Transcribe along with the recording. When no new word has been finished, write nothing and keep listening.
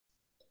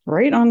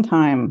Right on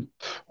time.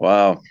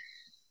 Wow.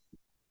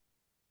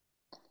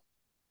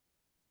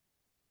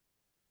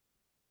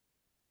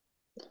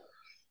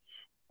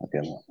 Okay,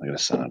 I gotta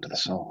sign into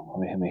this. Oh,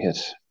 let me hit.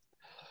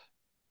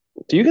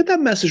 Do you get that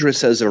message where it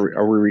says, are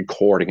we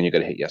recording? And you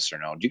gotta hit yes or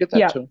no. Do you get that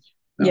Yeah. too?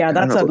 Yeah, Okay, I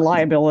that's a never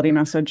liability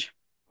message.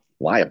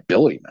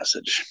 liability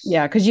message.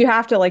 Yeah, because you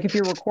have to like if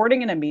you're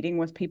recording in a meeting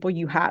with people,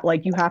 you have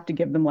to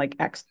give them like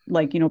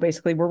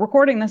basically we're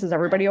recording this. Is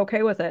everybody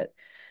okay with it?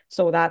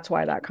 So that's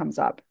why that comes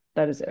up.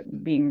 That is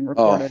it being Oh,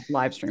 recorded,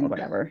 live streamed, okay.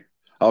 whatever.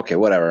 Okay,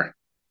 whatever.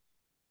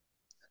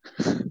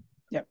 Yep.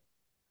 Oh,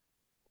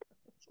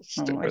 I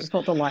Stupid. just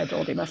call it the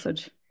liability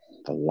message.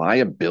 The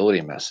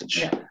liability message.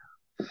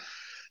 Yeah.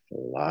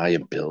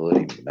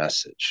 Liability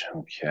message.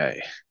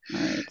 Okay. All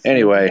right. So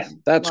Anyway,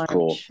 that's live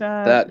cool.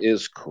 chat. That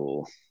is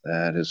cool.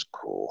 That is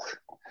cool.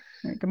 All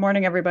right. Good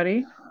morning,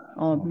 everybody.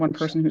 All one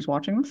person who's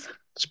watching this.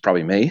 It's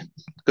probably me.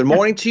 Good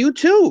morning to you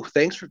too.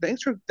 Thanks for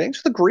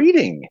the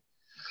greeting.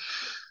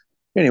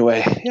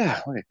 Anyway, yeah,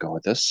 let me go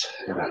with this.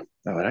 Yeah.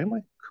 Oh, I my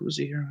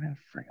koozie here. I have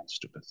a freaking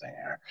stupid thing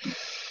here.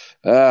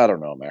 I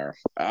don't know, Mayor.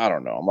 I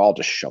don't know. I'm all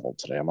disheveled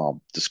today. I'm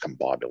all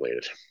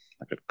discombobulated.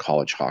 I got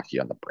college hockey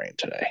on the brain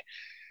today.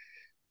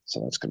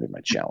 So that's going to be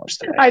my challenge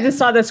today. I just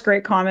saw this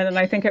great comment, and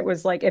I think it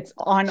was like it's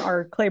on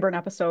our Claiborne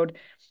episode.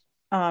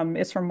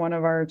 It's from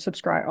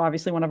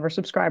obviously one of our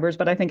subscribers,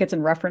 but I think it's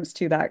in reference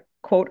to that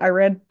quote I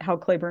read, how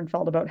Claiborne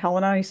felt about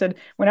Helena. He said,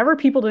 whenever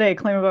people today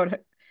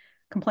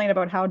complain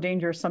about how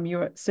dangerous some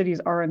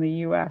cities are in the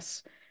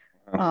US,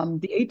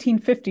 the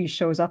 1850s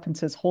shows up and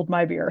says, hold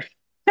my beer.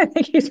 I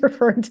think he's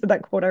referring to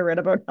that quote I read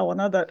about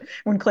Helena, that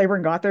when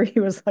Claiborne got there, he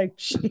was like,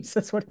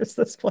 Jesus, what is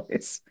this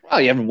place?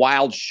 Well, you have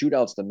wild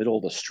shootouts in the middle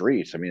of the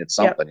street. I mean, it's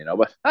Yep. something,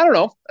 but I don't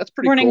know. That's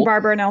pretty Morning, cool.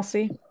 Barbara and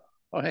Elsie.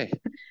 Oh, hey.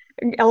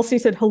 Elsie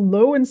said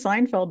hello in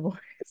Seinfeld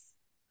voice.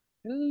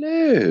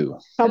 Hello.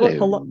 How about Hello,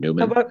 hello? How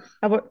Newman. about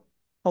how about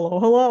hello,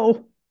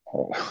 hello?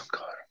 Oh,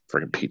 God.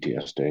 Freaking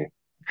PTSD.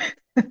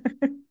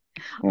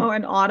 Oh,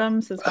 and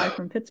Autumn says hi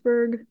from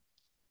Pittsburgh.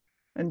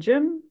 And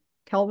Jim,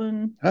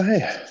 Kelvin. Oh,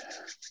 hey.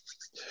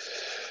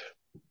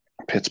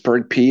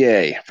 Pittsburgh,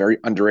 PA. Very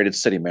underrated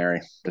city,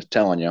 Mary. Just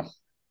telling you.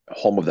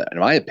 Home of the, in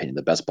my opinion,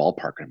 the best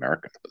ballpark in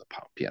America for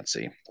the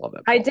PNC. Love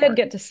that I did ballpark.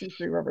 get to see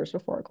Three Rivers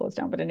before it closed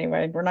down, but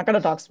anyway, we're not going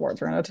to talk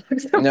sports. We're going to talk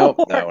some No,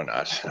 no, more. we're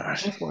not. No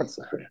sports.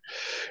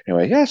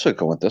 Anyway, yeah, so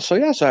go with this. So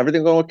yeah, so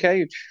everything going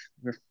okay?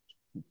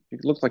 You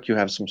look like you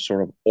have some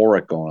sort of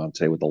aura going on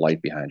today with the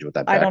light behind you with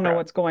that I don't know background.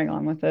 what's going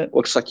on with it.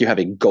 Looks like you have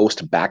a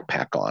ghost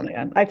backpack on.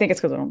 Yeah, I think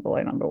it's because I don't have the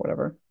light on, but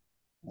whatever.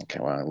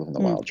 Okay, well, I live in the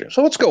Mm, wild dream.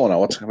 So what's going on?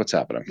 What's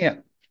happening? yeah.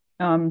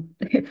 Um,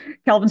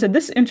 Calvin said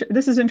this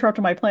is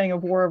interrupted my playing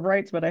of War of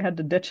Rights, but I had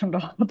to ditch him to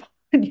hop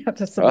on. You have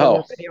to some other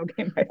Oh, video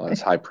game, I well,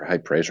 that's think. high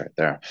praise right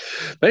there.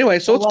 But anyway,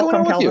 so Well, what's going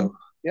welcome, on with Calvin. you?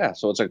 Yeah,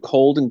 so it's a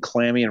cold and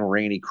clammy and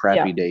rainy,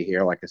 crappy Yeah. day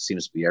here, like it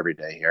seems to be every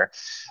day here.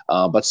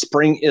 But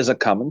spring is a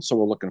coming, so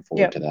we're looking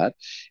forward Yeah. to that,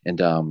 and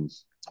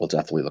we'll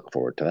definitely look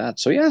forward to that.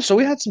 So yeah, so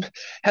we had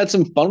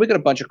some fun. We got a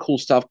bunch of cool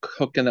stuff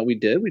cooking that we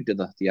did. We did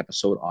the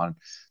episode on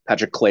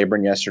Patrick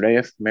Claiborne yesterday,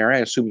 if Mary, I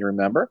assume you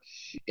remember,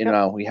 and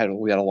Yep. we had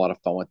a lot of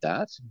fun with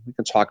that. We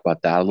can talk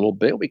about that a little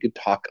bit. We could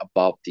talk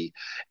about the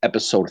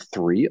episode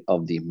 3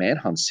 of the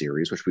Manhunt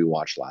series, which we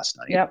watched last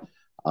night. Yep.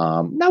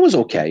 That was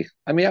okay.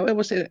 I mean, it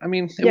was. I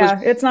mean, it was. Yeah,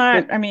 it's It,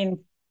 not, I mean,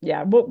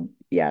 yeah, well,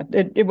 yeah,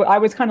 I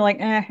was kind of like,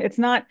 it's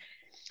not,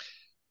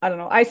 I don't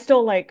know. I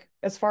still like,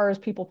 as far as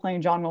people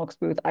playing John Wilkes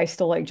Booth, I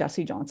still like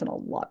Jesse Johnson a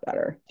lot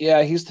better.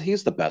 yeah, he's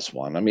the best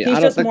one. I mean, I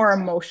don't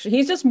think.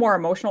 He's just more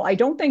emotional. I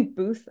don't think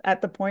Booth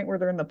at the point where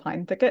they're in the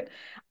pine thicket,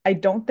 I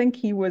don't think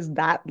he was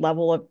that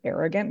level of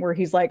arrogant where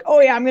he's like,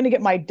 oh yeah, I'm gonna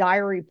get my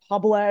diary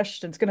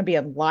published. It's gonna be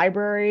in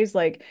libraries.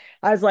 Like,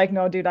 I was like,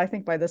 no, dude, I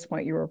think by this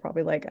point you were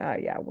probably like,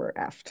 yeah, we're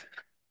effed,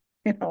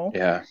 you know?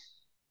 Yeah,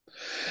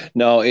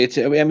 no, it's.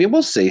 I mean,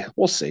 we'll see.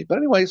 But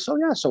anyway, so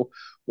yeah, so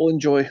we'll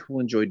enjoy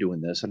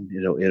doing this, and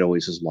it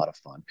always is a lot of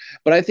fun.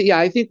 But I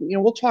think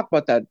we'll talk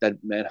about that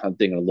manhunt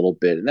thing in a little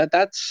bit, and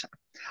that's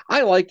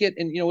I like it,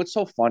 and what's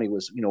so funny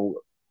was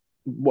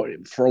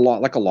what for a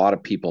lot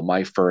of people,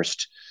 my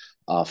first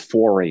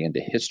foray into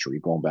history,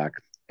 going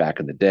back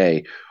in the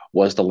day,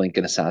 was the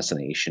Lincoln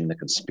assassination, the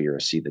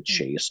conspiracy, the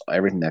chase,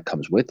 everything that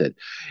comes with it.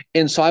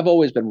 And so I've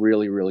always been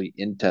really, really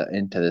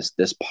into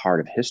this part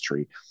of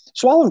history.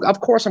 So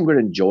of course I'm going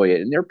to enjoy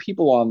it. And there are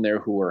people on there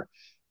who are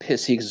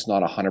pissy because it's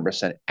not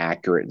 100%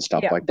 accurate and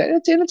stuff Yeah. like that.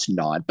 And it's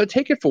not, but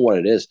take it for what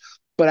it is.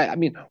 But I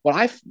mean, what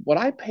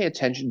I pay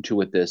attention to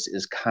with this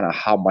is kind of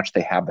how much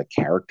they have the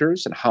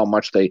characters and how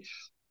much they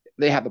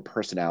have the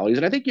personalities.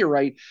 And I think you're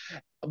right.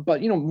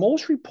 But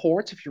most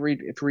reports, if you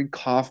read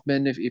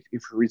Kaufman, if you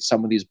read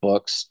some of these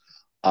books,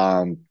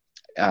 um,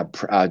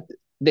 uh,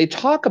 they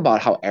talk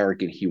about how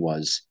arrogant he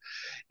was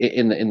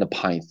in the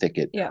pine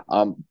thicket. Yeah.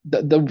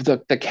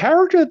 The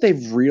character that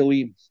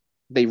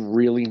they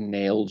really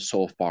nailed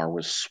so far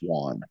was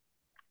Swan.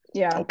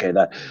 Yeah. Okay,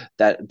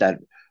 that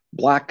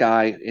black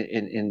guy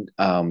in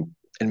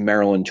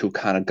Maryland who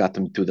kind of got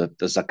them through the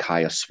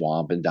Zakiah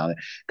swamp and down there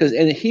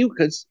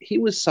because he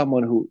was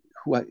someone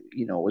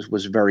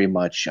was very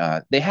much.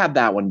 They have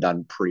that one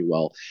done pretty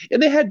well,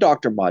 and they had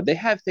Doctor Mudd. They've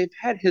had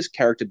his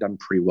character done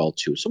pretty well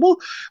too. So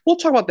we'll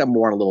talk about that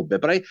more in a little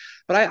bit.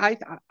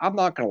 I'm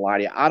not gonna lie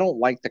to you. I don't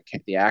like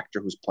the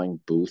actor who's playing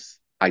Booth.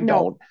 I No.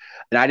 don't,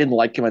 and I didn't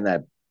like him in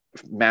that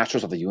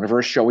Masters of the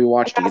Universe show we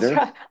watched Yes,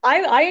 either.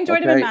 I enjoyed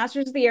him in Okay,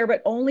 Masters of the Air,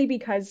 but only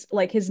because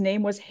like his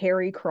name was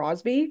Harry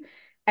Crosby,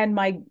 and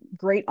my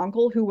great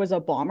uncle, who was a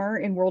bomber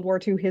in World War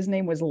II, his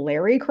name was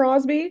Larry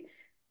Crosby,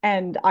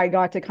 and I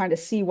got to kind of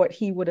see what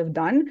he would have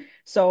done.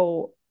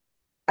 So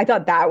I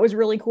thought that was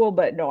really cool,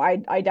 but no, I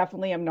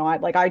definitely am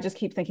not. Like I just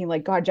keep thinking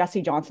like, God,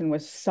 Jesse Johnson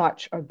was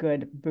such a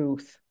good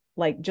Booth.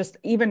 Like just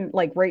even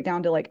like right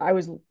down to like I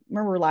was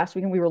remember last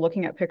weekend we were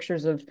looking at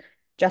pictures of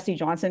Jesse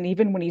Johnson.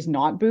 Even when he's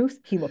not Booth,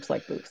 he looks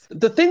like Booth.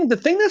 the thing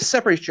that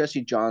separates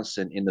Jesse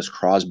Johnson in this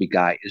Crosby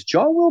guy is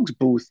John Wilkes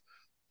Booth.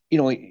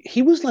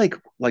 He was like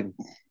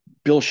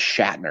Bill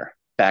Shatner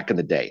back in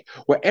the day,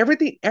 where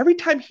every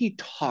time he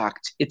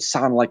talked, it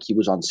sounded like he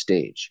was on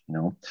stage.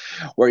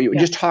 Where you Yeah.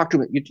 just talk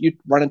to him, you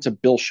run into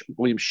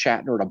William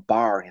Shatner at a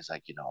bar, and he's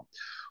like,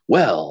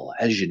 well,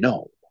 as you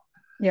know,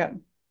 Yeah.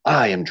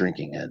 I am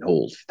drinking an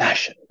old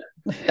fashioned.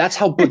 That's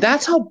how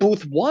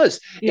Booth was,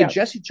 and Yeah.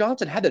 Jesse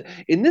Johnson had that.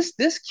 And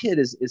this kid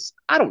is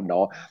I don't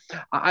know.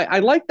 I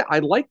like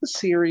the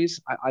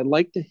series. I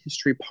like the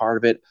history part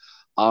of it.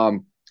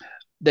 Um,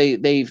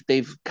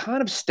 they've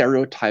kind of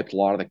stereotyped a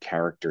lot of the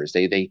characters.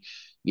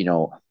 You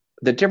know,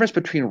 the difference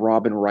between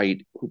Robin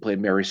Wright, who played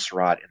Mary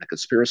Surratt in the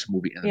conspiracy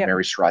movie, and the Yeah.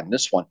 Mary Surratt in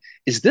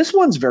this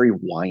one's very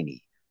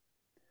whiny.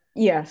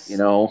 You Yes.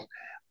 know,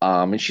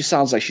 and she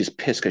sounds like she's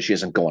pissed because she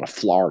isn't going to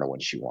Florida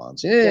when she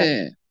wants.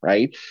 Yeah.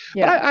 Right. But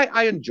Yeah.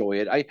 I enjoy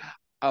it.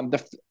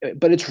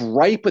 But it's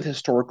ripe with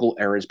historical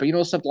errors. But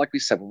something like we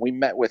said when we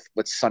met with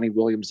Sunny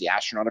Williams, the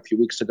astronaut, a few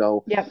weeks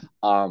ago. Yeah.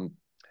 Um,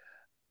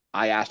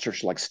 I asked her if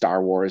she liked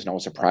Star Wars, and I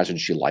was surprised when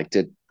she liked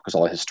it because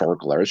all the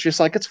historical errors. She's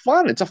like, it's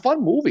fun. It's a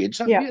fun movie.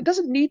 Yeah. It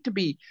doesn't need to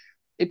be.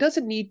 It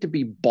doesn't need to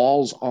be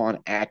balls on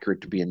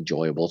accurate to be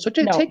enjoyable. So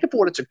take No. it for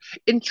what it's.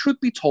 And truth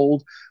be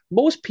told,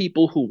 most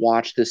people who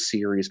watch this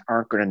series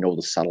aren't going to know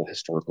the subtle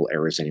historical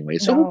errors anyway.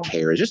 So who No.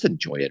 cares? Just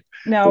enjoy it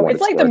for No, what it's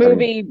it's like the worth. I mean,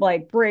 movie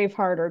like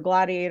Braveheart or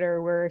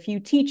Gladiator, where if you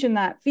teach in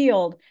that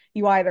field,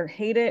 you either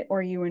hate it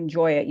or you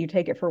enjoy it. You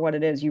take it for what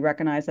it is. You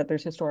recognize that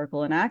there's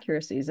historical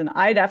inaccuracies. And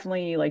I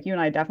definitely, like you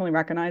and I definitely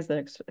recognize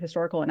the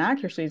historical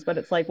inaccuracies, but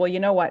it's like, well, you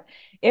know what?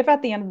 If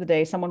at the end of the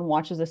day, someone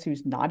watches this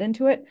who's not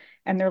into it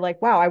and they're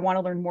like, wow, I want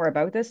to learn more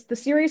about this, the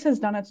series has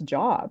done its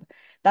job.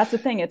 That's the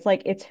thing. It's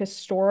like it's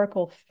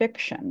historical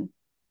fiction.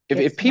 if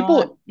It's not,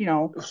 people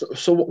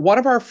so one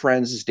of our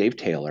friends is Dave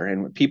Taylor,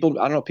 and people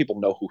I don't know if people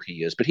know who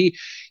he is, but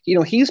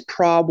he's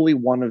probably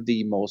one of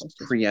the most what's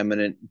his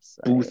preeminent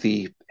site?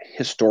 Boothy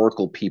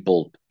historical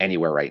people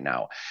anywhere right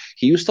now.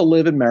 He used to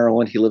live in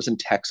Maryland. He lives in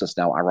Texas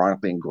now,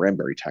 ironically in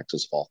Granbury,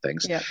 Texas, of all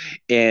things. Yeah.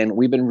 And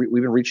we've been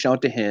reaching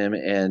out to him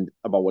and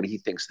about what he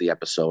thinks of the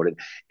episode.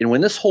 And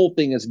when this whole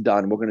thing is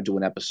done, we're going to do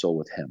an episode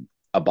with him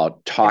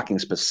about Yeah. talking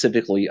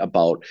specifically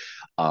about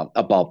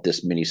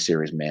this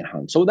miniseries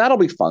Manhunt. So that'll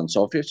be fun.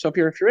 So if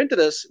you're into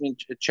this, I mean,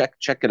 check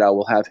it out.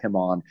 We'll have him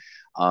on.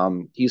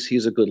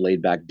 He's a good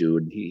laid back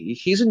dude.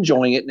 He's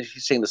enjoying it, and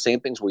he's saying the same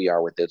things we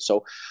are with it.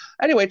 So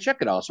anyway, check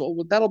it out.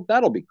 So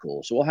that'll be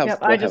cool. So we'll have Yep,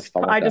 we'll have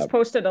fun with I just that.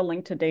 posted a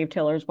link to Dave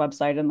Taylor's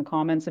website in the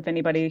comments. If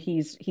anybody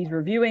he's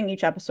reviewing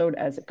each episode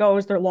as it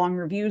goes. They're long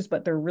reviews,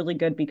 but they're really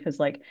good because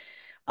like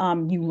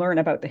you learn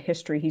about the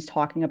history. He's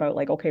talking about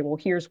like, okay, well,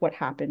 here's what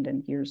happened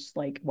and here's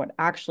like what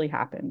actually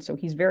happened. So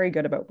he's very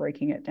good about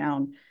breaking it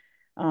down.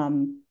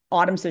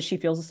 Autumn says she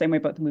feels the same way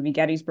about the movie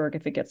Gettysburg.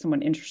 If it gets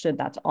someone interested,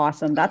 that's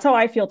awesome. That's how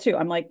I feel too.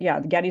 I'm like, yeah,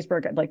 the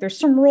Gettysburg, like there's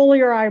some roll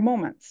your eye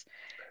moments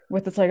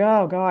with it's like,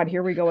 oh God,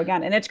 here we go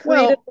again. And it's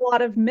created Well, a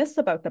lot of myths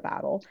about the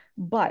battle,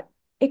 but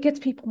it gets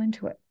people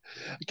into it.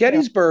 You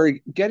know,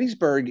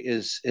 Gettysburg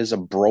is a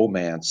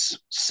bromance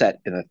set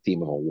in the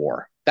theme of a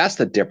war. That's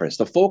the difference.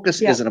 The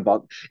focus yeah, isn't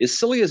about, as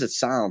silly as it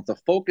sounds, the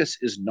focus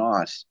is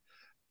not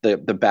the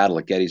battle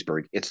at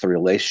Gettysburg. It's the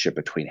relationship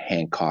between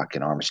Hancock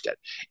and Armistead,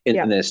 and,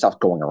 yeah, and then stuff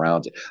going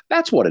around it.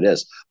 That's what it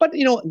is. But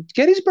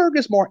Gettysburg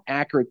is more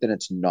accurate than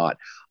it's not.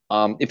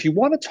 If you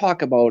want to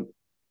talk about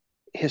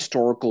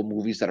historical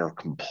movies that are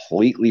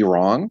completely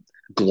wrong,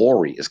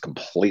 Glory is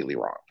completely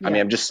wrong. I mean,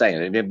 yeah, I'm just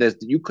saying.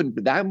 You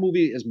couldn't. That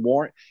movie is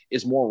more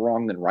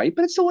wrong than right,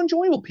 but it's still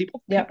enjoyable.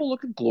 People yeah, people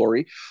look at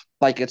Glory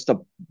like it's the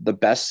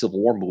best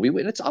Civil War movie,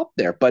 and it's up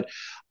there. But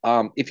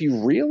if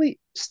you really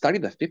study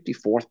the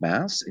 54th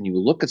Mass and you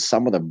look at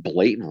some of the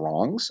blatant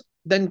wrongs,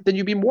 then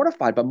you'd be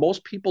mortified. But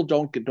most people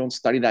don't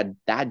study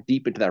that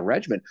deep into that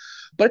regiment.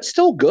 But it's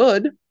still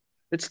good.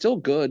 It's still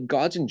good.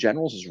 Gods and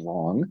Generals is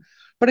wrong.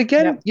 But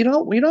again, Yep.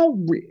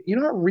 you're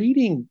not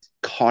reading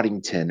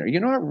Coddington, or you're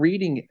not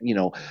reading,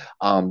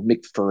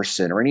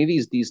 McPherson, or any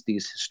of these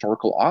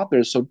historical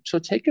authors. So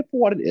take it for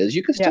what it is.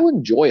 You can still Yep.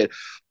 enjoy it,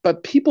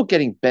 but people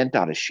getting bent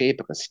out of shape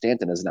because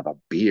Stanton doesn't have a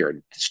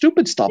beard,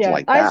 stupid stuff Yeah,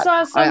 like I that.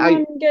 saw I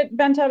someone get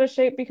bent out of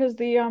shape because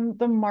the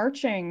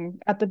marching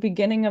at the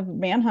beginning of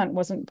Manhunt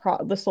wasn't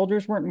the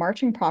soldiers weren't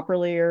marching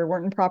properly or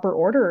weren't in proper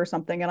order or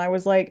something. And I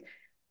was like,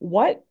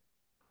 what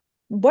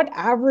what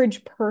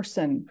average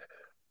person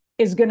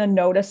is going to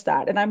notice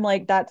that? And I'm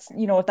like, that's,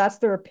 if that's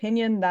their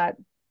opinion,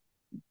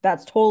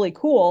 that's totally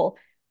cool.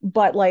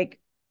 But like,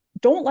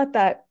 don't let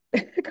that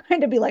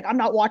kind of be like, I'm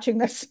not watching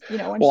this, and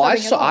Well,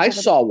 shutting it off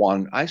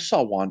over that. I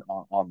saw one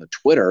on the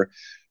Twitter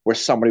where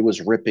somebody was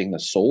ripping the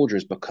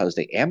soldiers because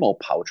the ammo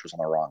pouch was on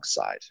the wrong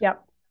side.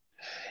 Yep.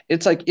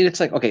 It's like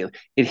okay.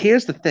 And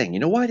here's the thing. You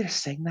know why they're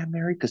saying that,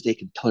 Mary? Because they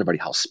can tell everybody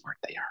how smart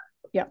they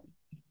are, Yep.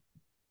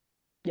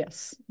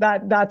 Yes.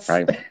 That's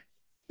right?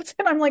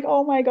 and I'm like,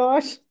 oh my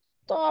gosh,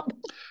 stop.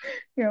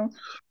 You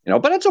know,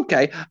 But it's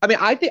okay. I mean,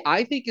 I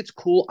think it's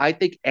cool. I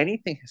think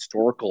anything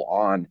historical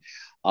on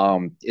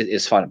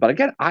is fun. But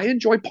again, I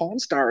enjoy Pawn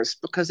Stars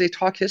because they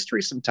talk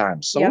history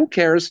sometimes. So who yep.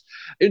 cares?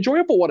 Enjoy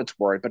it for what it's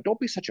worth, but don't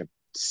be such a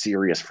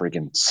serious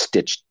freaking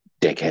stitch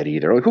dickhead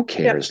either. Like, who Yep.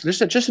 cares?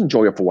 Just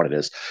enjoy it for what it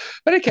is.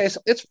 But in any case,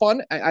 it's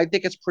fun. I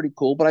think it's pretty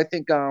cool. But I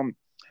think the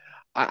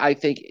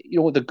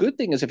good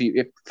thing is if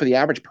for the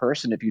average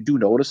person, if you do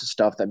notice the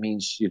stuff, that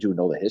means you do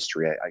know the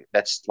history.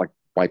 That's like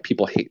why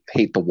people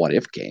hate the what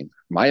if game.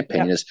 My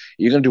opinion Yep. is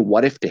you're going to do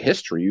what if to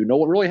history. You know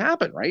what really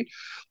happened, right?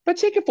 But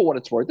take it for what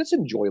it's worth. It's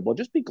enjoyable.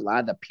 Just be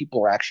glad that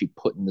people are actually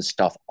putting this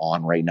stuff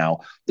on right now.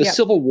 The Yep.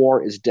 Civil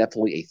War is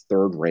definitely a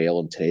third rail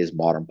in today's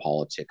modern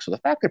politics. So the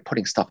fact they're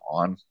putting stuff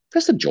on,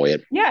 just enjoy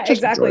it. Yeah, Just enjoy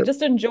exactly. it.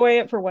 Just enjoy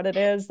it for what it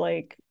is.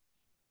 Like,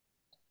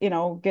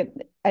 get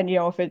and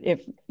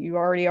if you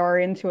already are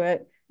into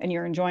it and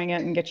you're enjoying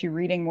it and get you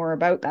reading more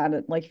about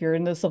that, like if you're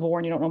in the Civil War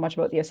and you don't know much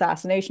about the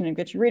assassination and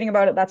get you reading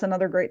about it, that's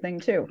another great thing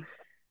too.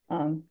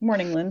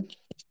 Morning, Lynn.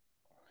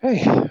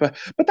 Hey, but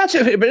that's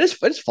it. But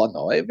it's fun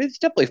though. It's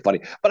definitely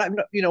funny. But I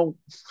know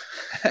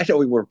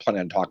we were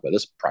planning on talking about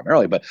this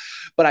primarily, but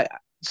I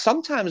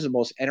sometimes the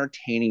most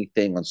entertaining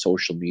thing on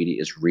social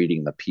media is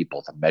reading the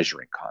people, the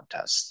measuring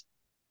contests.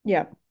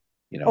 Yeah.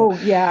 You know, Oh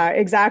yeah,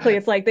 exactly.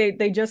 It's like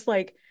they just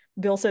like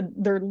Bill said,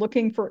 they're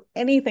looking for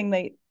anything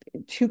they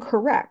to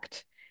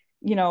correct.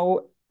 It's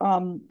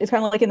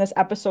kind of like in this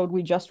episode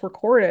we just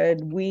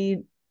recorded,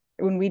 when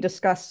we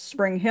discussed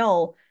Spring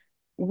Hill,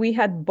 we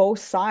had both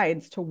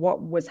sides to what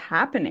was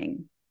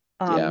happening.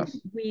 yeah.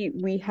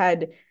 We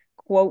had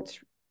quotes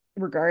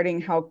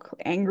regarding how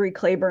angry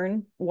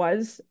Claiborne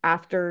was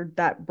after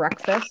that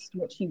breakfast,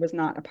 which he was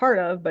not a part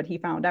of, but he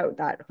found out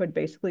that Hood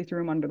basically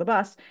threw him under the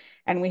bus.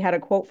 And we had a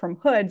quote from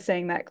Hood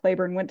saying that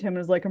Claiborne went to him and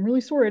was like, I'm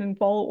really sorry I didn't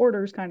follow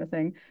orders, kind of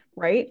thing.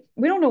 Right?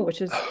 We don't know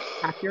which is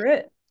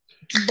accurate,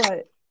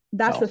 but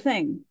that's No. the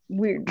thing.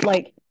 We're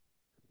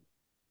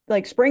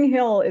like Spring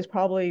Hill is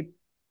probably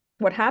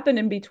what happened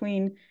in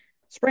between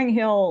Spring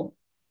Hill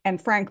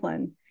and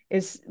Franklin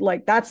is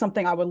like that's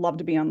something I would love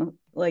to be on the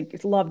like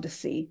love to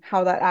see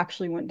how that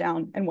actually went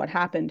down and what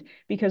happened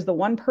because the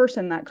one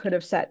person that could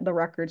have set the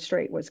record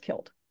straight was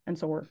killed. And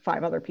so were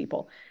five other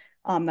people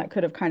that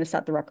could have kind of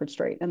set the record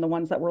straight. And the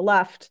ones that were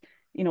left,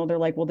 they're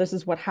like, well, this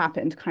is what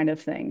happened kind of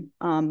thing.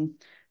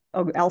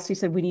 Elsie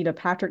said we need a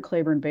Patrick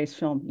Claiborne based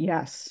film.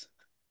 Yes.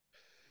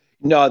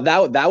 No,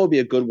 that would be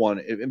a good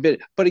one.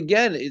 But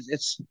again,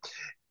 it's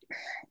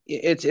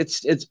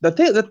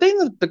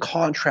the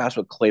contrast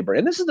with Claiborne,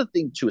 and this is the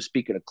thing too.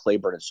 Speaking of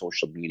Claiborne and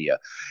social media,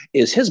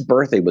 is his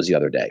birthday was the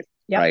other day,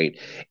 Yep. right?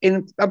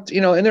 And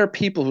there are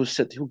people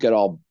who get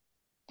all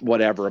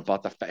whatever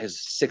about his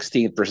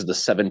 16th versus the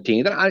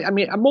 17th. And I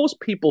mean, most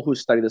people who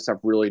study this stuff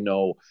really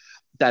know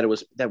that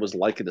was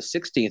likely the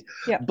 16th,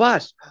 Yep.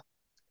 but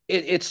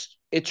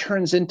it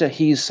turns into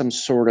he's some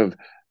sort of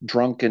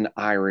drunken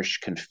Irish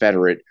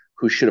Confederate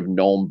who should have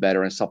known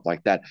better and stuff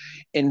like that.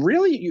 And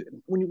really,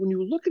 when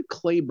you look at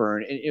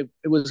Claiborne, it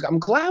was I'm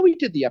glad we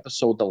did the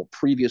episode, the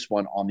previous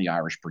one on the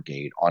Irish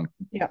Brigade, on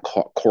Yep.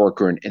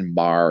 Corcoran and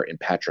Marr and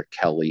Patrick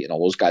Kelly and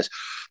all those guys,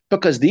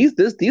 because these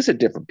are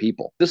different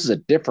people. This is a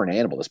different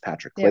animal. This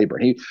Patrick Yep.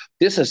 Claiborne.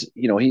 This is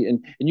he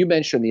and you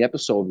mentioned in the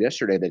episode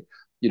yesterday that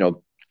you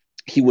know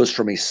he was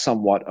from a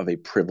somewhat of a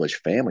privileged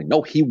family.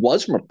 No, he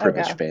was from a Oh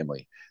privileged yeah.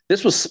 family.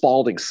 This was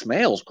Spalding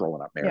Smales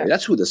growing up, Mary. Yep.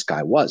 That's who this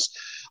guy was.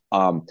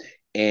 Um,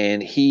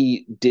 and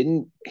he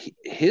didn't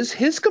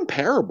his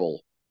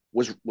comparable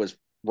was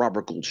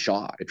Robert Gould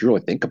Shaw, if you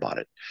really think about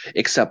it.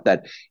 Except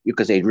that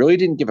because they really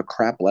didn't give a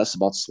crap less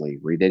about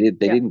slavery. They Yep.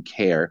 didn't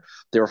care.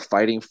 They were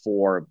fighting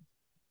for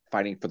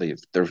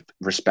their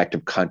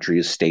respective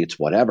countries, states,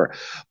 whatever.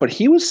 But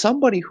he was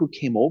somebody who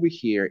came over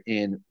here,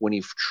 and when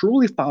he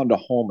truly found a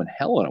home in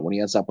Helena, when he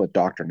ends up with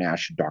Dr.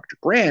 Nash and Dr.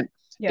 Grant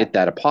at Yep.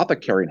 that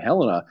apothecary in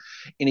Helena,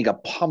 and he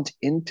got pumped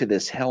into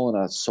this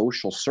Helena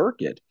social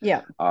circuit.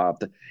 Yep.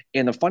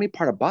 And the funny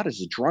part about it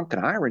is, drunken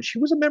Irish, he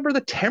was a member of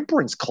the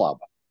Temperance Club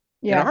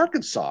in Yeah.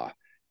 Arkansas,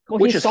 Well,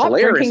 he which is stopped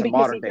hilarious drinking in because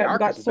modern he day got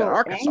Arkansas. That so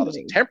Arkansas is a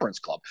angry. temperance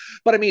club.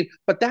 But I mean,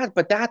 but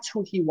that's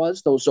who he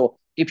was though. So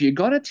if you're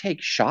gonna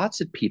take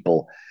shots at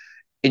people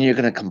and you're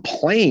gonna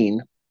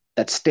complain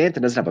that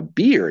Stanton doesn't have a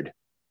beard,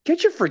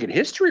 get your friggin'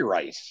 history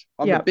right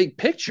on the Yeah. big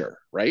picture,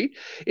 right?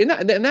 And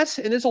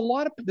there's a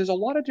lot of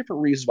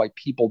different reasons why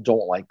people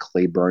don't like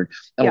Clayburn,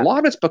 and a Yeah. lot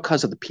of it's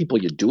because of the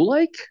people you do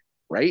like,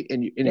 right?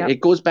 And Yeah.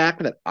 it goes back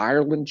to that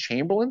Ireland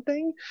Chamberlain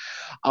thing.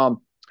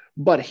 Um,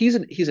 but he's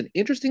an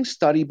interesting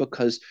study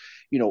because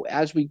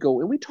as we go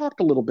and we talked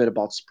a little bit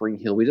about Spring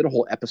Hill, we did a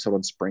whole episode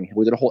on Spring Hill,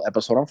 we did a whole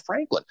episode on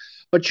Franklin.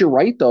 But you're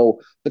right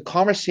though, the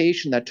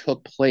conversation that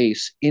took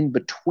place in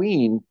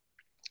between,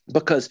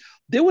 because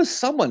there was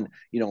someone,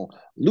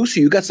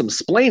 Lucy, you got some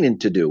splaining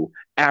to do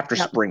after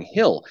Yeah. Spring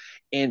Hill,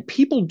 and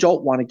people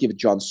don't want to give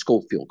John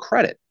Schofield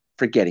credit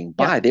for getting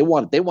Yeah. by. They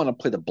want to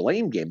play the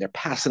blame game. They're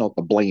passing out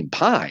the blame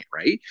pie,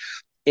 right?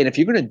 And if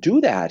you're going to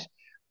do that,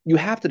 you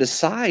have to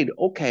decide,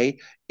 okay,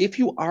 if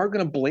you are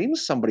going to blame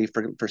somebody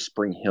for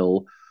Spring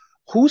Hill,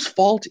 whose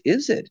fault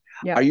is it?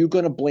 Yeah. Are you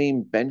going to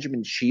blame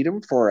Benjamin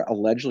Cheatham for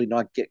allegedly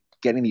not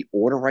getting the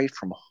order right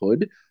from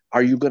Hood?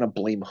 Are you going to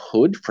blame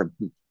Hood for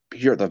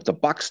here? The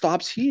buck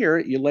stops here.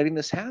 You're letting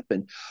this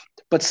happen.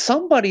 But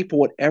somebody, for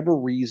whatever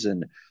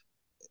reason,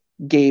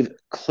 gave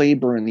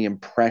Clayburn the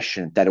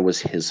impression that it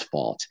was his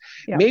fault.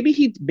 Yeah. Maybe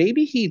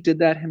he did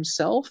that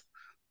himself.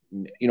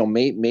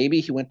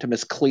 Maybe he went to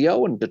Miss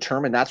Cleo and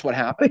determined that's what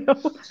happened.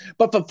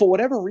 But for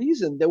whatever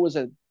reason, there was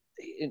and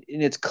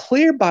it's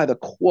clear by the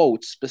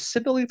quotes,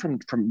 specifically from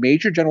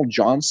Major General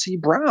John C.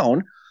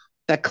 Brown,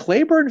 that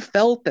Clayburn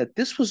felt that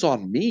this was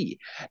on me.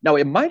 Now,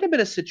 it might have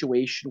been a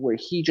situation where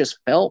he just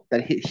felt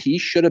that he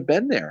should have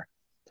been there.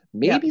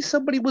 Yeah. Maybe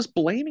somebody was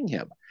blaming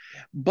him,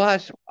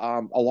 but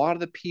a lot of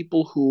the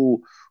people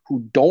who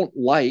don't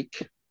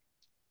like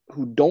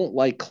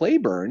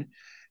Clayburn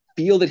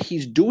feel that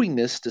he's doing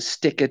this to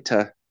stick it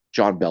to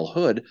John Bell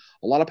Hood.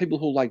 A lot of people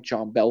who like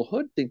John Bell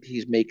Hood think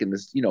he's making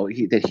this,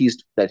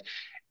 that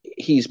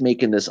he's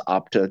making this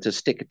up to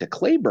stick it to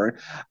Clayburn.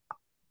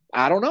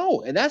 I don't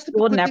know, and that's the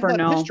We'll good thing never about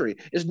know. history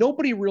is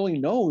nobody really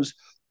knows,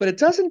 but it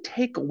doesn't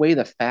take away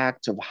the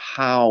fact of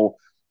how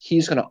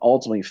he's going to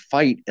ultimately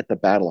fight at the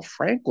Battle of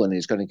Franklin.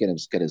 He's going to get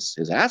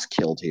his ass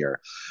killed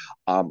here.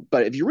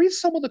 But if you read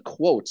some of the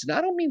quotes, and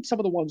I don't mean some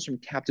of the ones from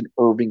Captain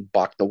Irving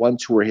Buck, the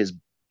ones who were his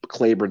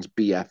Claiborne's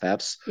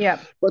BFFs, Yeah.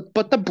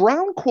 but the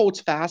Brown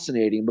quote's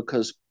fascinating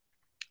because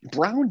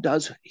Brown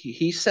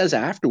he says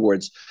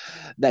afterwards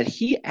that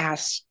he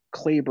asks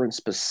Clayburne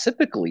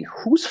specifically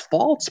whose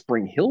fault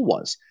Spring Hill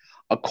was.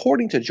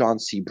 According to John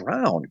C.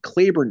 Brown,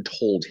 Clayburne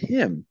told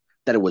him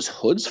that it was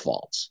Hood's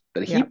fault,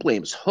 that he Yeah.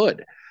 blames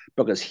Hood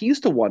because he's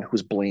the one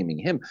who's blaming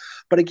him.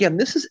 But again,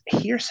 this is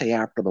hearsay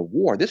after the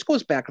war. This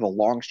goes back to the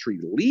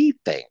Longstreet Lee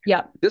thing.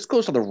 Yeah. This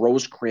goes to the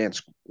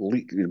Rosecrans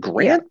Yeah.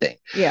 Grant thing.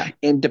 Yeah.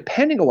 And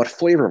depending on what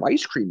flavor of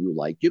ice cream you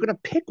like, you're going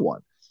to pick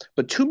one.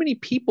 But too many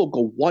people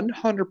go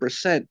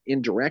 100%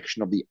 in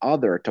direction of the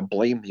other to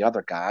blame the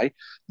other guy.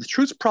 The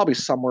truth's probably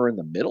somewhere in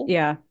the middle.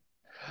 Yeah.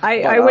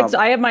 But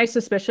I have my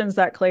suspicions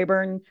that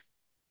Clayburn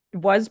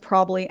was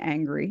probably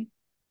angry,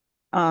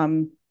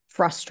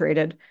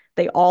 frustrated.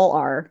 They all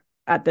are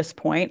at this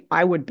point.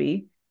 I would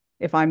be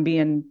if I'm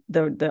being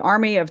the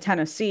Army of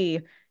Tennessee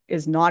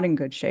is not in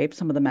good shape.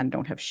 Some of the men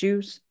don't have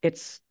shoes.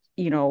 It's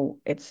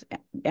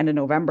end of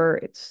November.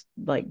 It's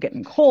like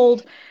getting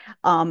cold.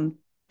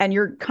 And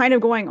you're kind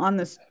of going on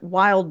this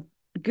wild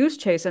goose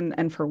chase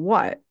and for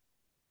what?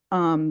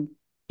 Um,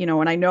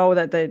 and I know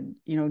that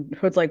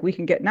Hood's like, we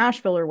can get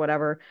Nashville or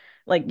whatever.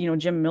 Like,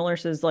 Jim Miller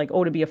says, like,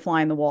 oh, to be a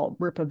fly in the wall,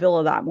 rip a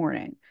villa that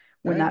morning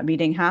when right. that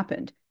meeting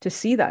happened. To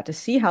see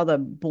how the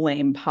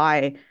blame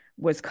pie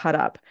was cut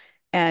up.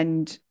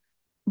 And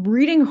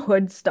reading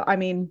Hood stuff, I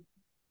mean,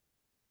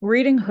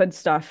 reading Hood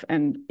stuff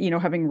and,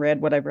 having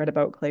read what I've read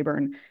about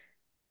Clayburn,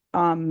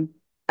 um,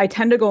 I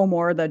tend to go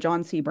more the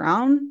John C.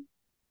 Brown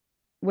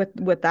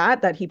with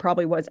that he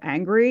probably was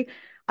angry.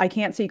 I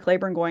can't see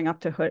Clayburn going up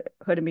to Hood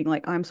and being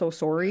like, I'm so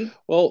sorry.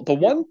 Well, the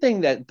one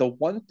thing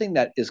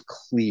that is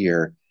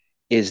clear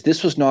is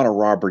this was not a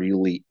Robert E.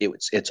 Lee.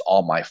 It's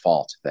all my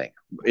fault thing.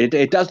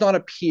 It does not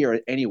appear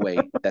anyway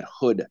that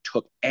Hood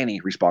took any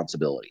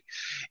responsibility,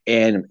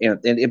 and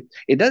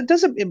that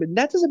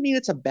doesn't mean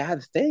it's a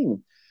bad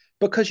thing,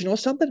 because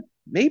something,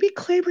 maybe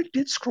Clayburn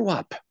did screw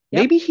up.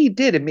 Yep. Maybe he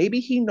did, and maybe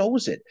he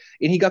knows it,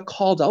 and he got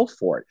called out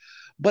for it.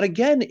 But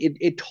again,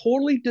 it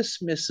totally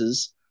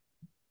dismisses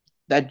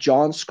that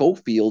John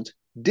Schofield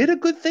did a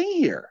good thing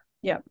here,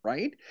 Yep.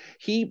 right?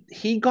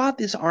 He got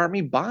this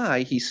army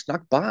by, he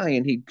snuck by,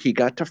 and he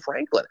got to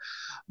Franklin.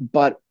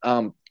 But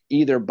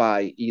either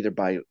by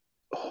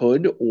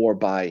Hood or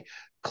by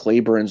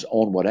Clayburne's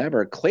own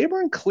whatever,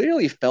 Clayburne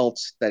clearly felt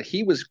that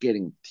he was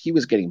getting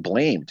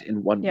blamed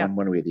in Yep.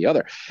 one way or the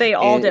other. They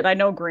all And did. I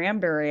know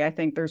Granberry, I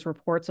think there's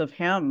reports of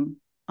him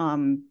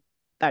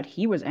that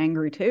he was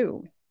angry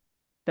too.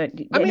 I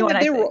mean, And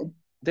I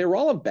they were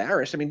all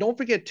embarrassed. I mean, don't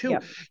forget too,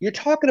 Yep. you're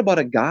talking about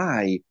a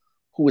guy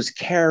who was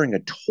carrying a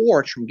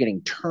torch from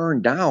getting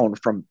turned down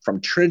from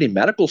Trinity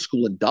Medical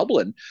School in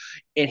Dublin,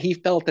 and he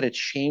felt that it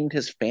shamed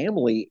his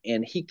family,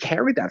 and he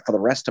carried that for the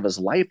rest of his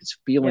life. This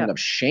feeling Yeah. of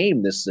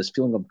shame, this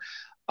feeling of,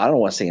 I don't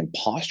want to say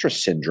imposter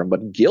syndrome,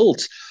 but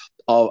guilt.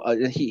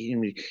 He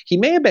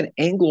may have been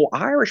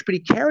Anglo-Irish, but he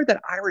carried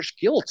that Irish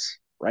guilt,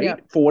 Yeah.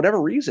 right, for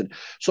whatever reason.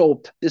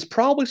 So there's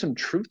probably some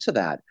truth to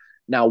that.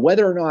 Now,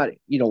 whether or not,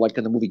 like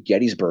in the movie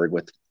Gettysburg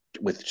with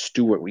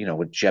Stewart,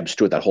 with Jeb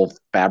Stewart, that whole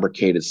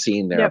fabricated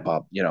scene there Yep.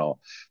 about, There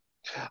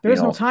you is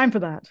no know, time for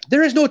that.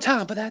 there is no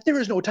time for that. There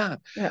is no time.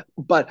 Yeah.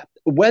 But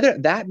whether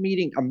a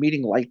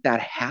meeting like that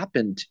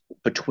happened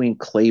between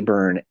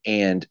Claiborne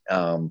and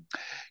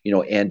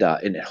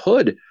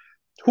Hood,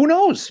 who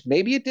knows?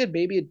 Maybe it did,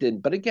 maybe it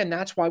didn't. But again,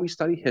 that's why we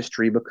study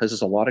history, because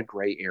there's a lot of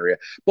gray area.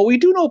 But we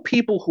do know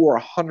people who are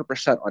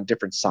 100% on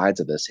different sides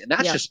of this, and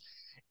that's Yeah. just,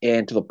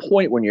 and to the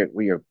point when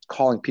you're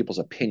calling people's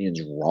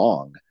opinions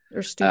wrong,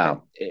 They're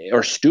stupid.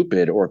 or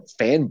stupid or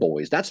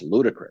fanboys. That's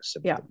ludicrous.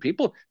 Yeah.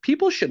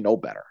 People should know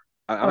better.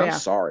 Oh, I'm yeah.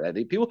 sorry. I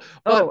think people,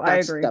 Oh, but I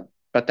agree.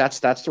 that's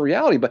the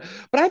reality. But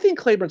I think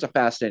Claiborne's a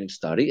fascinating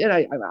study, and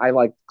I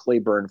like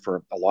Claiborne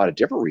for a lot of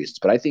different reasons.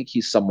 But I think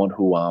he's someone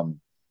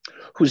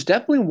who's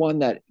definitely one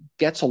that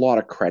gets a lot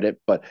of credit,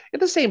 but at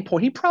the same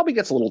point, he probably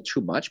gets a little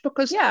too much,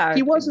 because Yeah.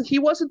 he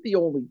wasn't the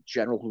only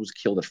general who was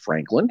killed at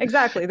Franklin.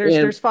 Exactly. And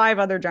There's five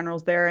other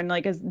generals there, and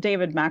like as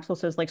David Maxwell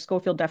says, like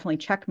Schofield definitely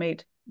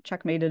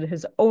checkmated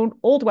his own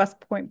old West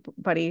Point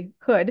buddy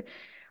Hood.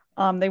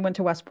 They went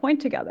to West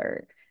Point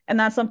together, and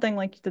that's something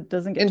like that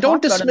doesn't get and don't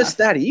talked about dismiss enough.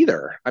 that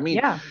either. I mean,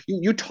 Yeah.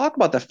 you talk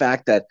about the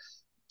fact that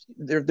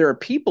there are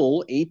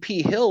people.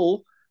 AP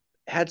Hill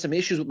had some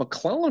issues with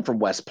McClellan from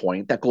West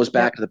Point that goes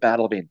back Yep. to the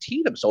Battle of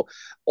Antietam. So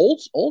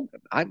old.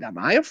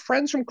 I have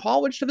friends from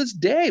college to this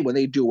day. When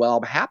they do well,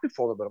 I'm happy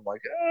for them, but I'm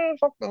like,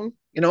 fuck them.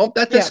 Yeah.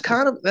 That's just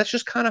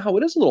kind of how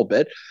it is a little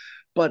bit.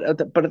 But at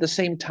the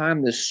same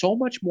time, there's so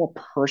much more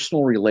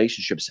personal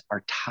relationships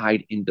are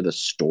tied into the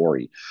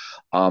story.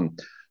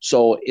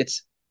 So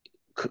it's,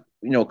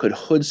 could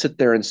Hood sit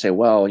there and say,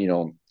 well,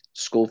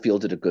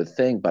 Schofield did a good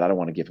thing, but I don't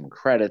want to give him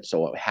credit,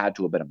 so it had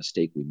to have been a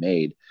mistake we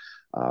made.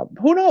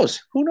 Who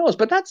knows? Who knows?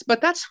 But that's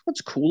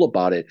what's cool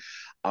about it.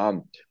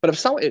 But if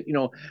someone,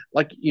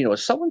 if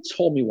someone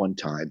told me one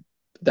time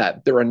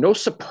that there are no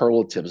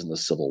superlatives in the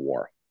Civil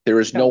War, there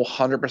is no No.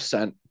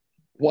 100%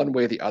 one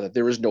way or the other.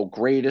 There is no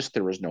greatest.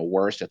 There is no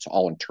worst. It's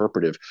all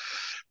interpretive.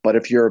 But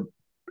if you're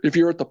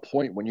at the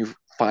point when you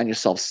find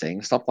yourself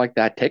saying stuff like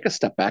that, take a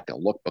step back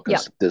and look, Yeah.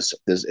 because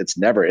this it's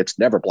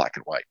never black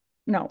and white.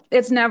 No,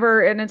 it's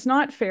never, and it's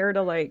not fair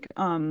to like,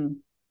 I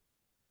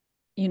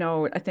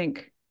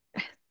think,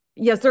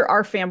 yes, there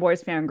are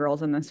fanboys,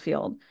 fangirls in this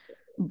field,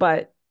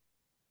 but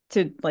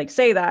to like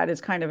say that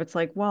is kind of, it's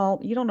like, well,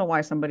 you don't know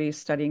why somebody's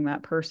studying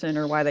that person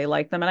or why they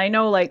like them. And I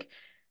know like,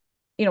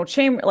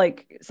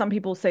 like some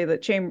people say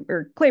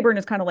that Claiborne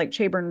is kind of like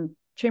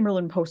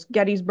Chamberlain post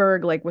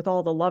Gettysburg, like with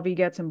all the love he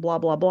gets and blah,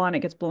 blah, blah, and it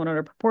gets blown out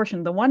of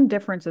proportion. The one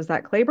difference is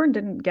that Claiborne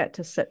didn't get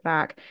to sit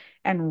back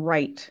and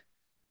write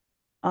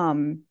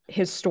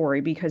his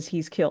story because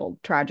he's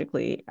killed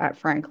tragically at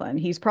Franklin.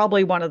 He's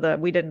probably one of the,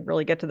 we didn't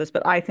really get to this,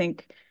 but I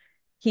think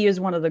he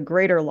is one of the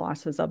greater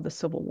losses of the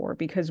Civil War,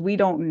 because we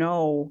don't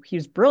know,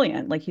 he's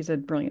brilliant. Like he's a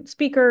brilliant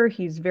speaker.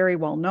 He's very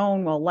well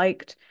known, well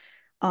liked.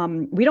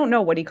 We don't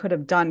know what he could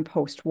have done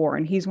post-war.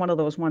 And he's one of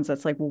those ones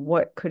that's like, well,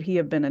 what could he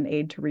have been an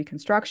aid to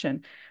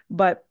Reconstruction?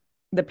 But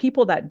the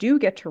people that do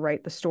get to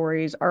write the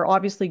stories are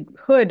obviously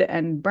Hood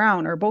and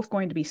Brown are both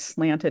going to be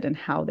slanted in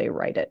how they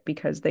write it,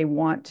 because they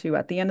want to,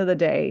 at the end of the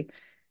day,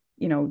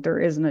 there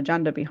is an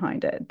agenda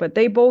behind it. But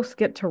they both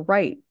get to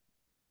write,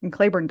 and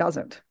Claiborne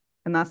doesn't.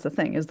 And that's the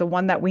thing, is the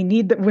one that we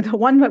need, the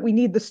one that we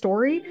need the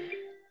story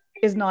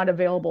is not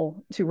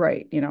available to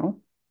write.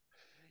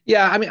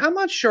 Yeah, I mean, I'm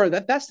not sure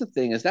that's the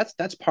thing, is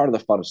that's part of the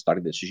fun of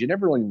studying this, is you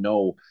never really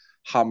know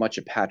how much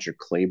of Patrick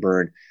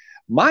Claiborne.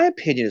 My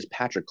opinion is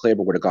Patrick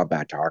Claiborne would have gone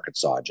back to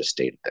Arkansas and just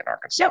stayed in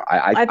Arkansas. Yep.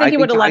 I think I he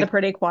would think have led a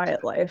pretty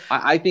quiet life.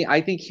 I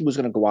think he was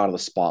going to go out of the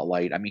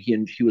spotlight. I mean,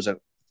 he was a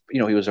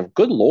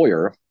good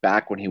lawyer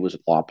back when he was a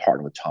law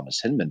partner with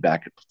Thomas Hinman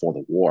back before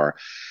the war,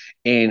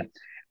 and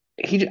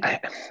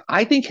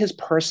I think his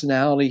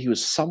personality, he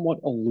was somewhat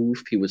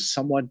aloof, he was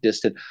somewhat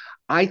distant.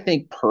 I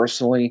think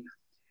personally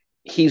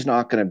he's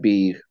not going to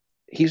be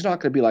he's not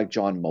going to be like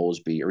John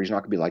Mosby, or he's not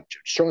going to be like,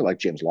 certainly like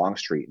James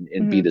Longstreet,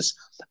 and be Mhm. this.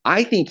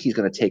 I think he's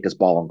going to take his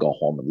ball and go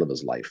home and live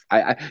his life.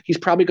 He's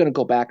probably going to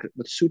go back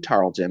with Sue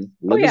Tarleton,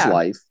 Oh live his yeah.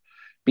 life,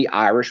 be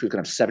Irish. We're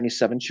going to have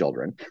 77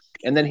 children,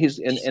 and then he's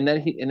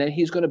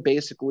going to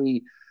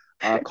basically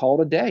call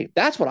it a day.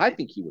 That's what I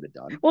think he would have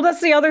done. Well, that's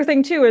the other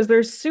thing too, is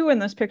there's Sue in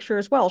this picture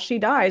as well. She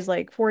dies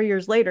like 4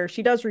 years later.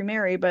 She does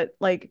remarry, but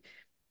like,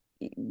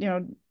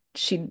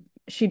 she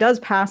she does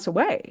pass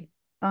away.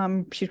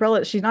 She's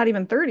not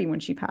even 30 when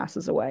she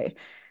passes away.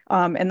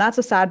 And that's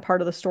a sad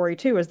part of the story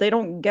too, is they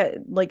don't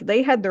get, like,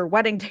 they had their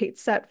wedding date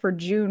set for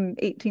June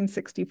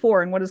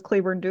 1864. And what is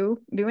Claiborne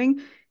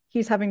doing?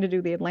 He's having to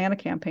do the Atlanta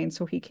campaign,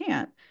 so he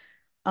can't.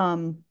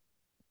 Um,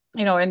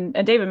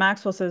 and David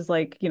Maxwell says,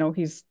 like,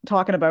 he's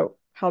talking about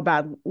how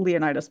bad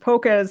Leonidas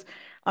Polk is.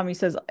 He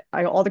says,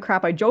 all the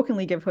crap I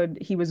jokingly give Hood,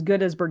 he was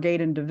good as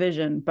brigade and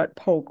division, but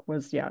Polk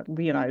was, yeah,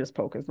 Leonidas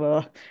Polk as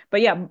well.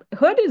 But yeah,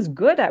 Hood is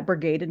good at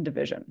brigade and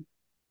division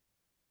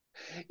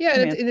Yeah,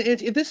 command.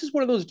 this is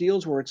one of those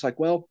deals where it's like,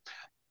 well,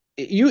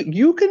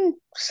 you can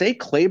say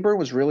Claiborne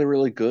was really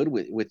really good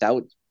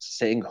without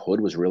saying Hood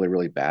was really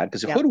really bad,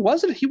 because Yeah. Hood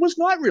wasn't, he was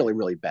not really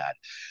really bad.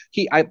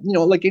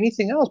 Like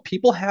anything else,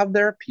 people have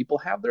their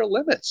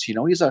limits.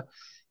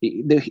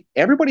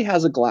 Everybody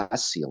has a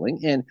glass ceiling,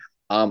 and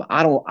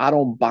I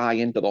don't buy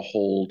into the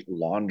whole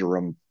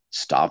Laundrum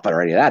stuff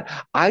or any of that.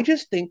 I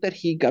just think that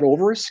he got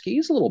over his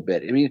skis a little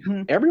bit. I mean,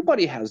 Mhm.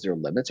 everybody has their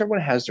limits,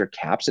 everyone has their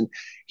caps, and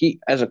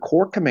he, as a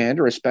corps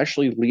commander,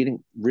 especially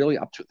leading really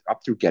up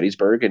through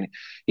Gettysburg, and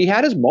he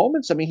had his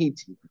moments. I mean,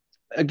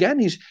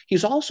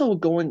 he's also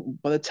going,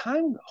 by the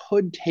time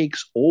Hood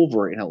takes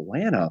over in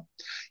Atlanta,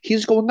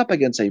 he's going up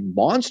against a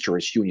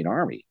monstrous Union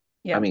army.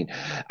 I Yeah. mean,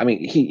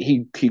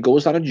 he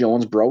goes down to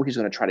Jonesboro. He's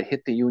going to try to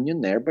hit the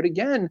Union there, but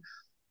again,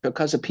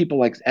 because of people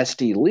like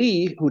SD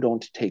Lee who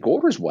don't take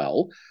orders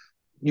well,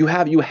 you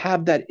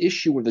have that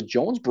issue where the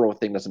Jonesboro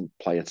thing doesn't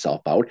play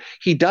itself out.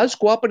 He does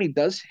go up and he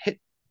does hit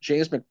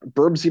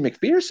Burbsy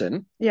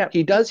McPherson. Yeah.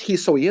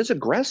 He is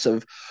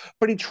aggressive,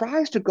 but he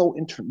tries to go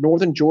into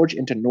northern Georgia,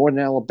 into northern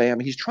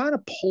Alabama. He's trying to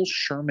pull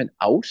Sherman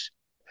out,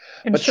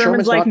 And but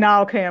Sherman's Sherman's like, not.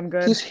 nah, okay, I'm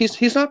good.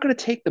 He's not going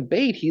to take the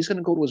bait. He's going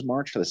to go to his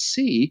march for the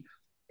sea,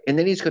 and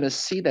then he's going to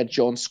see that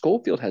Joan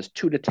Schofield has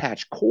two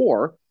detached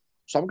corps.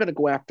 So I'm going to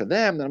go after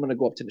them. Then I'm going to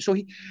go up to.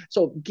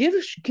 So give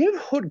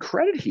Hood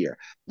credit here.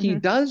 He Hmm.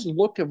 does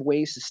look at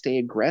ways to stay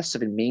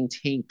aggressive and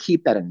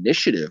keep that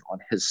initiative on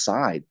his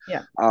side.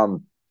 Yeah.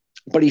 Um,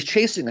 but he's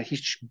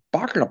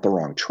barking up the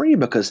wrong tree,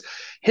 because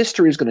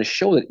history is going to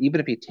show that even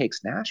if he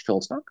takes Nashville,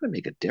 it's not going to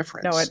make a No,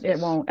 difference. it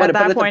won't. At But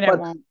that at the point, it but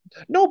won't.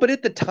 no, but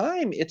at the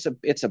time, it's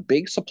a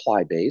big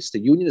supply base. The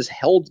Union has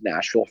held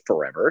Nashville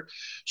forever,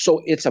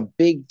 so it's a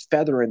big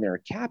feather in their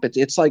cap.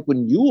 It's like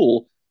when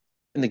Ewell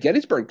in the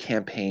Gettysburg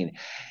campaign,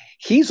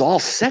 he's all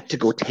set to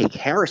go take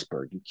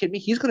Harrisburg. You kidding me?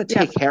 He's going to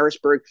Yeah. take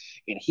Harrisburg,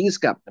 and he's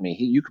got. I mean,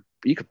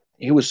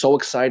 he was so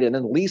excited, and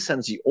then Lee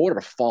sends the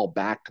order to fall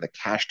back to the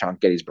Cashtown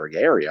Gettysburg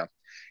area,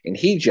 and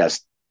he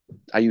just,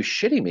 are you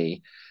shitting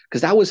me?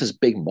 Because that was his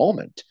big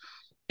moment.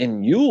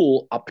 And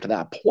Ewell, up to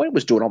that point,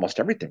 was doing almost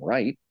everything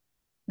right.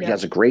 He Yeah.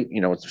 has a great,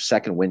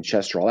 second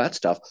Winchester, all that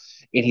stuff,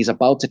 and he's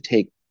about to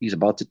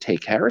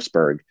take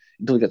Harrisburg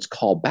until he gets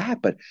called back.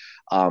 But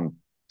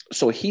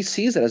so he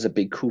sees it as a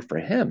big coup for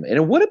him, and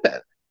it would have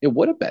been. It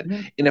would have been,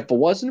 Mhm. and if it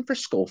wasn't for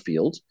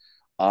Schofield,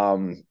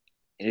 and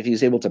if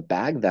he's able to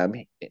bag them,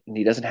 and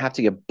he doesn't have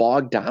to get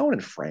bogged down in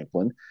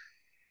Franklin,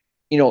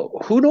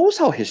 who knows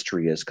how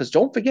history is? Because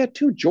don't forget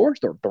too, George,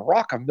 the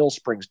Rock of Mill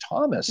Springs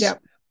Thomas Yeah.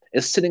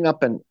 is sitting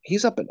up, and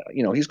he's up, and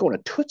he's going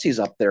to Tootsie's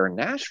up there in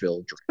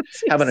Nashville,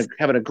 having a Jeez.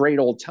 having a great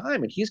old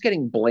time, and he's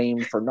getting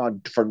blamed for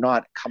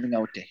not coming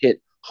out to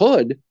hit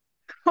Hood.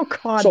 Oh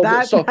God, So the,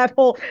 that so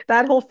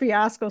that whole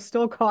fiasco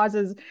still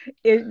causes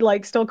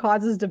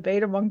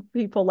debate among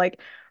people, like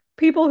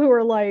people who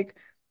are like,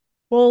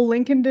 well,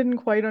 Lincoln didn't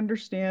quite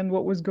understand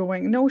what was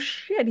going. No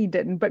shit, he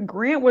didn't. But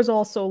Grant was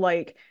also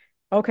like,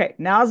 okay,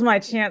 now's my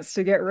chance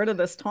to get rid of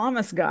this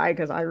Thomas guy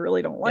because I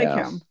really don't like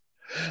yeah, him.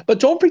 but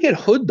don't forget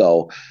Hood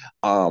though.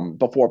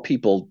 Before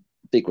people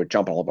think we're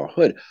jumping all over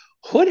Hood,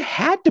 Hood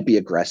had to be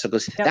aggressive,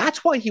 because Yep.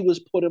 that's why he was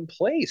put in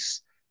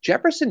place.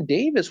 Jefferson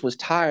Davis was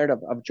tired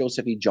of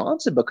Joseph E.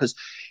 Johnson, because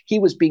he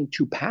was being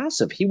too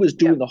passive. He was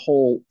doing Yep. the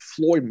whole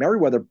Floyd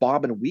Merriweather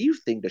bob and weave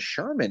thing to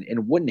Sherman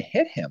and wouldn't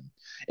hit him,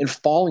 and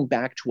falling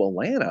back to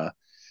Atlanta.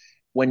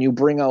 When you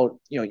bring out,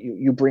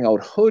 you bring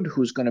out Hood,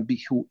 who is going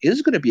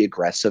to be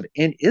aggressive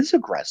and is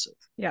aggressive.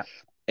 Yep.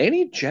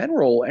 Any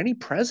general, any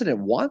president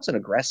wants an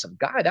aggressive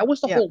guy. That was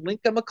the Yep. whole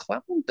Lincoln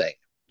McClellan thing.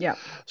 Yep.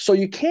 So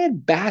you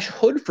can't bash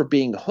Hood for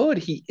being Hood.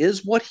 He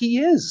is what he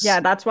Yeah, is.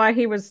 that's why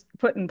he was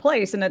put in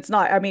place. And it's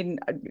not, I mean,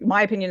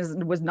 my opinion is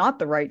it was not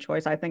the right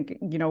choice. I think,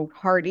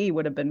 Hardee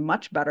would have been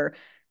much better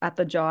at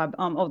the job.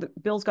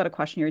 Bill's got a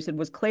question here. He said,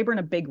 was Claiborne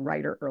a big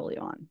writer early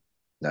on?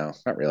 No,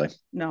 not really.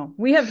 No,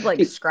 we have like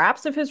He,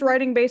 scraps of his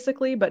writing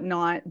basically, but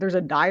not, there's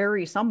a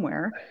diary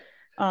somewhere.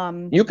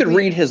 you could We,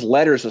 read his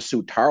letters to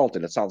Sue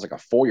Tarleton. It sounds like a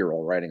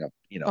 4-year-old writing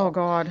oh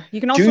God, you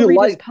can do also you read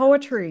his like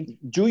poetry.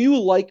 do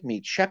you like me?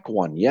 Check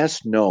one.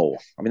 Yes, no.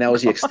 I mean, that Oh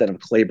was the extent God.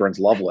 of Claiborne's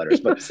love letters.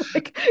 He But was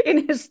like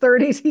in his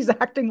 30s, he's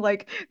acting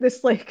like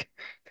this like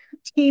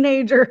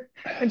teenager.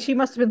 And she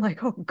must have been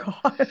like, oh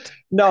God.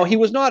 no, he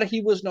was not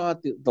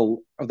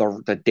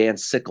the Dan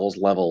Sickles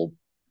level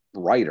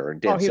writer.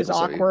 And Oh, Dan he was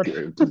Sickles,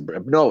 awkward.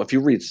 no, if you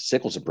read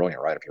Sickles, is a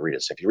brilliant writer. If you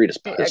read his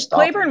stuff,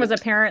 Claiborne was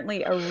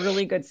apparently a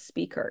really good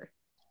speaker,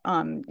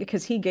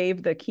 because he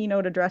gave the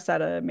keynote address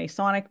at a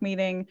Masonic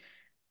meeting.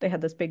 They had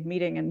this big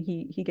meeting, and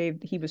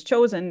he was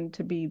chosen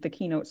to be the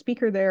keynote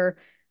speaker there.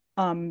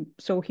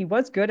 So he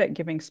was good at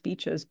giving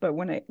speeches, but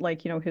when it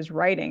like his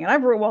writing, and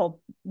I've read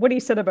well what he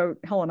said about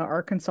Helena,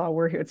 Arkansas,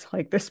 where it's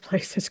like this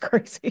place is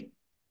crazy,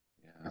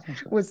 yeah.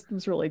 was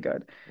really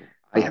good.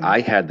 I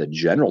Um, had the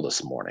general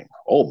this morning.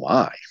 Oh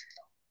my!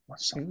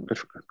 So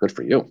good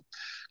for you.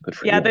 Good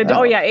for Yeah, you on oh that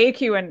one. yeah,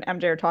 AQ and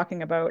MJ are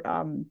talking about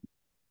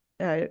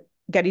uh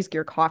Getty's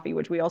Gear coffee,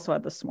 which we also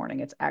had this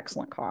morning. It's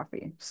excellent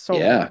coffee. So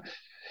good. Yeah.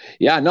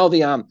 Yeah, no,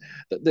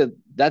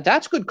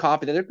 that's good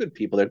coffee. They're good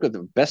people. They're good.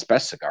 The best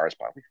cigars,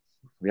 but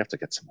we have to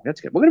get some. We have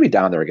to get. We're gonna be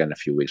down there again in a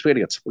few weeks. We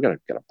gotta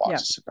get a box Yeah.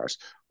 of cigars.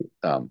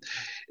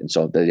 And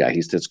so yeah,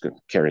 he's just good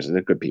carries.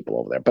 They're good people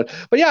over there. But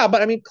yeah,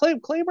 but I mean,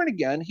 Claiborne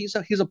again. He's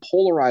a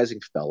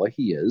polarizing fella.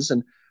 He is,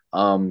 and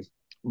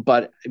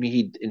but I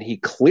mean, he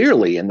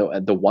clearly, and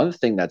the one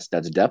thing that's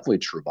definitely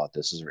true about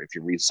this is if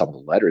you read some of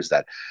the letters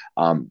that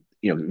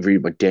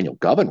read what Daniel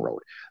Govan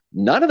wrote.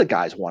 None of the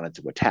guys wanted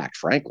to attack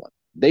Franklin.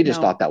 They just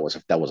No. thought that was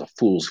a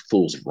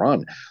fool's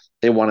run.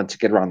 They wanted to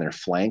get around their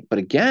flank, but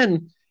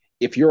again,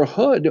 if you're a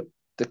Hood,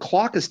 the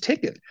clock is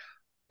ticking.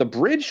 The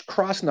bridge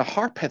crossing the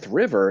Harpeth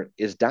River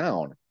is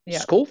down. Yeah.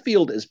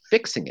 Schofield is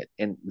fixing it,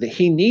 and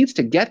he needs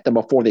to get them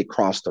before they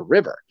cross the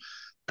river,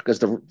 because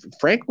the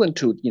Franklin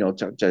to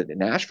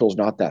Nashville is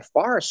not that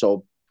far.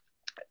 So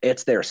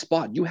it's their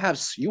spot. You have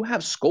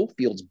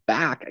Schofield's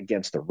back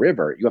against the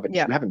river. You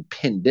Yeah. haven't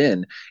pinned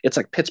in. It's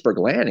like Pittsburgh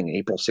Landing in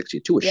April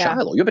 '62 with Yeah.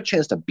 Shiloh. You have a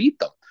chance to beat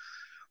them,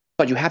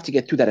 but you have to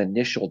get through that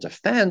initial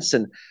defense.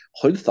 And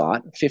Hood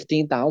thought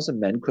 15,000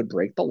 men could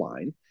break the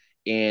line.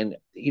 And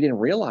he didn't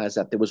realize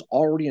that there was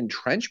already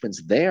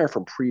entrenchments there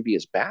from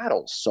previous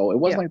battles. So it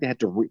wasn't Yeah. like they had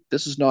to.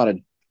 This is not a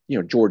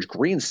George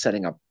Green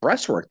setting up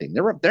breastwork thing.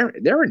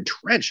 They're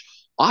entrenched.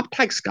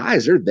 Optike's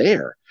guys, they're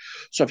there.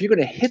 So if you're going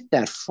to hit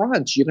that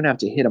front, you're going to have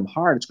to hit them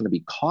hard. It's going to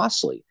be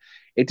costly.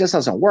 It just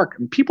doesn't work.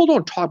 And people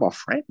don't talk about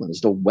Franklin.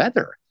 It's the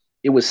weather.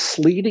 It was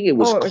sleeting. It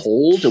was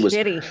cold. It was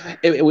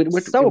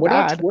shitty. so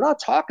bad. We're not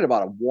talking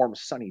about a warm,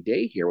 sunny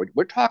day here.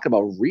 We're talking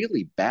about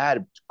really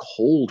bad,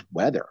 cold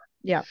weather.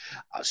 Yeah.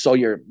 So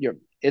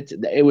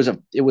it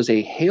was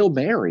a Hail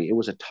Mary. It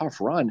was a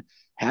tough run.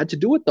 Had to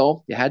do it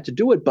though. You had to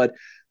do it, but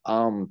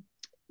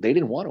they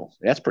didn't want to.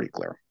 That's pretty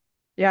clear.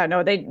 Yeah,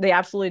 no, they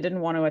absolutely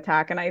didn't want to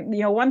attack. And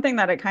one thing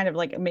that it kind of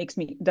like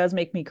does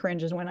make me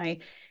cringe is when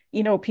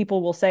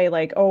people will say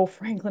like, oh,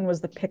 Franklin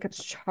was the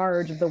Pickett's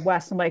charge of the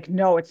West. I'm like,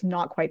 no, it's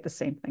not quite the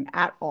same thing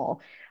at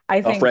all.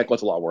 I think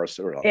Franklin's a lot worse.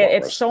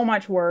 It's so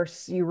much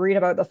worse. You read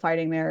about the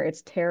fighting there,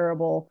 it's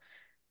terrible.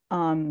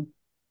 And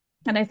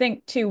I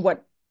think too,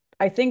 what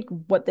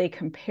they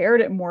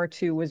compared it more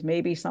to was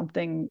maybe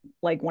something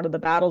like one of the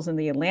battles in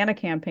the Atlanta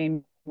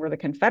campaign where the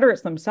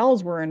Confederates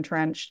themselves were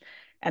entrenched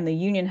and the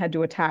Union had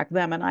to attack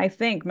them. And I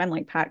think men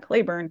like Pat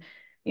Claiborne,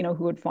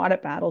 who had fought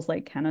at battles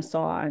like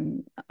Kennesaw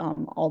and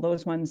all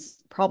those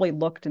ones, probably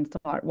looked and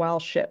thought, well,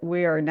 shit,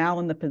 we are now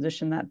in the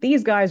position that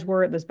these guys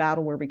were at this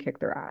battle where we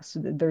kicked their ass.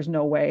 There's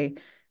no way,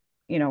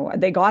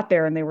 they got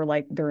there and they were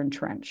like, they're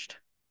entrenched.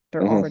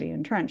 They're already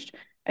entrenched.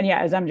 And yeah,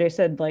 as MJ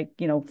said, like,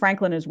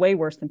 Franklin is way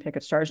worse than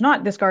Pickett's charge.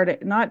 Not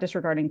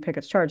disregarding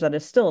Pickett's charge. That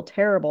is still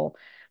terrible.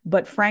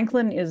 But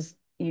Franklin is,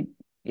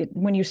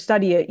 when you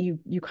study it,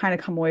 you kind of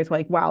come away with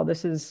like, wow,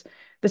 this isn't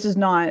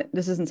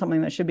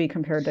something that should be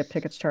compared to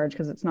Pickett's charge,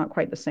 because it's not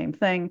quite the same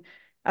thing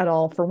at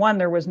all. For one,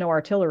 there was no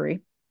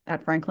artillery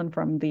at Franklin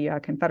from the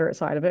Confederate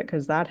side of it,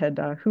 because that had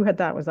who had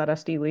that? Was that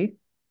S.D. Lee?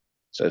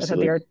 So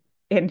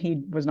and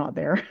he was not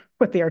there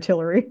with the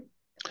artillery.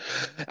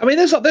 I mean,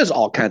 there's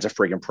all kinds of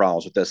freaking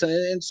problems with this,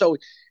 and so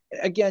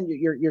again,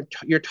 you're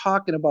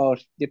talking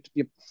about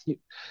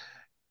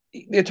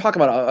you're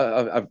talking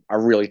about a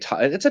really tough.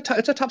 It's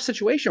a tough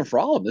situation for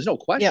all of them. There's no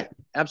question.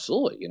 Yeah.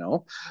 Absolutely,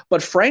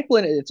 But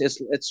Franklin,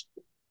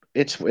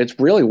 it's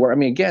really where, I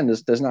mean, again,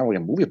 there's not really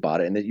a movie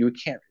about it, and that you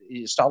can't.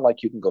 It's not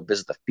like you can go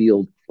visit the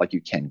field like you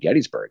can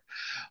Gettysburg,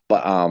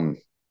 but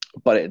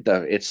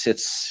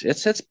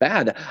it's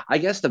bad. I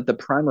guess the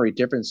primary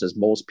difference is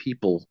most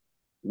people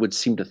would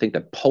seem to think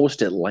that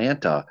post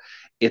Atlanta,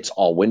 it's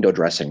all window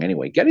dressing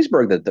anyway.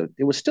 Gettysburg, that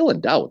it was still in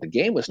doubt. The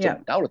game was still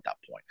in doubt at that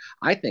point.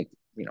 I think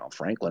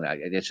Franklin.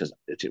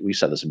 We've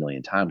said this a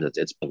million times.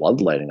 It's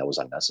bloodletting that was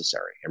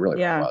unnecessary. It really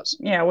was.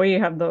 Yeah, well, you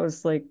have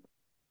those like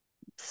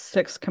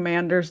 6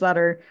 commanders that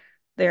are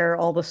there,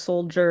 all the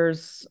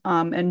soldiers,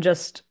 and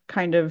just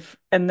kind of,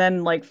 and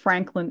then like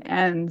Franklin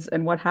ends,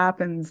 and what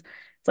happens?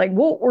 It's like,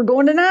 well, we're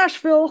going to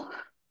Nashville.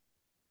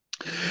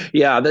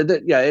 Yeah, but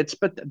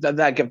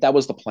that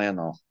was the plan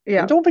though. Yeah.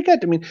 And don't forget,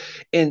 I mean,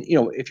 and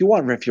if you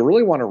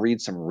really want to read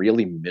some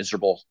really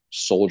miserable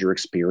soldier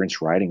experience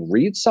writing,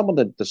 read some of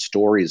the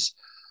stories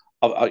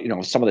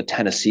of some of the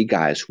Tennessee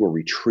guys who were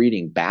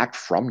retreating back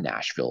from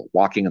Nashville,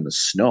 walking in the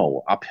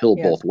snow uphill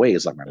both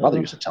ways, like my mother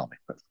used to tell me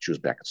when she was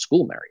back at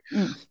school,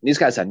 Mary. These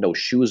guys had no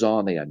shoes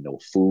on, they had no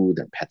food,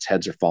 their pets'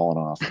 heads are falling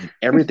off,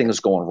 everything is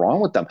going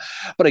wrong with them.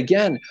 But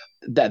again,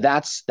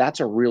 that's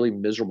a really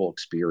miserable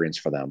experience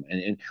for them.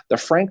 And the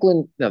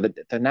Franklin,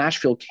 the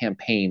Nashville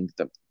campaign,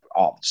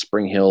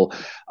 Spring Hill,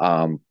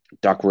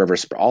 Duck River,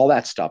 all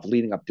that stuff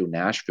leading up to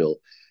Nashville.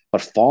 But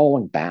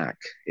following back,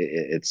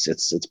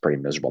 it's pretty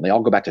miserable. They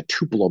all go back to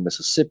Tupelo,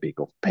 Mississippi.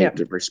 Go pay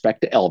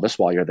respect to Elvis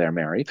while you're there,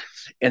 Mary.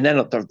 And then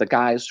the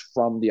guys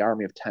from the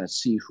Army of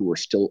Tennessee who are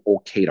still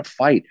okay to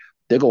fight,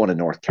 they're going to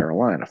North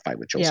Carolina to fight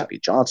with Yeah. Joseph E.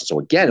 Johnson. So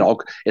again,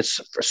 it's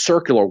a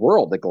circular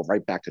world that go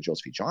right back to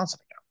Joseph E. Johnson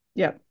again.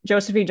 Yeah.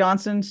 Joseph E.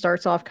 Johnson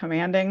starts off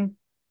commanding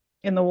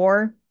in the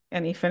war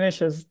and he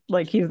finishes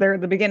like he's there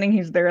at the beginning,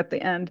 he's there at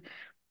the end.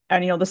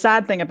 And the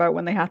sad thing about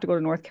when they have to go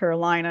to North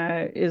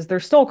Carolina is they're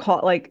still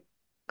called like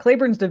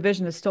Cleburne's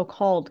division is still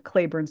called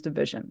Cleburne's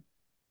division.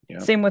 Yeah.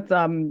 Same with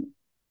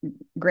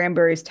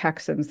Granbury's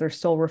Texans. They're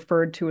still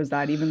referred to as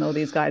that, even though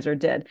these guys are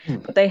dead.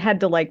 But they had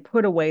to like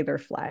put away their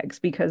flags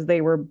because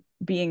they were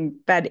being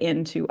fed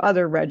into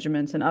other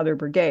regiments and other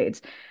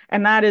brigades.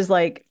 And that is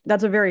like,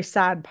 that's a very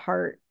sad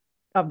part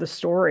of the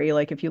story.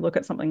 Like if you look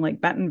at something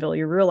like Bentonville,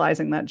 you're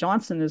realizing that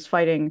Johnson is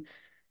fighting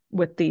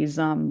with these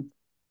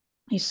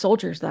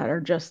soldiers that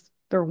are just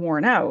they're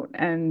worn out.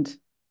 And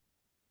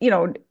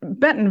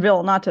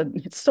Bentonville, not to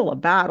it's still a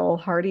battle.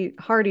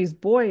 Hardy's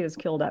boy is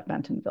killed at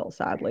Bentonville,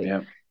 sadly.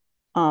 Yeah.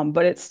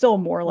 But it's still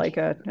more like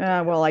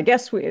well, I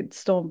guess it's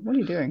still, what are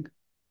you doing?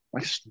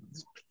 My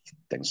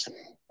things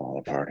fall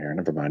apart here.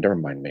 Never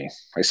mind me.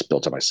 I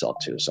spilled it myself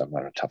too, so I'm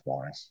not a tough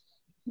morning.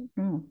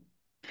 Mm.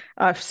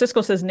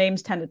 Cisco says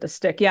names tended to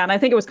stick. Yeah, and I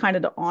think it was kind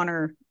of to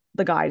honor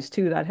the guys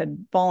too that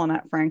had fallen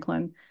at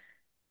Franklin.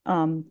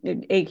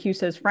 AQ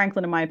says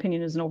Franklin, in my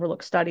opinion, is an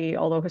overlooked study.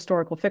 Although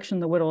historical fiction,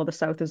 The Widow of the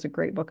South is a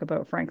great book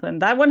about Franklin.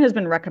 That one has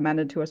been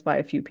recommended to us by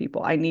a few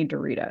people. I need to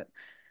read it.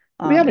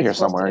 We have it here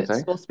somewhere, I it's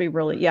think. supposed to be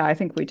really, yeah, I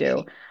think we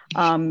do.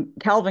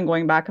 Calvin,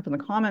 going back up in the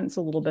comments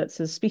a little bit,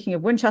 says, speaking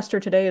of Winchester,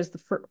 today is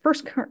the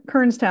first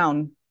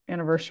Kernstown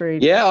anniversary.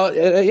 Yeah,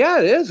 yeah,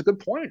 it is a good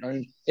point.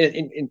 I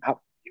mean,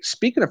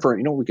 speaking of,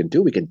 we can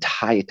do, we can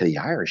tie it to the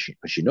Irish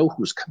because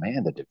who's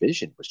command the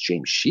division was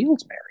James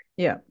Shields, Mary.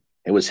 Yeah.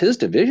 It was his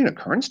division at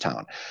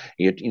Kernstown.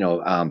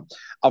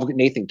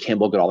 Nathan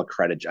Kimball got all the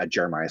credit,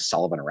 Jeremiah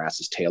Sullivan,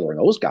 Erastus Taylor, and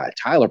those guys,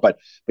 Tyler. But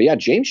yeah,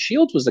 James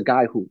Shields was the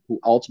guy who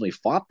ultimately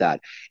fought that.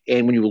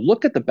 And when you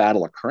look at the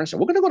Battle of Kernstown,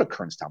 we're going to go to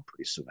Kernstown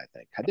pretty soon, I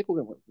think.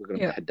 We're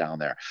going to head down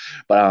there.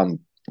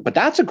 But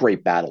that's a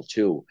great battle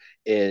too.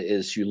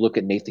 Is you look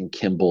at Nathan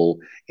Kimball,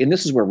 and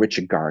this is where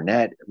Richard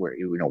Garnett, where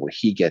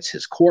he gets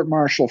his court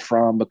martial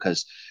from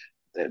because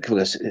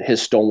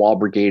his Stonewall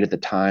Brigade at the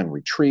time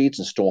retreats,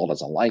 and Stonewall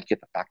doesn't like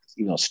it. The fact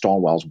that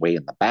Stonewall's way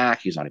in the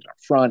back, he's not even up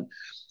front,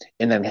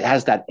 and then it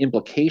has that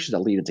implication that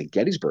lead into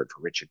Gettysburg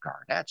for Richard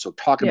Garnett. So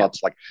talking about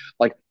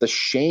like the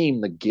shame,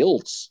 the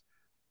guilt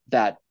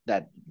that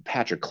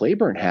Patrick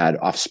Cleburne had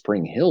off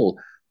Spring Hill,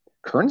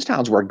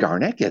 Kernstown's where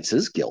Garnett gets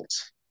his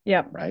guilt.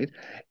 Yeah. Right.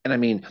 And I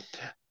mean,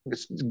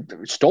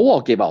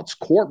 Stonewall gave out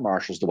court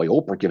martials the way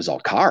Oprah gives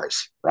out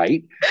cars,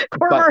 right?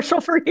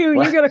 Martial for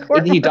you. You get a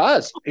court. He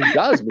does. He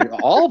does. I mean,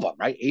 all of them,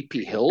 right?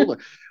 A.P. Hill.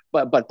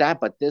 But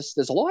there's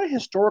a lot of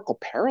historical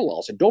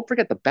parallels. And don't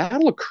forget the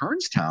Battle of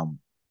Kernstown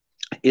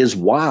is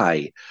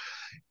why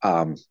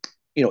Irvin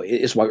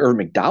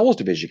McDowell's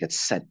division gets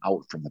sent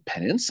out from the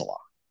peninsula.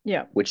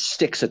 Yeah. Which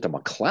sticks it to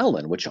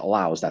McClellan, which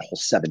allows that whole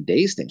 7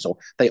 days thing. So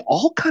they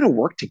all kind of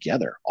work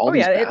together.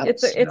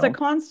 It's a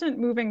constant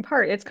moving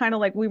part. It's kind of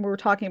like we were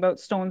talking about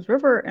Stones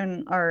River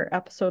in our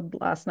episode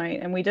last night,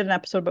 and we did an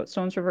episode about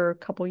Stones River a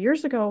couple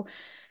years ago.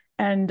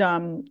 And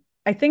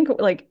I think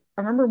I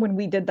remember when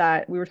we did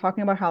that, we were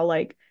talking about how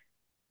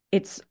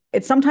it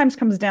sometimes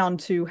comes down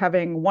to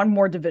having one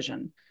more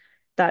division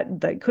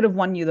that could have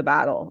won you the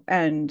battle.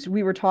 And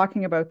we were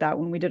talking about that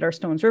when we did our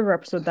Stones River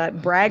episode,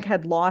 that Bragg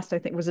had lost, I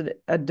think, was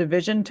it a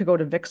division to go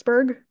to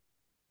Vicksburg?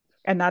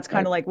 And that's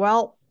kind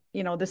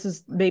of this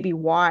is maybe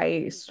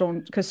why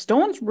because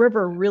Stones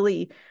River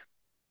really,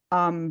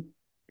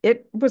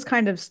 it was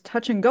kind of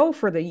touch and go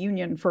for the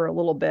Union for a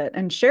little bit.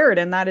 And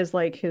Sheridan, that is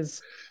like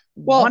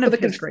one of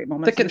his great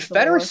moments. The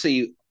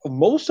Confederacy,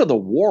 most of the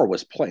war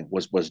was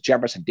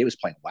Jefferson Davis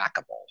playing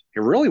whack-a-mole. It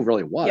really,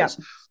 really was.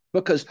 Yeah.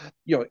 Because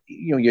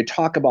you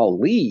talk about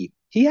Lee,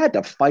 he had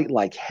to fight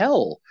like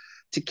hell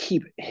to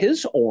keep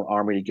his own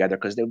army together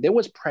because there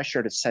was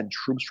pressure to send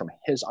troops from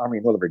his army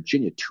in Northern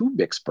Virginia to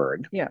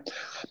Vicksburg. Yeah,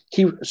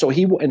 he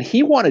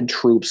wanted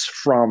troops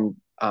from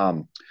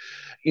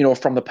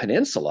the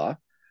peninsula,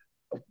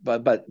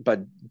 but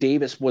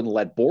Davis wouldn't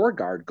let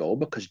Beauregard go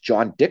because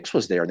John Dix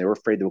was there and they were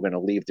afraid they were going to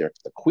leave the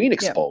Queen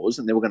exposed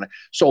and they were going to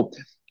so.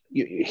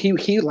 He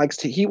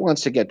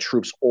wants to get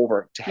troops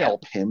over to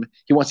help him.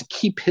 He wants to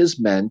keep his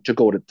men to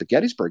go to the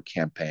Gettysburg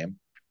campaign,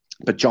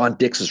 but John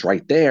Dix is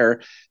right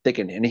there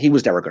thinking, and he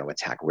was never going to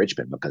attack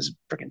Richmond because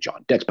freaking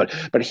John Dix, but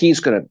he's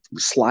going to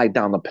slide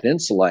down the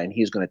peninsula and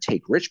he's going to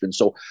take Richmond.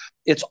 So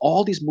it's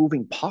all these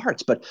moving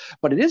parts, but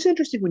it is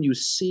interesting when you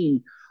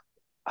see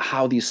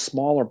how these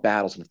smaller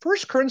battles, and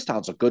first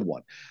Kernstown's a good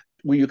one,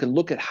 where you can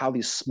look at how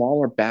these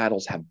smaller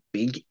battles have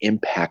big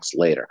impacts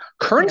later.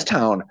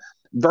 Kernstown,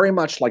 very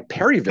much like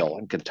Perryville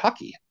in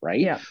Kentucky, right?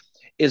 Yeah.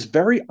 Is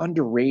very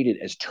underrated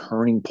as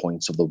turning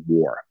points of the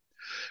war.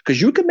 Because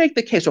you can make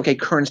the case, okay,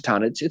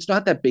 Kernstown, it's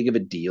not that big of a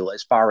deal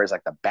as far as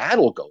like the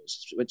battle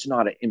goes. It's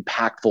not an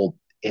impactful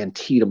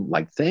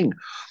Antietam-like thing,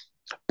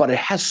 but it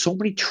has so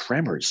many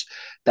tremors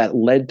that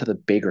led to the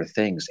bigger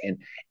things. And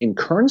in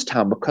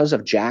Kernstown, because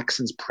of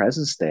Jackson's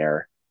presence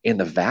there in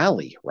the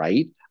valley,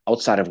 right,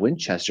 outside of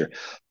Winchester,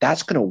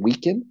 that's going to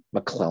weaken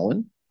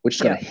McClellan, which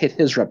is going Yeah. to hit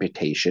his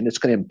reputation. It's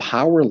going to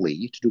empower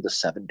Lee to do the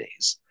 7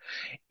 days,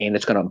 and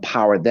it's going to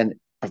empower then.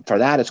 For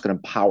that, it's going to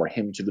empower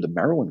him to do the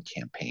Maryland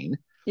campaign,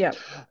 Yeah.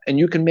 and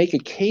you can make a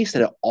case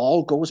that it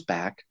all goes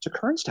back to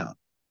Kernstown,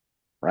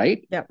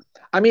 right? Yeah.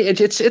 I mean,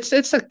 it's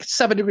a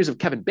 7 degrees of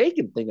Kevin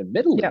Bacon thing,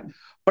 admittedly, Yeah.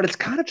 but it's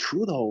kind of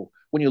true though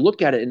when you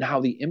look at it and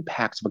how the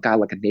impacts of a guy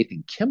like a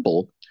Nathan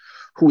Kimball,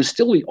 who is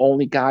still the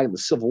only guy in the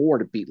Civil War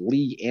to beat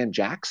Lee and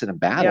Jackson in Yeah.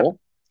 battle,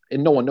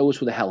 and no one knows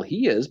who the hell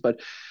he is, but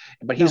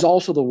he's No.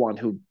 also the one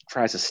who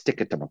tries to stick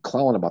it to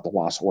McClellan about the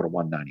lost Order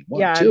 191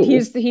 Yeah, and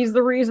too. he's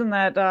the reason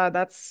that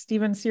that's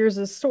Stephen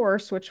Sears's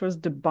source, which was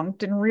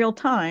debunked in real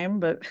time,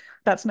 but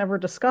that's never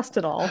discussed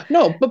at all.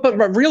 No,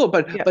 but real,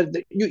 Yeah. but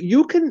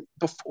you can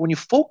when you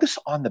focus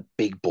on the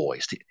big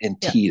boys, the Yeah.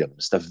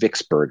 Antietam's, the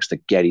Vicksburgs, the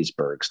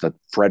Gettysburgs, the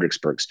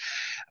Fredericksburgs.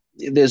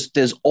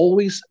 There's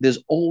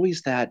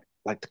always that,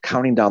 like the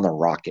counting down the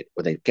rocket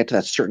where they get to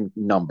that certain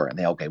number and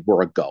they, okay,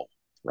 we're a go,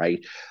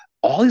 right?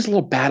 All these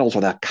little battles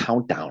are that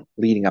countdown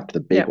leading up to the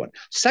big Yeah. one.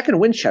 Second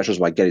Winchester is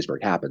why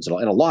Gettysburg happens, and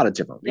a lot of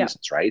different Yeah.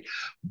 reasons, right?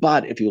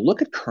 But if you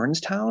look at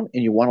Kernstown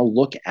and you want to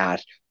look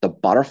at the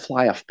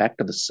butterfly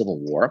effect of the Civil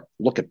War,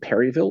 look at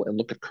Perryville and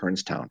look at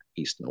Kernstown,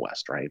 east and the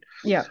west, right?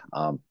 Yeah.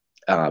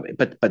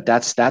 But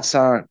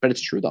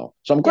it's true though.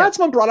 So I'm Yeah. glad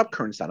someone brought up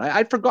Kernstown.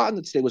 I'd forgotten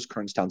that today was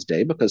Kernstown's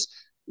day because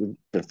we've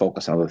been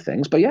focused on other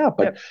things. But yeah, Yeah.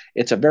 but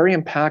it's a very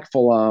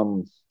impactful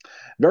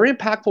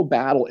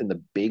battle in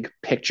the big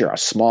picture, a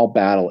small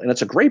battle, and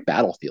it's a great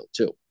battlefield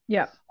too.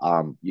 Yeah.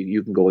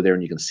 You can go there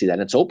and you can see that.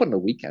 And it's open to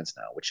weekends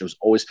now, which was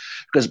always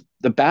because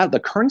the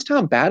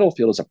Kernstown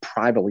battlefield is a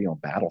privately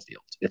owned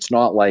battlefield. It's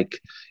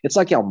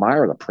like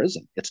Elmira, the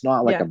prison. It's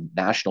not like Yeah. a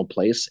national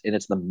place, and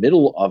it's in the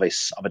middle of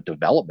a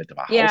development of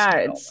a housing Yeah,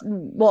 it's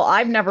development. well,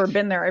 I've never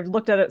been there. I've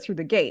looked at it through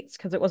the gates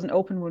because it wasn't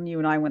open when you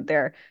and I went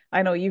there.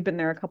 I know you've been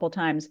there a couple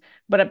times,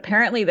 but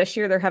apparently this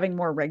year they're having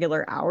more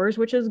regular hours,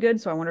 which is good.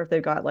 So I wonder if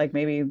they've got like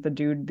maybe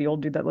the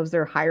old dude that lives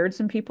there hired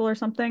some people or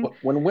something.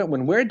 When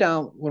we're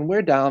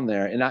down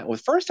there, and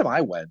the first time I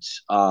went,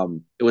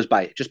 it was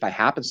by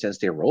happenstance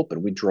they were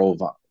open. We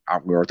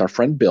were with our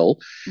friend Bill,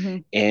 Hmm.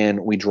 and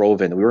we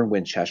drove in. We were in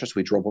Winchester, so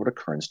we drove over to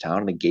Kernstown,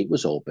 and the gate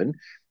was open,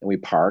 and we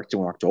parked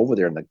and walked over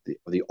there, and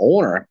the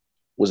owner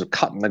was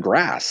cutting the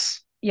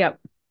grass. Yep.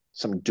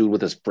 Some dude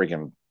with his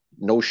friggin'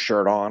 no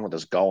shirt on with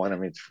us going. I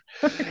mean,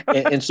 Oh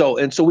my God.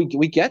 and so we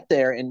get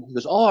there, and he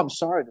goes, "Oh, I'm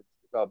sorry,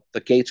 the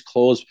gates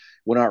closed.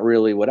 We're not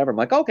really whatever." I'm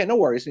like, "Okay, no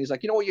worries." And he's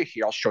like, "You know what? You're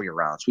here. I'll show you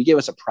around." So he gave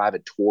us a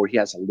private tour. He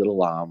has a little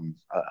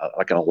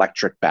like an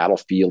electric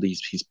battlefield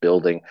he's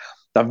building.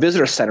 The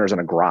visitor center is in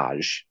a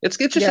garage. It's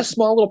just a Yep.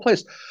 small little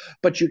place,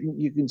 but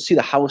you can see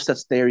the house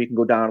that's there. You can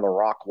go down to the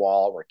rock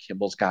wall where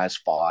Kimball's guys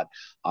fought.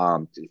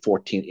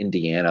 14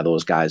 Indiana,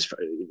 those guys.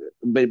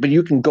 But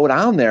you can go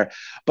down there,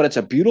 but it's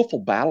a beautiful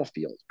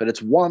battlefield. But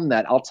it's one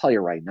that I'll tell you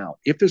right now,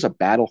 if there's a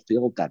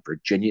battlefield that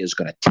Virginia is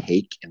going to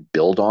take and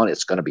build on,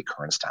 it's going to be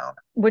Kernstown.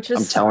 Which is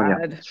I'm telling you,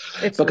 sad.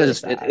 It's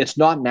because really sad. it's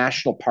not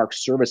National Park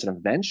Service, and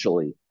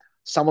eventually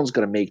someone's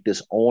going to make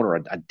this owner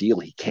a deal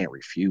he can't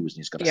refuse, and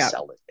he's going to Yeah.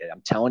 sell it. And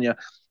I'm telling you,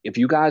 if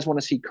you guys want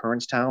to see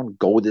Kernstown,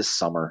 go this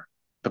summer.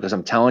 Because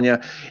I'm telling you,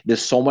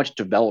 there's so much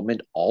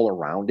development all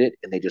around it,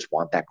 and they just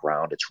want that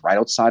ground. It's right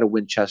outside of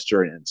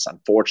Winchester, and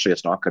unfortunately,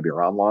 it's not going to be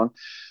around long.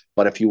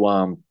 But if you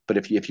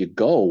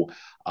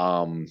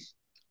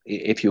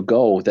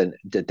go, then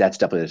that's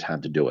definitely the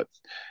time to do it.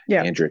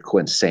 Yeah. Andrea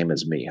Quinn, same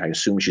as me. I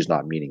assume she's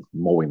not meaning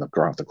mowing the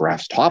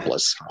grass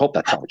topless. I hope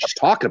that's not what she's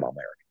talking about,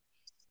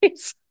 Mary.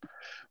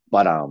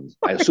 But I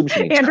assume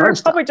she means Andrew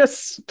Kernstown. probably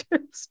just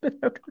spit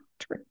out a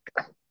drink.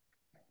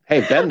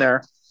 Hey, been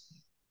there.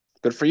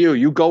 Good for you.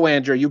 You go,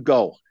 Andrea. You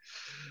go.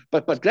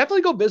 But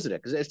definitely go visit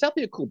it because it's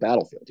definitely a cool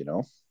battlefield.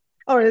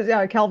 Oh,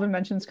 yeah, Calvin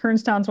mentions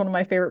Kernstown's one of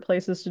my favorite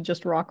places to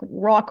just rock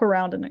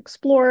around and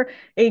explore.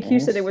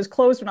 AQ said it Mm-hmm. was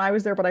closed when I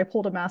was there, but I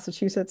pulled a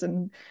Massachusetts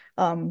and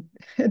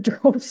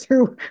drove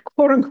through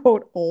quote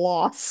unquote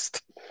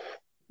lost.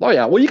 Oh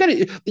yeah. Well, you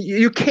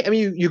can't. I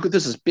mean, you could.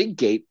 This is big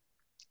gate.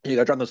 You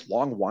got to drive this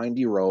long,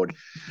 windy road,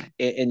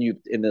 and you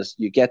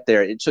get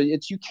there. And so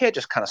you can't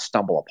just kind of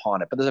stumble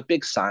upon it. But there's a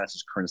big sign that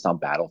says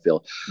Kernstown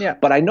Battlefild. Yeah.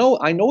 But I know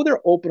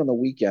they're open on the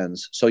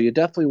weekends, so you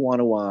definitely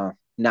want to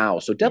now.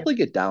 So Yeah. definitely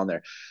get down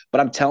there. But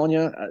I'm telling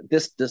you,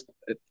 this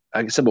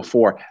like I said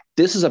before,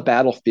 this is a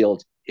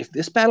battlefield. If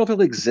this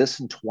battlefield exists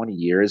in 20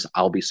 years,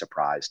 I'll be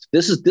surprised.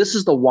 This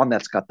is the one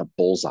that's got the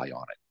bullseye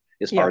on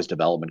it as far Yeah. as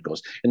development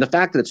goes, and the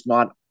fact that it's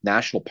not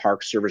National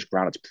Park Service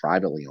ground, it's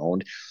privately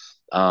owned.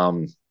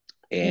 Um,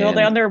 No, they and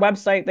on their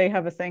website they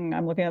have a thing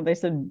I'm looking at. They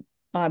said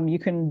you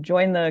can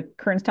join the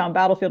Kernstown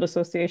Battlefield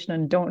Association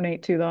and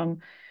donate to them.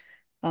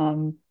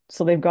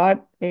 So they've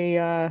got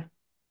a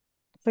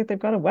it's like they've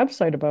got a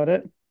website about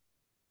it.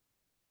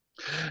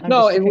 I'm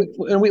No, just and we,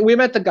 looking. and we, we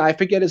met the guy. I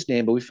forget his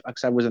name, but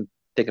because I wasn't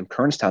thinking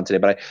Kernstown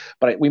today,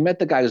 we met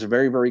the guy who's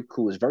very very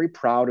cool. He's very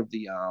proud of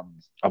the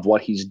of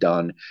what he's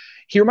done.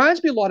 He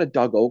reminds me a lot of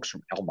Doug Oakes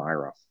from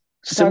Elmira.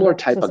 similar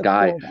Douglas type is of a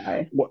guy, cool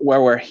guy.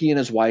 where he and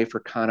his wife are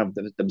kind of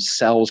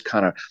themselves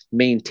kind of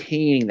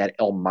maintaining that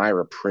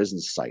Elmira prison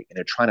site, and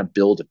they're trying to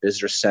build a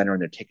visitor center,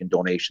 and they're taking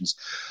donations.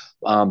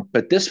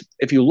 But this,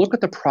 if you look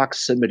at the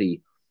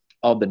proximity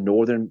of the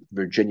Northern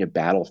Virginia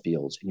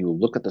battlefields, and you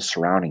look at the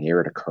surrounding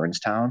area to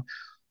Kernstown,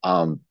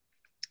 um,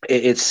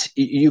 it's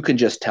you can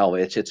just tell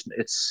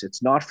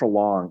it's not for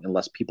long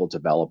unless people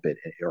develop it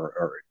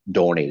or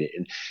donate it.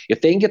 And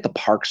if they can get the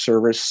Park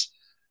Service,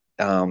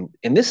 and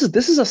this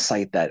is a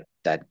site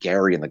that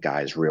Gary and the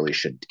guys really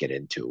should get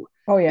into.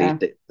 Oh They, yeah.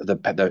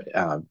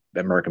 the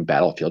American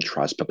Battlefield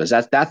Trust, because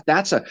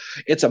that's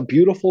a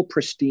beautiful,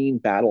 pristine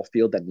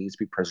battlefield that needs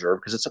to be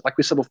preserved, because it's like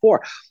we said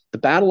before, the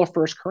Battle of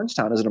First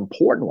Kernstown is an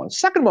important one.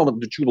 Second one,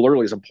 the Jubal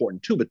Early, is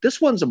important too, but this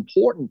one's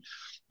important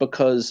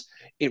because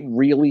it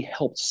really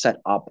helped set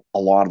up a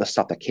lot of the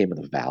stuff that came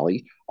in the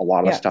valley, a lot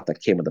of the Yeah. stuff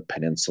that came in the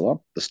peninsula,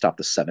 the stuff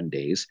the 7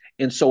 days,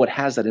 and so it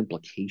has that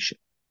implication,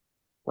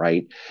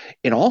 right?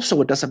 And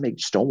also, it doesn't make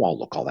Stonewall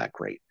look all that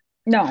great.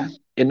 No.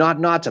 And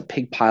not to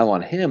pig pile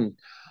on him,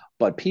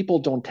 but people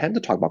don't tend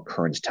to talk about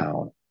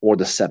Kernstown or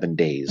the 7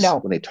 days No.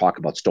 when they talk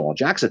about Stonewall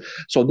Jackson.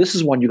 So this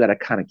is one you got to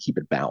kind of keep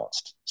it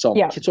balanced. So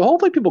Yeah. so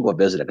hopefully people go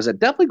visit it, because I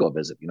definitely go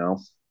visit. You know.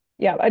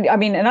 Yeah. I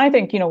mean, and I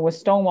think, with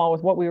Stonewall,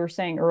 with what we were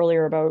saying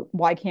earlier about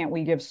why can't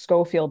we give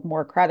Schofield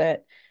more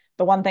credit?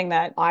 The one thing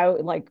that I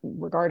like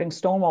regarding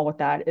Stonewall with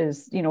that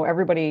is,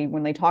 everybody,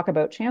 when they talk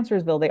about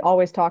Chancellorsville, they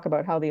always talk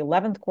about how the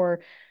 11th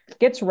Corps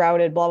gets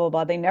routed, blah, blah,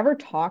 blah. They never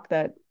talk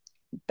that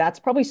that's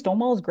probably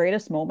Stonewall's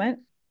greatest moment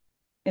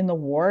in the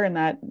war, and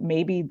that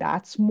maybe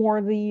that's more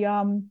the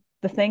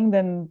thing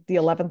than the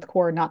 11th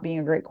Corps not being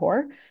a great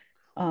corps.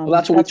 Well,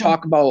 that's what we That's one.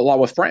 talk about a lot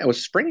with Frank, with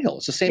Spring Hill.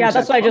 It's the same Yeah,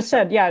 that's exact what I just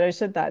concept. said. Yeah, I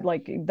said that.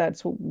 Like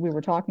that's what we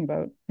were talking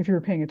about. If you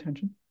were paying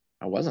attention,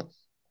 I wasn't.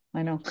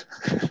 I know.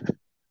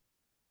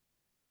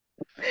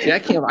 See, I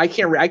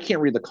can't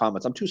read the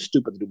comments. I'm too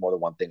stupid to do more than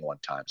one thing at one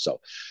time. So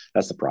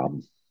that's the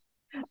problem.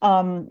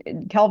 Um,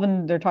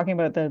 Kelvin, they're talking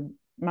about the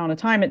amount of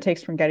time it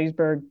takes from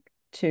Gettysburg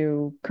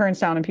to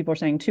Kernstown, and people are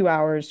saying 2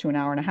 hours to an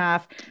hour and a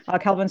half.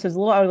 Kelvin says a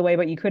little out of the way,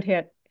 but you could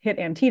hit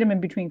Antietam in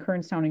between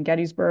Kernstown and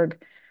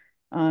Gettysburg.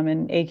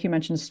 And AQ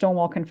mentions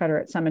Stonewall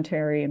Confederate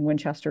Cemetery, and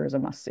Winchester is a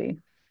must see.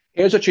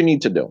 Here's what you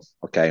need to do.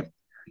 Okay.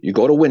 You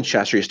go to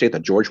Winchester, you stay at the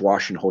George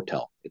Washington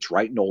Hotel. It's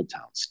right in Old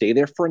Town. Stay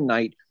there for a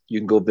night.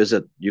 You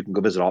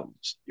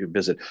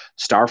visit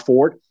Star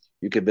Fort.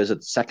 You can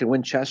visit Second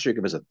Winchester. You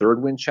can visit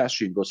Third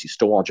Winchester. You can go see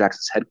Stonewall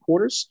Jackson's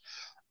headquarters.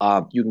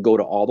 You can go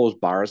to all those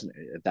bars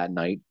that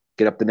night.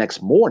 Get up the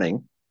next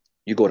morning.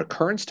 You go to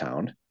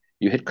Kernstown.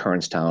 You hit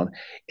Kernstown,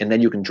 and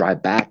then you can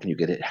drive back and you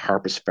get hit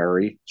Harper's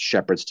Ferry,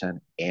 Shepherdstown,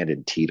 and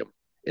Antietam,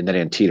 and then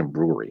Antietam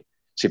Brewery.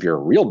 So if you're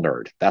a real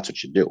nerd, that's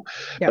what you do.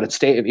 Yeah,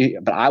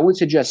 But I would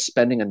suggest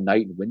spending a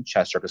night in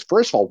Winchester, because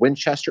first of all,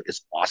 Winchester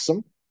is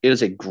awesome. It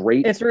is a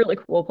great. it's a really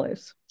cool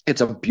place. It's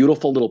a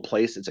beautiful little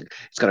place. It's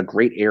got a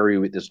great area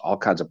with there's all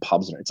kinds of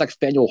pubs in it. It's like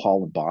Faneuil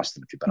Hall in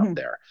Boston if you've been up Mhm.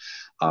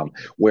 there,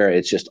 where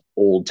it's just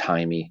old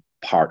timey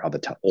part of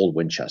the old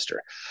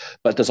Winchester.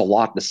 But there's a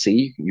lot to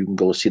see. You can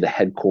go see the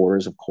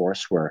headquarters, of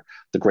course, where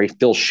the great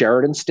Phil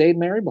Sheridan stayed,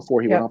 Mary,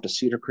 before he went Yeah, off to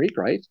Cedar Creek,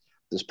 right?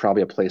 There's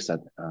probably a place that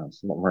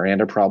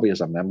Miranda probably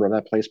is a member of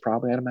that place,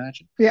 probably, I'd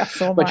imagine. yeah.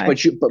 So am But I.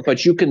 but you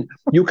but you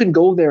can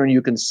go there and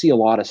you can see a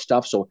lot of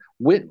stuff. So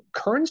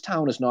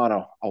Kernstown is not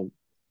a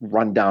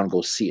run down,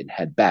 go see it, and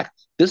head back.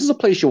 This is a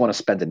place you want to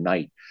spend the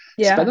night.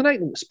 Yeah, Spend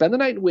the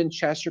night in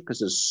Winchester, because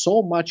there's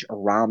so much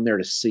around there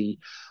to see.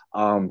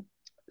 Um,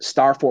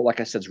 Star Fort, like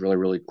I said, is really,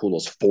 really cool.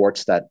 Those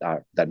forts that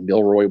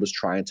Milroy was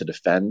trying to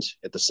defend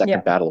at the yeah,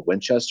 Second Battle of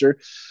Winchester.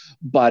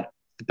 But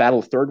the Battle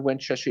of Third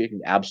Winchester, you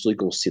can absolutely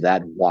go see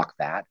that and walk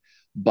that.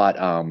 But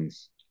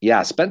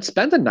yeah, spend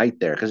the night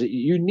there, because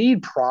you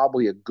need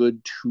probably a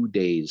good 2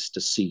 days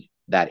to see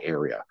that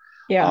area.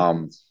 yeah,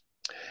 Um,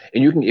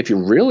 and you can, if you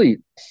really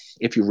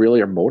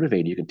are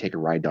motivated, you can take a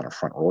ride down to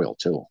Front Royal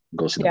too.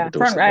 Go see yeah. the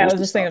I was Mosby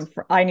just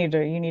stuff.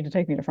 thinking, you need to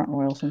take me to Front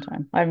Royal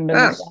sometime. I haven't been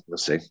there Ah, yet.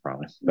 let's see,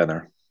 probably been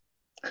there.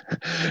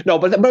 No,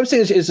 but what I'm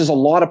saying is there's a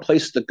lot of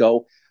places to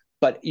go,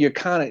 but you're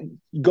kind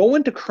of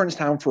going to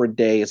Kernstown for a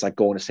day is like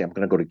going to say, I'm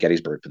going to go to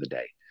Gettysburg for the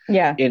day.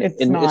 Yeah,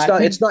 it's And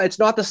not. it's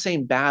not the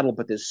same battle,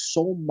 but there's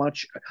so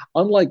much,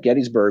 unlike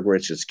Gettysburg, where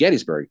it's just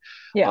Gettysburg.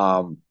 Yeah,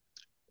 Um,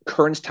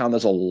 Kernstown,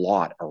 there's a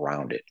lot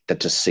around it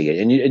that to see it,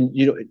 and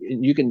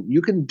you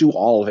can do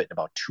all of it in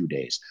about 2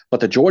 days. But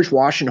the George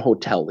Washington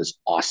Hotel is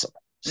awesome.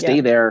 yeah.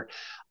 Stay there,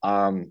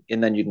 and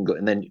then you can go,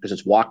 and then because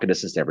it's walking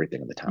distance to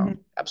everything in the town. Mhm.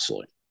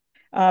 Absolutely.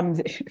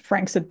 Um,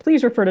 Frank said,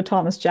 please refer to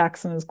Thomas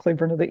Jackson as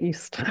Claiborne of the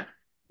East.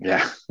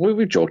 Yeah,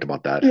 we've joked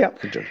about that.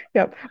 Yep.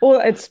 Yep.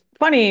 Well, it's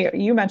funny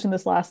you mentioned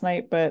this last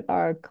night, but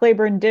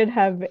Claiborne did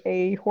have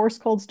a horse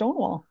called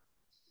Stonewall,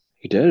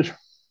 He did.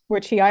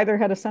 which he either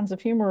had a sense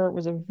of humor or it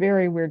was a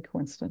very weird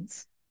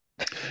coincidence.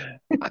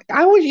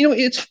 I always,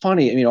 it's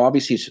funny.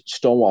 Obviously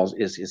Stonewall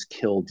is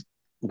killed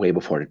way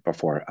before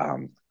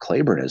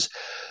Claiborne is,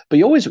 but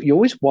you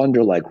always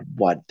wonder like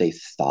what they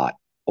thought.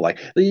 Like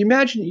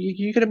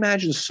you can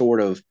imagine sort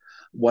of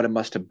what it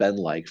must have been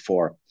like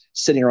for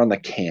sitting around the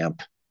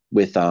camp,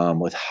 with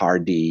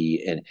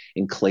Hardy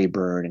and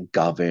Clayburn and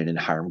Govan and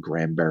Hiram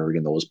Granberry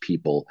and those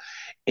people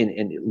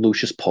and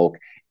Lucius Polk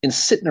and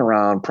sitting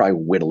around probably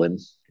whittling,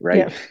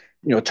 right?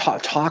 Yeah.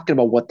 Talking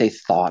about what they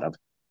thought of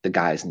the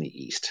guys in the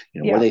East,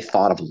 what Yeah. they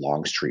thought of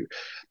Longstreet.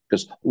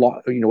 Because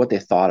what they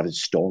thought of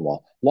is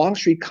Stonewall.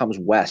 Longstreet comes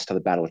west to the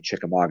Battle of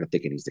Chickamauga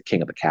thinking he's the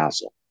king of the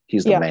castle.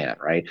 He's the Yeah. man,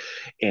 right?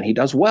 And he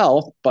does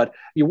well, but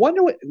you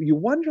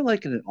wonder,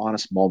 like in an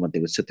honest moment, they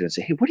would sit there and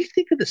say, "Hey, what do you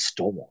think of this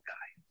Stonewall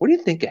guy? What do you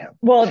think of him?"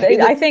 Well,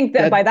 And I think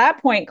that that by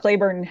that point,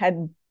 Clayburn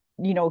had,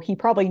 he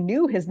probably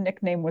knew his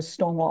nickname was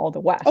Stonewall of the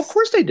of West.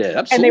 course they did, And they were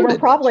absolutely they did.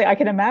 probably, I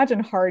can imagine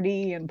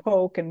Hardy and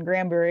Polk and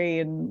Granberry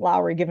and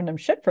Lowry giving him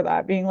shit for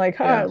that, being like,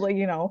 huh, Yeah,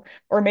 like,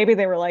 or maybe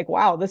they were like,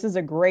 wow, this is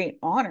a great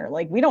honor.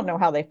 Like, we don't know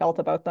how they felt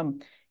about them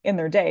in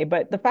their day,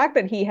 but the fact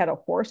that he had a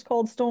horse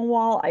called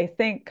Stonewall, I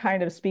think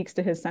kind of speaks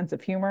to his sense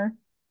of humor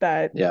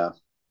that yeah,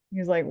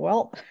 he's like,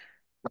 well,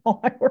 call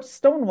my horse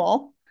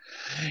Stonewall.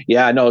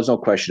 yeah. No, there's no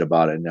question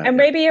about it. And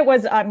maybe it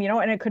was, and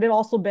it could have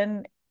also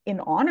been in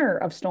honor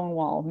of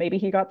Stonewall. Maybe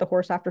he got the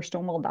horse after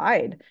Stonewall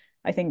died.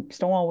 I think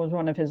Stonewall was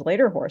one of his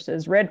later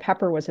horses. Red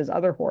Pepper was his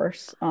other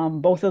horse.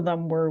 Both of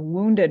them were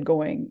wounded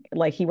going,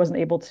 like he wasn't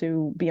able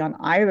to be on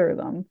either of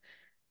them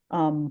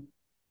um,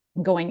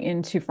 going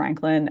into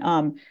Franklin.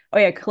 Oh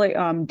yeah,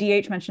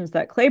 DH mentions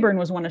that Clayburn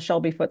was one of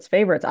Shelby Foote's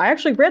favorites. I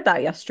actually read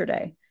that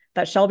yesterday.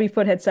 That Shelby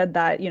Foote had said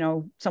that,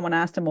 someone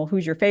asked him, well,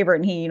 who's your favorite?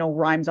 And he,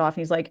 rhymes off.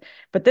 He's like,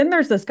 but then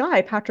there's this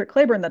guy, Patrick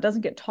Clayburn, that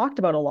doesn't get talked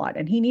about a lot,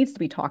 and he needs to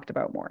be talked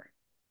about more.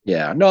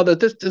 Yeah, no,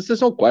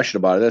 there's no question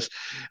about it.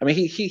 I mean,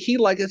 he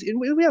like us.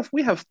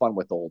 We have fun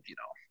with old,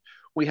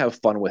 we have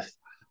fun with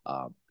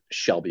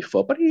Shelby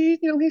Foote, but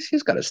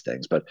he's got his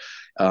things. But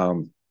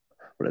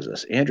what is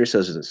this? Andrew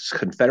says this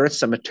Confederate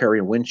Cemetery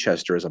in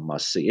Winchester is a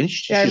must see, and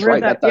Yeah, I she's read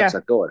right. that. That's Yeah.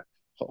 a good.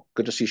 Oh,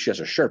 good to see she has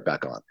her shirt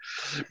back on.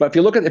 But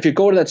if you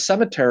go to that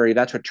cemetery,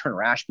 that's where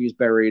Turner Ashby is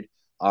buried.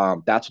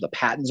 That's where the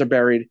Pattons are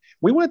buried.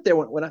 We went there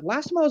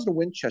last time I was in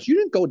Winchester. You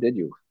didn't go, did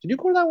you? Did you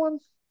go to that one?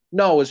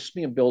 No, it was just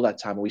me and Bill that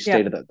time. We Yeah.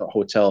 stayed at the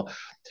hotel.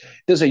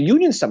 There's a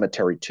Union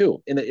cemetery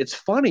too, and it's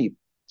funny.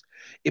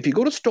 If you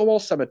go to Stonewall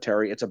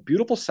Cemetery, it's a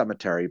beautiful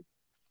cemetery,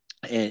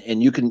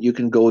 and you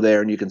can go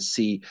there and you can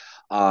see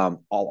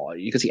all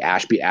you can see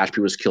Ashby. Ashby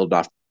was killed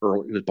off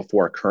early, it was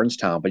before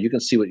Kernstown, but you can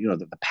see what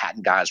the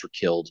Patton guys were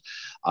killed,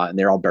 and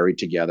they're all buried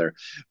together.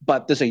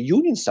 But there's a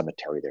Union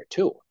cemetery there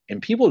too, and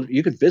people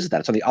you could visit that.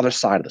 It's on the other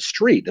side of the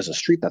street. There's a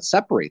street that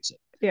separates it,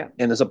 Yeah.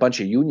 and there's a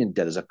bunch of Union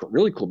dead. There's a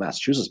really cool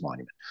Massachusetts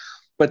monument,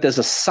 but there's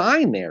a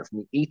sign there from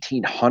the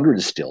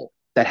 1800s still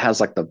that has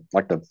like the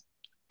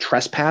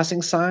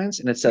trespassing signs,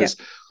 and it Yeah. says,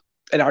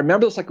 and I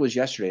remember this like it was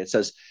yesterday. It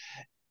says,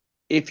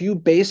 if you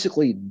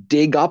basically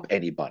dig up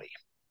anybody,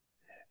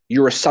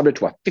 you are subject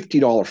to a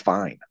 $50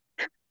 fine.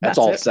 That's That's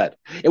all it it. said.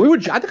 And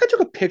I think I took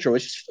a picture.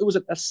 It was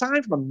a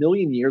sign from a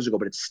million years ago,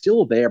 but it's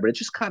still there. But it's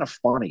just kind of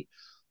funny.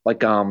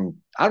 Like, I don't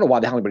know why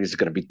the hell anybody's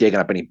going to be digging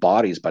up any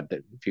bodies, but I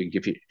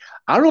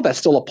don't know if that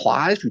still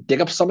applies. If you dig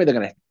up somebody,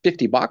 they're going to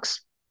 $50.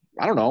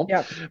 I don't know,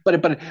 Yeah.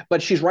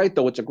 but she's right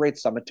though. It's a great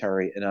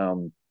cemetery,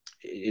 and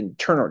in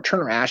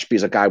Turner Ashby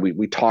is a guy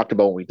we talked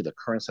about when we did the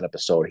Current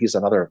episode. He's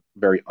another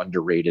very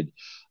underrated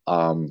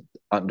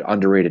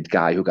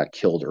guy who got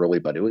killed early,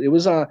 but it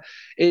was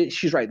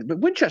she's right. But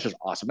Winchester's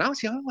awesome. Now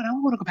see, I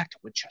want to go back to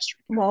Winchester.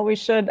 Well, we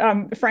should.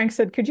 Frank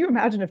said, could you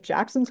imagine if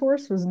Jackson's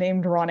horse was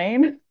named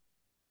Ronayne?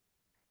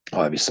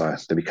 Oh,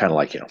 that'd be kind of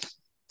like you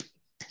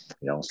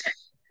know.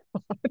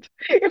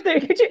 If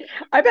they, could you,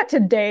 I bet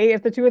today,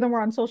 if the two of them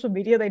were on social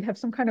media, they'd have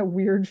some kind of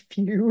weird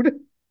feud.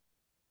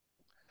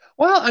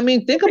 Well, I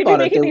mean, think They'd be about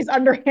it. making these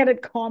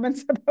underhanded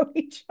comments about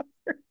each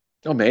other.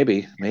 Oh,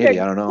 maybe, Yeah, I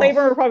don't know.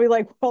 Clayburn were probably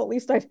like, well, at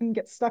least I didn't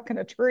get stuck in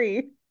a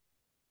tree.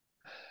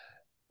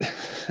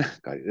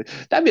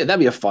 That'd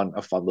be a fun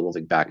little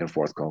thing back and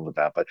forth going with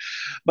that.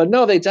 But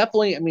no, they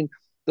definitely. I mean,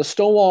 the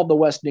Stonewall of the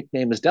West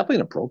nickname is definitely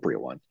an appropriate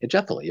one. It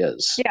definitely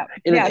is, Yeah.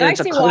 and, Yeah. and And I it's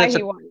a see and why it's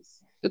he a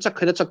was. it's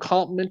a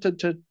compliment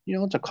to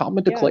it's a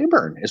compliment to Yeah.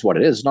 Clayburn is what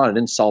it is. It's not an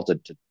insult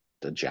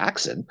to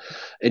Jackson.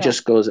 It No.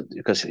 just goes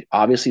because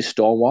obviously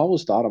Stonewall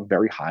was thought of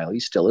very highly,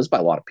 still is by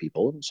a lot of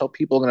people, and so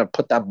people are going to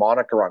put that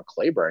moniker on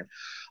Clayburn.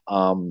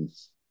 Um,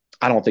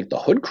 I don't think the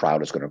hood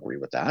crowd is going to agree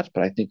with that,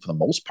 but I think for the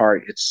most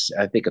part,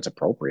 I think it's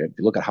appropriate. If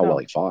you look at how well No.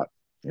 he fought,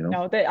 you know.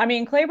 No. I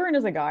mean, Clayburn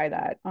is a guy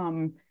that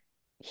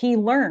he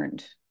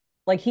learned.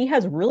 Like he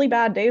has really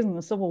bad days in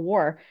the Civil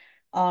War.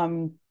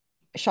 Um,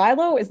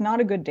 Shiloh is not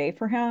a good day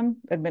for him.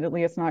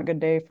 Admittedly, it's not a good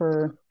day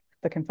for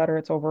the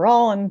Confederates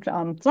overall, and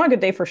it's not a good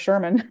day for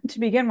Sherman to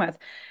begin with.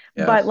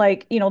 Yeah. But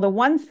like, the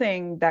one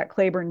thing that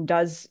Clayburn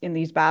does in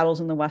these battles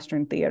in the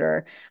Western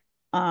theater,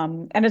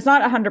 and it's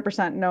not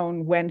 100%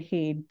 known when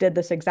he did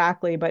this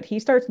exactly, but he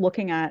starts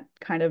looking at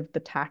kind of the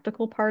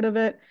tactical part of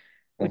it,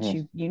 which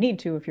Mm-hmm. you need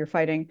to if you're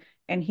fighting.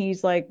 And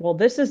he's like, well,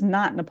 this is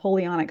not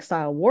Napoleonic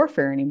style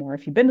warfare anymore.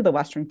 If you've been to the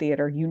Western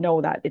theater, you know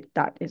that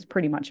that is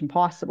pretty much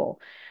impossible.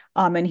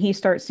 And he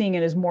starts seeing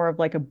it as more of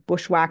like a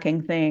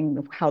bushwhacking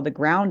thing, how the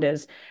ground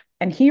is.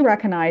 And he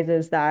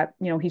recognizes that,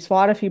 he's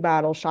fought a few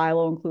battles,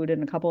 Shiloh included,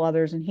 and a couple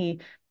others, and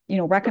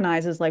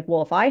recognizes like,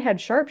 well, if I had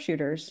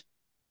sharpshooters,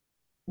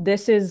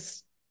 this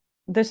is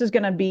this is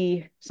going to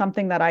be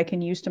something that I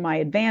can use to my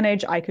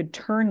advantage. I could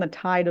turn the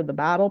tide of the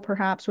battle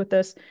perhaps with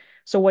this.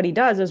 So what he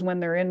does is when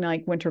they're in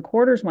like winter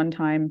quarters one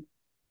time,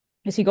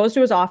 is he goes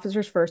to his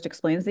officers first,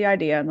 explains the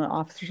idea, and the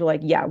officers are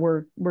like, "Yeah,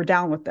 we're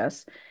down with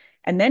this."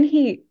 And then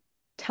he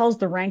tells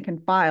the rank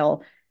and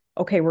file,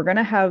 "Okay, we're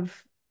gonna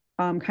have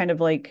kind of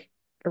like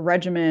a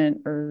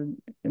regiment or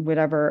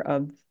whatever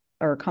of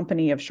or a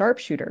company of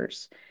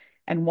sharpshooters.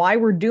 And why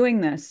we're doing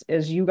this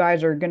is you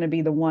guys are going to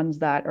be the ones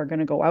that are going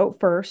to go out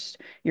first.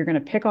 You're going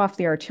to pick off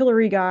the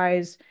artillery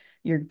guys.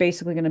 You're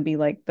basically going to be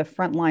like the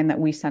front line that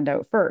we send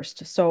out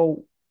first."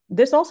 So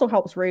this also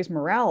helps raise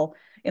morale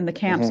in the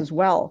camps Mm-hmm. as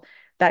well,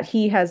 that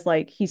he has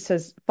like he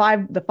says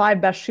the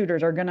five best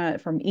shooters are gonna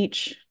from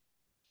each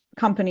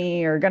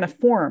company are gonna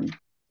form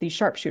these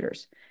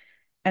sharpshooters.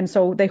 And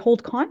so they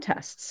hold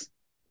contests.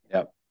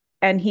 Yep.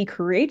 And he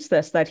creates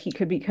this that he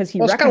could because he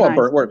Well, it's kind of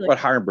recognized what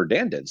Hiram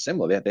Burdand did.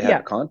 Similar, they had a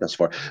yeah, contest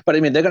for it. But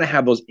I mean, they're going to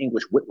have those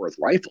English Whitworth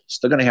rifles.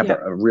 They're going to have yeah,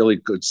 a really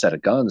good set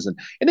of guns, and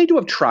they do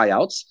have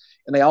tryouts,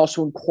 and they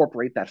also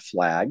incorporate that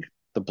flag,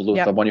 the blue,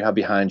 yeah, the one you have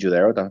behind you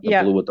there, the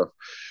yeah, blue with the.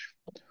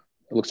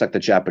 It looks like the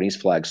Japanese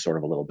flag, sort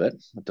of a little bit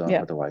yeah.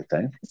 with the white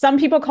thing. Some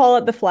people call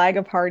it the flag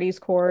of Hardy's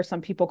Corps.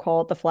 Some people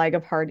call it the flag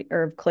of Hardy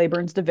or of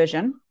Claiborne's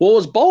division. Well, it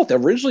was both.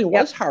 Originally, it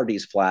was Yep.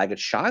 Hardy's flag at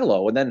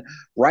Shiloh, and then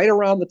right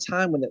around the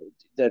time when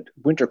that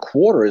winter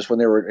quarters, when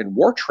they were in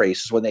war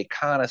traces, when they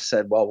kind of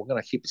said, "Well, we're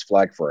going to keep this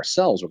flag for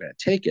ourselves. We're going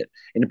to take it,"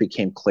 and it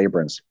became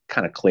Claiborne's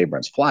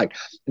flag.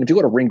 And if you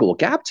go to Ringgold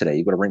Gap today,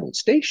 you go to Ringgold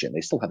Station,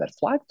 they still have that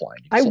flag flying.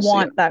 You can I still see it.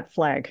 want that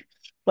flag.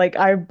 Like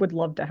I would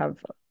love to have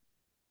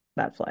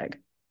that flag.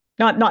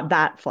 Not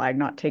that flag,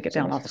 not take it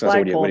So I down was off the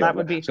going to say, flagpole. That I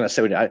would was be going to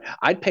say,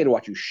 I'd pay to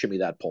watch you shimmy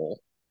that pole.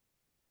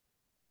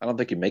 I don't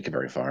think you make it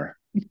very far.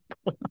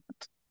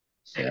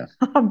 Yeah.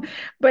 um,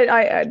 but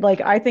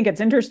I think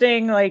it's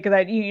interesting, like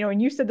that,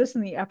 and you said this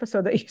in the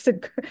episode that you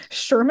said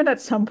Sherman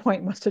at some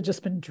point must have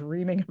just been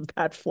dreaming of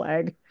that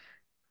flag.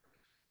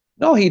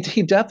 No, he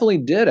definitely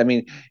did. I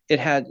mean, it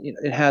had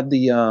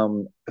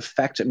the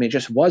effect. I mean, it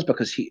just was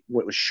because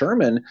what was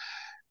Sherman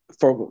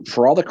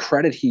for all the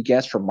credit he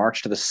gets for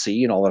March to the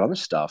Sea and all that other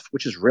stuff,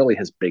 which is really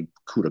his big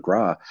coup de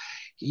grace.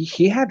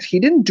 He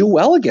didn't do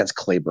well against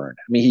Claiborne.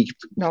 I mean,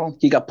 No.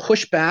 he got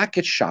pushed back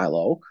at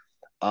Shiloh.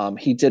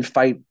 He did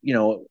fight.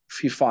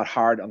 He fought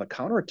hard on the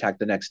counterattack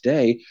the next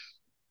day,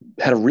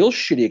 had a real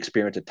shitty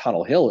experience at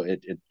Tunnel Hill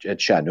at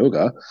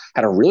Chattanooga,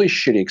 had a really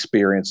shitty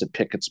experience at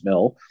Pickett's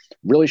Mill,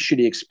 really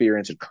shitty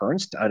experience at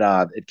Kearns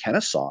at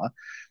Kennesaw.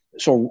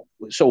 So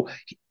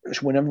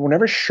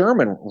whenever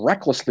Sherman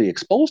recklessly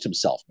exposed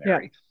himself, Yeah,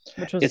 Mary,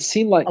 which it was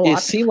seemed like a it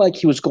lot. seemed like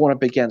he was going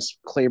up against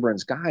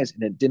Claiborne's guys,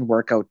 and it didn't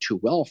work out too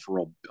well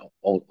for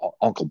old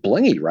Uncle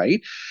Blingy,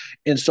 right?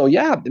 And so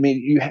yeah, I mean,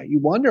 you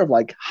wonder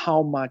like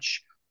how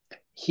much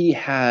he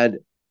had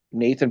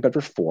Nathan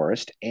Bedford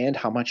Forrest and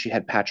how much he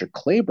had Patrick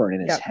Claiborne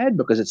in his Yeah, head,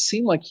 because it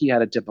seemed like he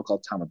had a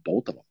difficult time with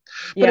both of them.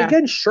 But yeah.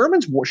 again,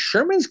 Sherman's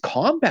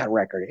combat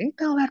record ain't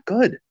all that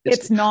good.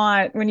 It's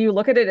not when you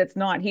look at it, it's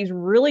not. He's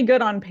really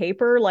good on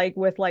paper, like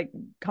with like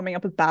coming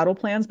up with battle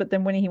plans, but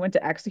then when he went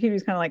to execute,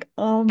 he's kind of like,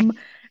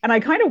 and I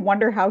kind of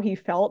wonder how he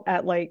felt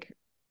at like,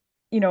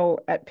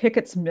 at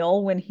Pickett's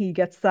Mill when he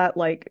gets that,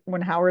 like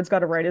when Howard's got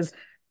to write his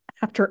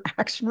after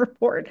action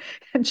report.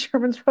 And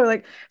Sherman's probably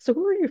like, "So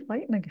who are you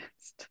fighting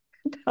against?"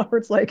 And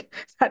Howard's like,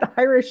 "That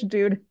Irish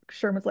dude."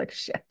 Sherman's like,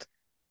 "Shit."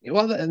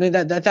 Well, I mean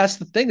that's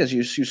the thing is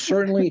you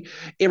certainly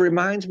it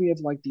reminds me of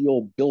like the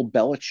old Bill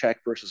Belichick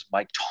versus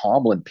Mike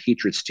Tomlin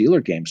Patriot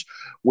Steeler games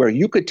where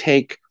you could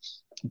take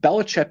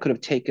Belichick could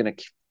have taken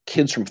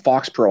kids from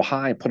Foxborough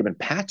High and put them in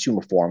Pats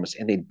uniforms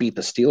and they'd beat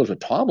the Steelers with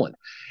Tomlin.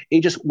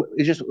 It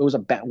was a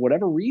bad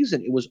whatever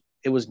reason it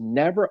was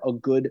never a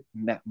good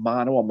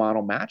mano a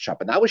mano matchup,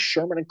 and that was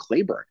Sherman and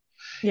Claiborne.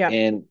 Yeah,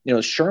 And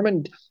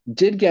Sherman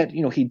did get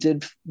he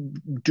did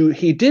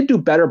do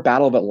better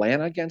Battle of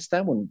Atlanta against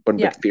them when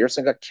yeah,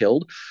 McPherson got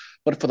killed,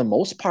 but for the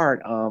most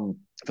part,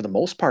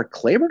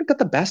 Claiborne got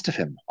the best of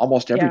him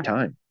almost every yeah.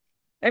 time.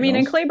 I You mean, know,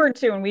 and Claiborne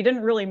too, and we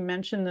didn't really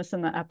mention this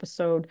in the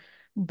episode,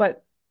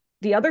 but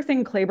the other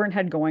thing Claiborne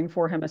had going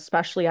for him,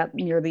 especially at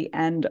near the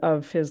end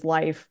of his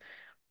life,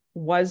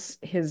 was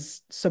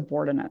his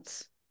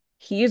subordinates.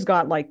 He's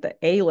got like the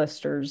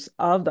A-listers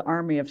of the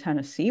Army of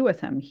Tennessee with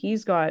him.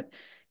 He's got,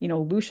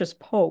 Lucius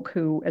Polk,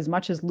 who, as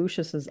much as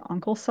Lucius's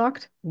uncle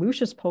sucked,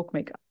 Lucius Polk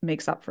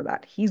makes up for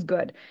that. He's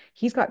good.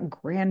 He's got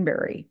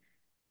Granberry,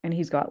 and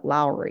he's got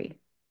Lowry,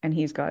 and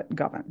he's got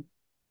Govan.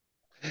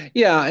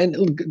 yeah,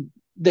 and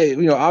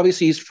they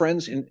obviously he's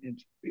friends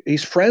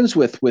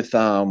with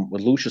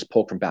Lucius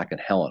Polk from back in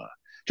Helena,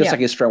 just Yeah,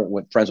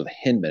 like friends with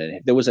Hinman.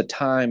 And there was a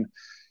time,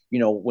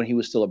 when he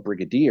was still a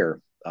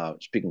brigadier.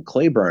 Speaking of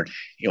Claiborne,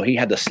 he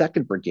had the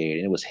second brigade,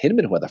 and it was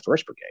Hinman who had the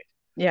first brigade.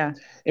 yeah,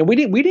 And we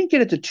didn't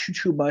get into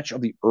too much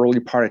of the early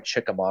part of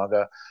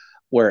Chickamauga.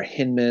 where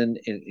Hinman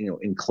and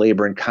and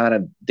Claiborne kind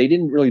of they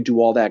didn't really do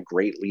all that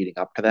great leading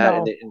up to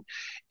that, No.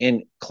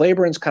 and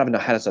Claiborne's kind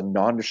of has a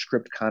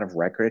nondescript kind of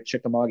record at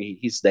Chickamauga.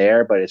 He's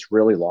there, but it's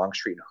really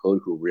Longstreet and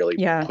Hood who really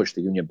Yeah. pushed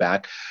the Union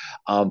back.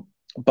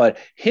 But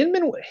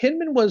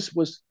Hinman was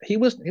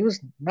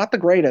not the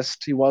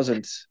greatest. He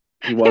Hinman,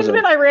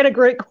 wasn't. I read a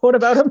great quote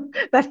about him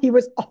that he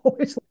was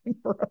always looking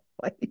for a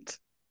fight.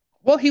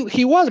 Well, he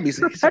was. He's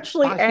like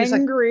Perpetually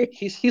angry.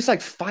 he's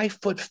like 5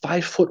 foot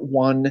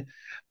 5'1",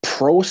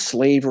 pro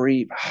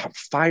slavery,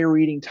 fire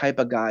eating type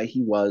of guy.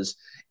 He was,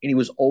 and he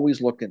was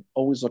always looking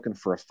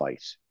for a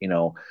fight.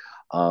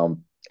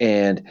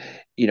 And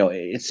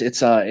it's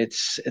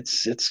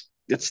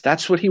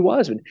that's what he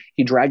was. And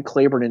he dragged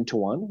Claiborne into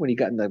one when he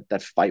got in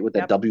that fight with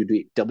that Yep.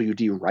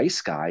 W.D.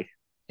 Rice guy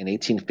in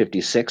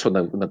 1856 when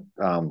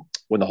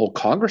the whole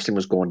Congress thing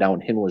was going down.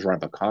 And Hinman was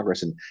running for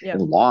Congress and Yep.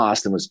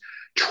 lost and was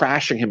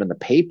trashing him in the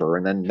paper.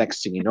 And then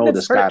next thing you know,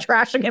 And started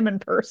trashing him in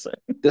person.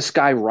 this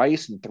guy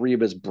Rice and three of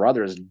his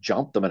brothers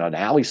jumped them in an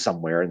alley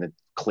somewhere, and then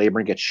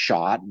Claiborne gets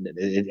shot, and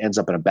it ends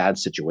up in a bad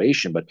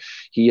situation. But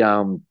he's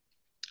a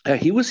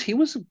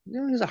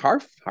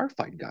hard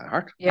fight guy,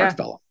 hard Yeah.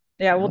 fella.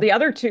 Yeah. You Well,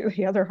 know?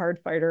 the other hard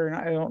fighter, and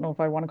I don't know if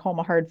I want to call him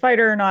a hard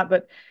fighter or not,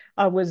 but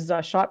was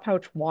Shot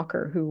Pouch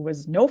Walker, who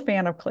was no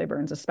fan of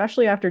Claiborne's,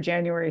 especially after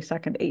January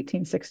 2nd,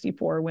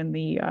 1864, when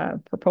the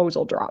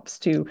proposal drops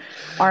to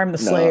arm the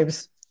No,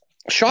 slaves.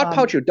 Shot Um,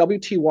 Pouch or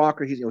W.T.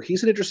 Walker.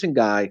 He's an interesting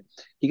guy.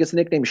 He gets the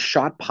nickname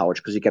Shot Pouch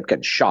because he kept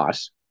getting shot.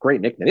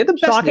 Great nickname. They had the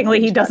best shockingly,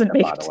 he nicknames back doesn't then,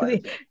 make by it the to way.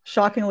 the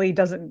shockingly he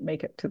doesn't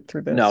make it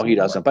through the No, he Civil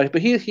War. doesn't. But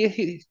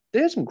he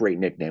there's some great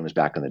nicknames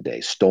back in the day.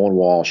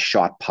 Stonewall,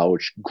 Shot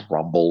Pouch,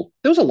 Grumble.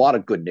 There was a lot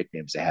of good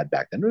nicknames they had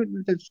back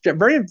then. It's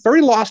very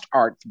very lost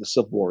art for the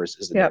Civil War is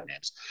the Yep.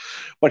 nicknames.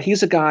 But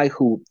he's a guy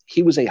who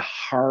he was a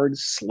hard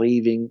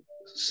slaving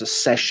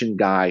secession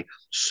guy.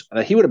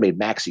 He would have made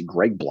Maxie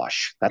Gregg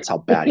blush. That's how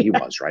bad he Yeah.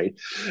 was, right?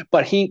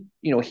 But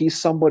he's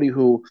somebody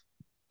who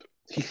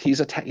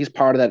he's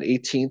part of that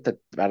 18th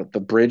at the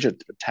bridge at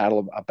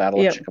Battle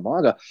of Yep.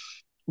 Chickamauga.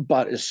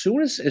 But as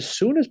soon as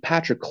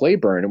Patrick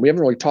Claiborne, and we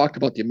haven't really talked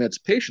about the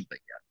emancipation thing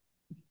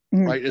yet,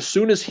 Mm. right? As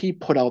soon as he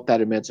put out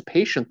that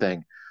emancipation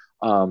thing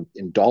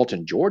in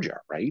Dalton, Georgia,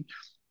 right?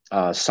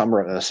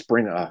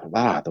 Spring,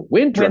 the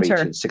winter of Winter.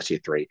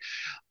 1863,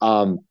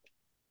 um,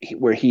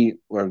 where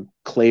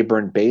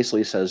Claiborne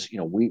basically says,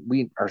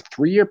 we our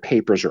 3-year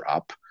papers are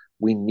up.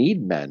 We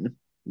need men.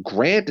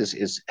 Grant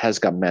has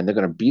got men. They're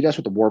going to beat us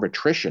with the war of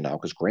attrition now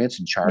because Grant's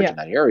in charge in Yeah.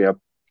 that area.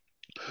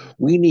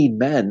 We need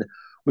men.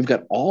 We've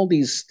got all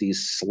these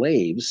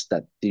slaves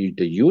that the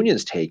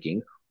union's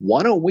taking.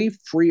 Why don't we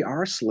free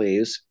our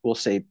slaves? We'll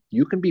say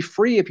you can be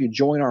free if you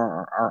join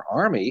our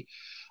army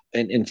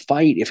and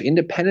fight. If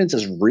independence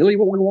is really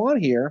what we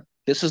want here,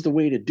 this is the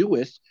way to do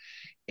it.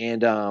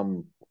 And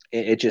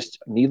it just,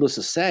 needless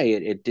to say,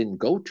 it didn't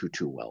go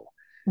too well.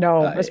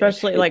 No, Uh,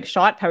 especially it like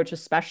Shot Pouch,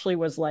 especially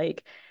was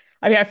like,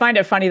 I mean, I find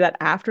it funny that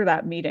after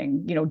that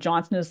meeting,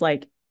 Johnson is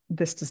like,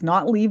 this does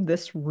not leave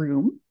this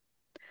room.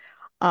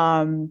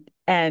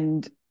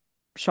 And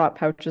Shot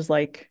Pouch is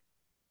like,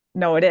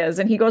 no, it is.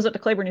 And he goes up to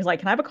Claiborne. He's like,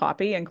 can I have a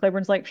copy? And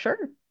Claiborne's like, sure.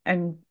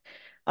 And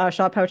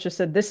Shot Pouch just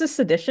said, this is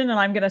sedition and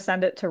I'm going to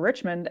send it to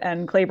Richmond.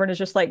 And Claiborne is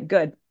just like,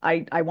 good.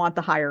 I want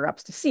the higher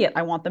ups to see it.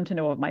 I want them to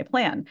know of my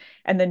plan.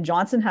 And then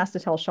Johnson has to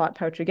tell Shot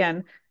Pouch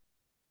again,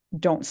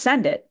 don't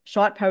send it.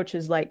 Shot Pouch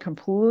is like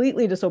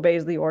completely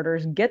disobeys the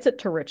orders, gets it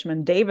to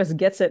Richmond. Davis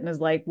gets it and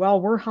is like, well,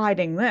 we're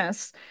hiding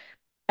this.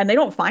 And they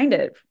don't find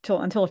it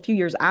until a few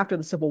years after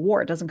the Civil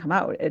War. It doesn't come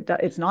out.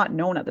 It's not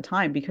known at the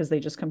time because they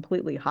just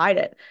completely hide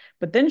it.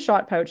 But then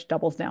Shot Pouch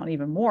doubles down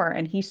even more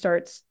and he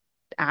starts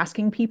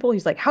asking people.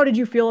 He's like, "How did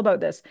you feel about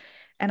this?"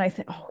 And I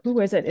think, "Oh, who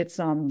is it? It's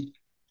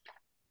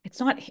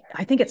not.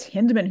 I think it's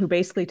Hindman who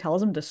basically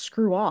tells him to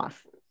screw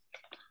off.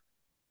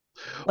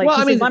 Like well,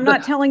 he I says, mean, I'm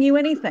not telling you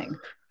anything."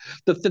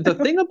 the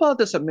thing about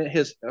this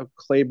his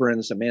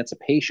Claiborne's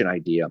emancipation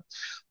idea,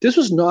 this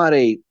was not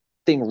a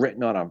thing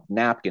written on a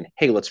napkin.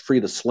 Hey, let's free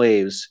the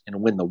slaves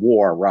and win the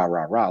war. Rah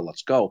rah rah.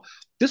 Let's go.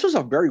 This was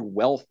a very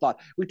well thought.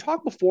 We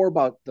talked before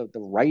about the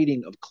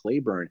writing of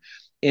Claiborne,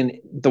 and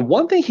the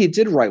one thing he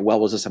did write well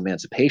was this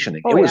emancipation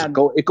thing. Oh yeah,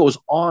 It goes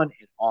on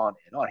and on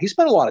and on. He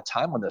spent a lot of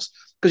time on this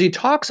because he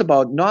talks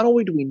about not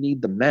only do we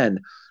need the men,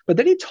 but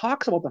then he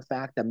talks about the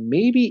fact that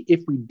maybe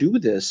if we do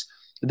this,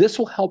 this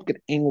will help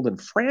get England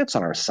and France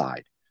on our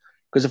side.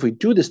 Because if we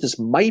do this, this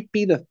might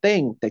be the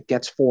thing that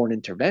gets foreign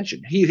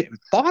intervention. He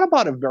thought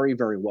about it very,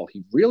 very well.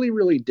 He really,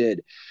 really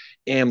did.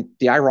 And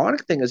the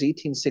ironic thing is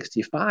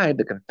 1865,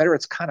 the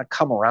Confederates kind of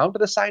come around to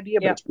this idea,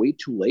 but yeah, it's way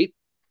too late.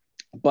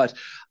 But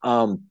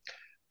I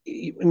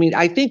mean,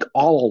 I think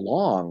all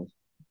along,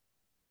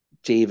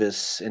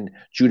 Davis and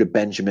Judah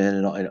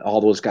Benjamin and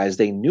all those guys,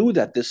 they knew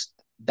that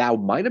that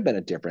might have been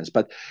a difference.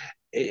 But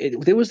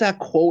there was that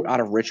quote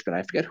out of Richmond.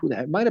 I forget who that,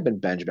 it might have been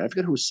Benjamin. I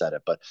forget who said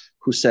it, but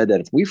who said that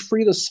if we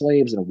free the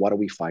slaves, then what are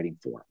we fighting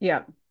for?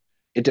 yeah.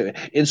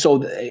 And so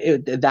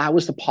that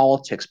was the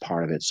politics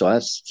part of it. So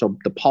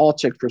the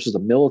politics versus the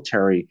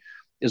military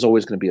is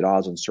always going to be at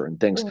odds on certain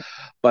things. Mm.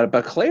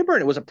 But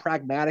Claiborne, it was a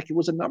pragmatic, it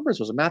was a numbers,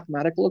 it was a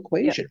mathematical Yeah.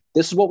 equation.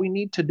 This is what we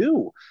need to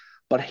do.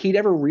 But he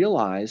never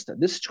realized that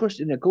this just,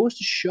 and it goes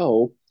to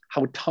show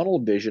how tunnel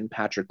vision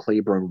Patrick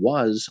Claiborne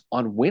was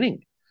on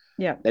winning.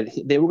 Yeah. That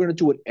they were going to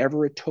do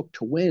whatever it took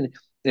to win. And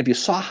if you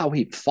saw how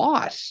he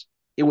fought,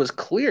 it was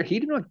clear he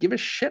did not give a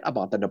shit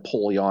about the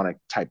Napoleonic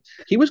type.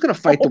 He was going to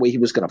fight the way he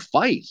was going to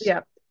fight.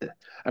 Yeah.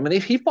 I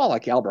mean, he fought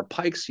like Albert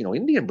Pike's,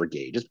 Indian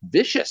Brigade, just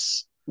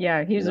vicious.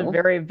 Yeah. He's a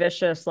very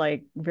vicious,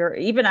 like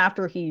very, even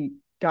after he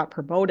got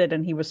promoted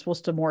and he was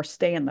supposed to more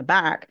stay in the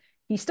back,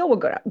 he still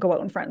would go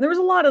out in front. There was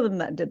a lot of them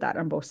that did that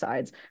on both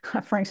sides.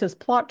 Frank says,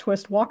 plot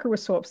twist, Walker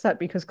was so upset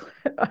because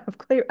of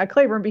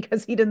Claiborne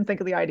because he didn't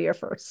think of the idea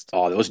first.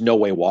 Oh, there was no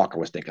way Walker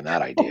was thinking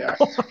that idea.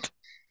 Oh, God.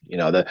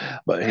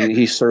 But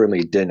he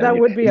certainly didn't. That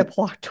would be a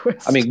plot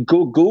twist. I mean,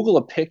 Google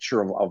a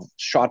picture of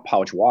Shot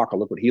Pouch Walker.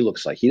 Look what he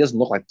looks like. He doesn't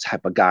look like the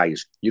type of guy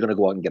you're going to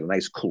go out and get a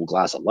nice cool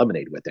glass of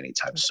lemonade with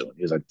anytime soon.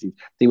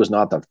 He was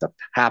not the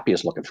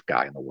happiest looking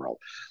guy in the world.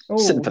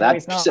 Sitting for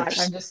that,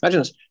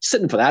 imagine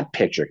sitting for that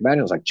picture. Imagine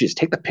it was like, geez,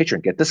 take the picture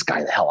and get this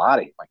guy the hell out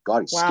of here. My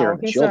God, he's scaring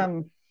the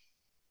children.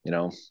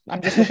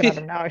 I'm just looking at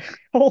him now.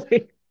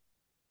 Holy.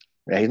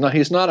 Yeah,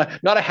 he's not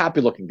a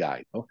happy looking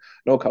guy.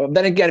 No.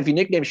 Then again, if you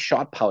nickname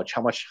Shot Pouch,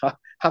 how much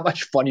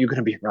fun are you going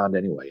to be around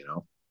anyway?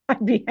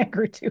 I'd be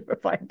angry too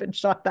if I had been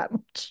shot that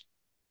much.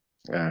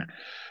 Yeah,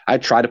 I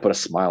tried to put a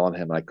smile on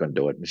him, and I couldn't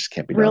do it. It just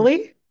can't be done.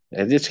 Really?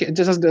 It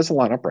just doesn't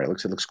line up right.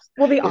 It looks.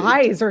 Well, the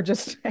eyes are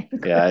just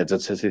angry. Yeah,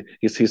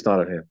 he's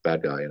not a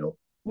bad guy,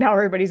 Now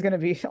everybody's going to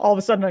be, all of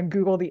a sudden on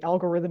Google, the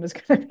algorithm is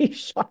going to be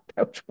Shot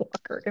Pouch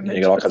Walker.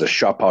 You got all kinds of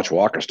Shot Pouch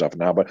Walker stuff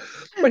now, but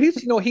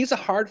he's a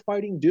hard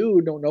fighting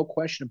dude, no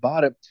question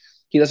about it.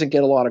 He doesn't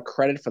get a lot of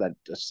credit for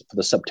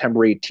the September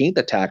 18th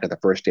attack at the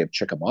first day of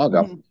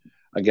Chickamauga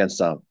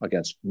against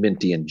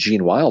Minty and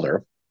Gene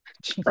Wilder,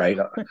 right,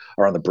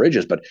 or on the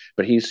bridges. But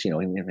he's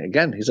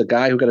again, he's a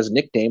guy who got his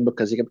nickname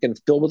because he kept getting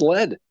filled with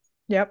lead.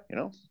 Yep.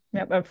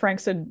 Yep. Frank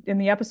said in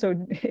the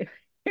episode,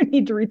 you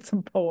need to read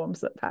some poems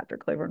that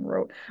Patrick Claiborne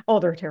wrote. Oh,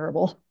 they're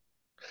terrible.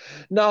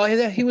 No,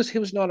 he was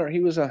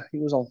a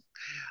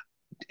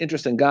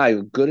interesting guy,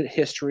 good at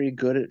history,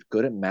 good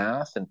at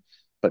math,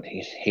 but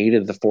he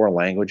hated the foreign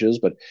languages.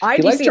 But I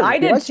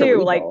did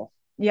too. Like,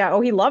 yeah. Oh,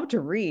 he loved to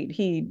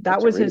read.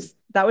 That was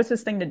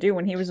his thing to do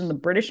when he was in the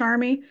British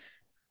Army.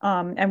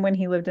 And when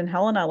he lived in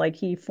Helena, like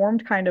he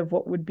formed kind of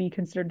what would be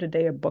considered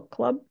today a book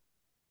club.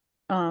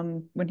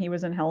 When he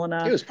was in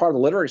Helena, he was part of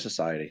the literary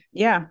society.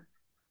 Yeah.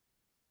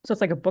 So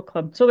it's like a book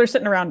club. So they're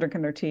sitting around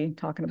drinking their tea,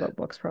 talking about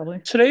books, probably.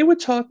 Today we're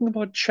talking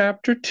about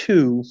chapter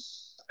 2.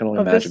 I can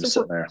only imagine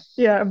sitting there.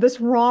 Yeah, of this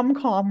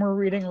rom-com we're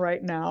reading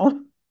right now.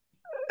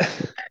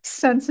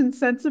 Sense and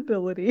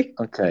Sensibility.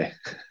 Okay.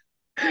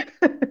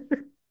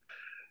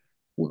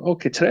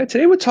 Okay,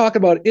 today we're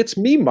talking about It's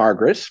Me,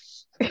 Margaret.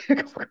 I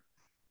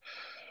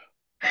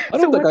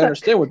don't think I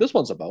understand what this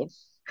one's about.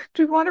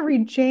 Do you want to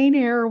read Jane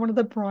Eyre or one of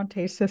the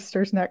Bronte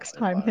sisters next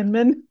time,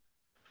 Hinman?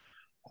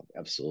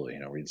 Absolutely,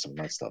 read some of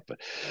that stuff, but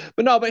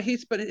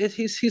he's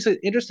an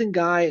interesting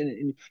guy,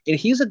 and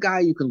he's a guy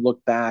you can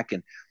look back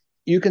and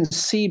you can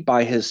see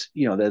by his,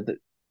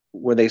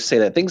 where they say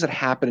that things that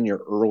happen in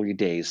your early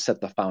days set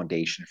the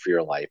foundation for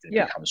your life and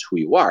it becomes who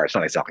you are. It's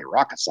not exactly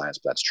rocket science,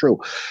 but that's true.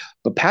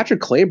 But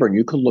Patrick Claiborne,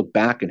 you can look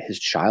back in his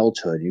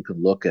childhood, you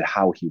can look at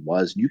how he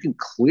was, and you can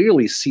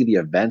clearly see the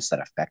events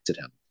that affected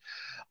him.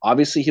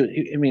 Obviously,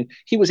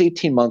 he was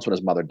 18 months when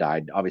his mother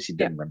died. Obviously,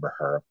 didn't remember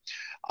her.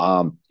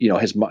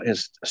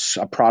 His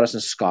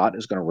Protestant Scot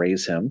is going to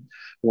raise him.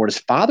 When his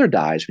father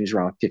dies when he's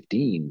around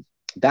 15,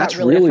 that's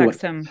really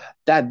affects him.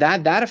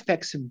 That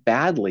affects him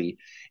badly.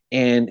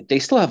 And they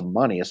still have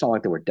money. It's not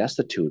like they were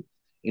destitute.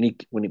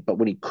 And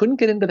when he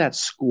couldn't get into that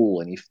school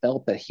and he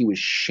felt that he was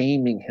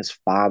shaming his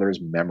father's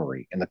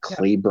memory and the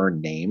Claiborne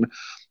name,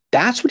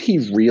 that's what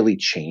he really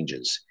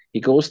changes. He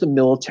goes to the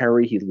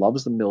military. He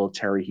loves the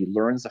military. He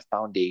learns the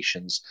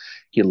foundations.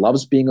 He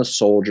loves being a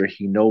soldier.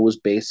 He knows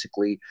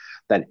basically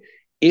that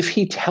if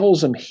he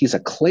tells him he's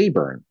a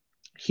Claiborne,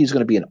 he's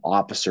going to be an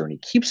officer, and he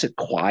keeps it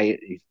quiet.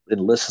 He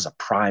enlists as a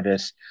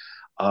private,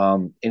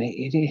 and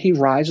he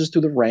rises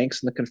through the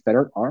ranks in the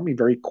Confederate Army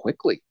very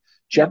quickly.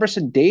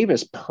 Jefferson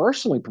Davis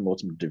personally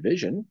promotes him to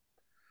division.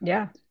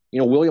 Yeah.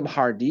 William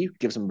Hardee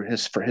gives him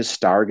his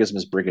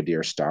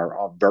brigadier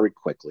star very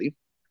quickly.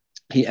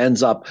 He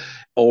ends up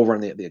over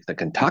in the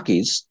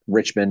Kentuckies,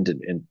 Richmond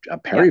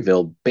and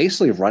Perryville,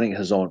 basically running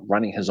his own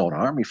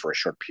army for a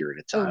short period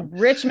of time.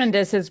 Richmond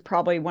is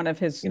probably one of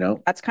his.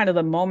 That's kind of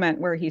the moment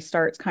where he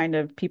starts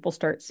people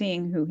start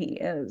seeing who he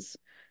is.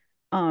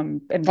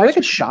 And I think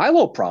it's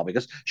Shiloh probably,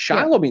 because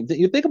Shiloh. I mean,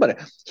 you think about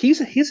it.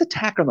 He's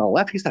attacking on the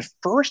left. He's the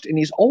first, and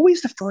he's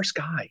always the first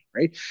guy,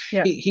 right?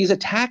 Yeah. He's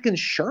attacking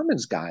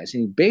Sherman's guys,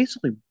 and he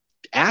basically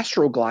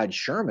astroglides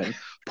Sherman,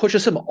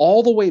 pushes him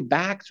all the way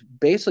back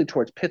basically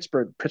towards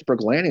Pittsburgh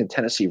Landing and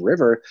Tennessee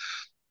River.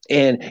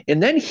 And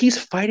then he's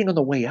fighting on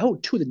the way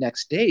out too the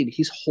next day.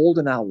 He's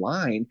holding that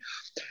line.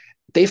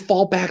 They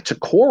fall back to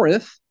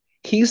Corinth.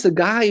 he's the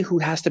guy who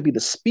has to be the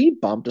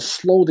speed bump to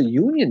slow the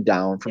Union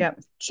down from Yep.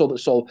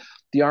 so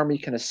the army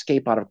can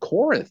escape out of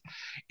Corinth.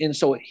 And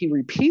so he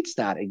repeats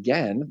that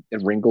again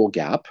in Ringgold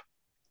Gap,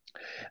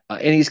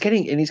 and he's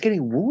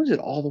getting wounded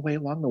all the way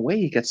along the way.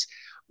 He gets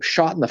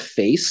shot in the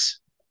face,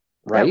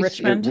 At right?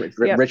 Richmond.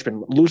 Yep.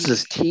 Richmond loses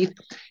his teeth.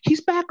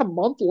 He's back a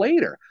month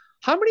later.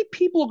 How many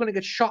people are going to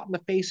get shot in the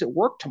face at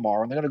work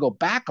tomorrow and they're going to go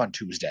back on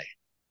Tuesday,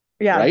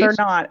 Yeah, right? they're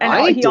not. And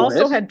I ain't he doing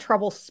also it. had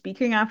trouble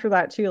speaking after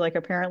that too. Like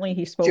apparently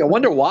he Gee, I spoke with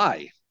wonder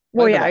why.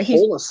 Might well, have been a yeah,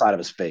 hole in the side of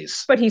his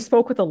face. but he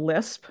spoke with a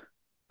lisp, Yeah.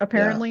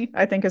 apparently,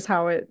 I think is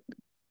how it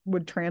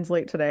would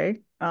translate today.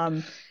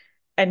 And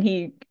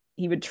he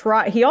would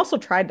try he also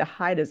tried to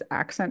hide his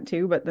accent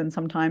too, but then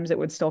sometimes it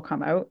would still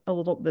come out a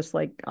little, this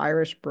like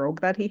Irish brogue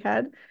that he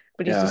had.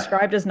 But he's Yeah.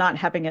 described as not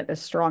having it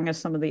as strong as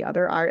some of the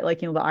other like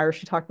the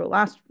Irish you talked about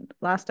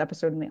last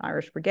episode in the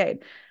Irish Brigade,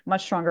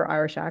 much stronger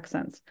Irish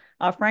accents.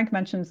 Frank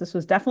mentions this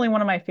was definitely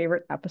one of my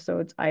favorite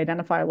episodes. I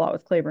identify a lot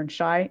with Claiborne,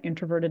 shy,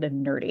 introverted,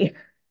 and nerdy.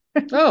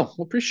 Oh, Well,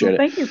 appreciate it.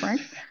 thank you,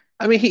 Frank.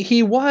 I mean,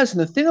 he was, and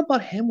the thing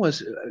about him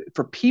was,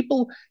 for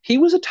people, he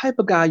was the type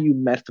of guy you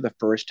met for the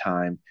first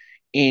time,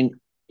 and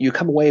you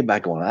come away by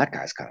going, "That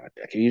guy's kind of a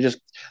dick." You just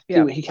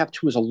Yeah. he kept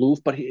to his aloof,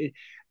 but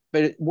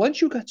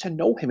once you got to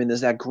know him, and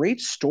there's that great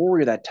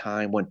story of that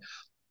time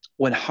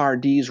when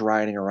Hardee's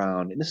riding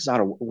around, and this is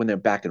out of when they're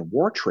back in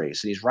War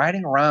Trace, and he's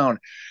riding around,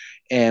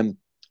 and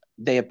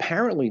they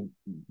apparently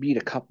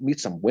meet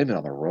some women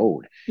on the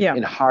road, Yeah.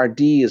 and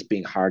Hardee is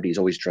being Hardee. He's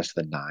always dressed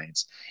to the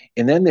nines.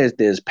 And then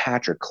there's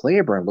Patrick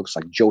Claiborne, looks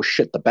like Joe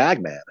Shit the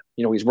Bagman.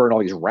 You know, he's wearing all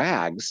these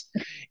rags,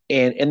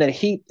 and then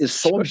he is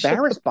so Joe shit the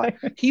embarrassed by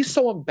bed. he's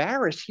so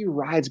embarrassed he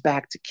rides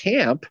back to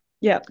camp,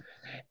 Yeah.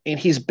 and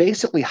he's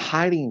basically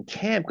hiding in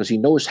camp because he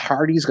knows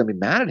Hardee's going to be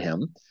mad at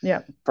him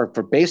Yeah. for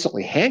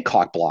basically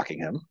Hancock blocking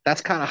him. That's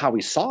kind of how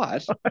he saw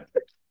it.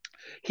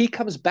 He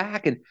comes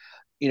back, and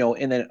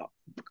and then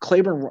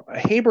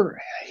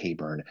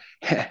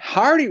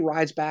Hardee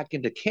rides back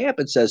into camp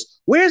and says,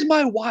 "Where's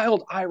my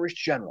wild Irish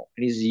general?"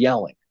 And he's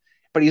yelling,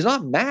 but he's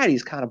not mad.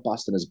 He's kind of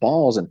busting his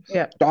balls. And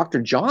Yeah.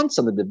 Dr.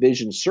 Johnson, the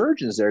division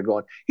surgeon, is there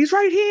going, "He's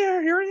right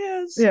here. Here he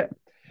is." Yeah.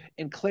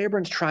 And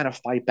Claiborne's trying to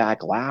fight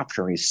back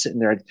laughter, and he's sitting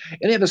there, and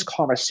they have this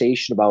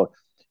conversation about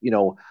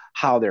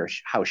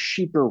how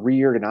sheep are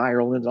reared in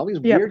Ireland, and all these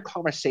Yeah. weird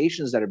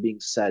conversations that are being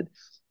said.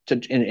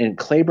 And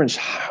Claiborne's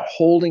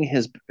holding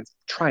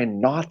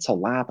trying not to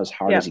laugh as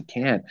hard Yeah. as he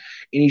can, and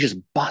he's just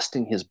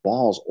busting his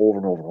balls over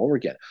and over and over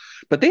again.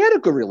 But they had a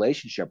good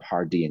relationship,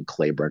 Hardee and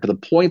Claiborne, to the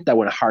point that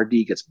when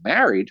Hardee gets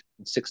married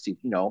in 60,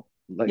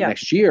 like Yeah.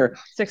 next year,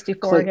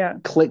 64. Yeah.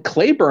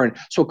 Claiborne.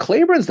 So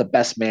Claiborne's the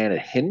best man at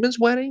Hinman's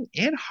wedding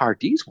and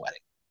Hardee's wedding.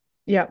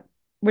 Yeah.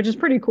 Which is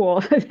pretty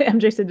cool.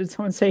 MJ said, did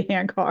someone say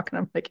Hancock? And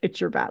I'm like, it's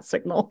your bat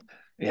signal.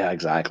 Yeah,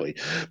 exactly.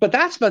 But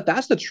that's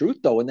the truth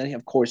though. And then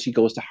of course he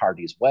goes to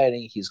Hardee's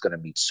wedding. He's going to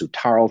meet Sue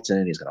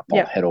Tarleton. He's going to fall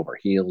Yeah. head over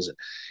heels,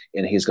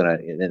 and he's going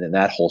to, and then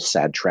that whole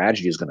sad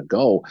tragedy is going to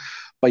go.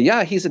 But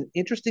yeah, he's an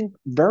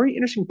very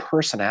interesting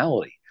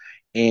personality.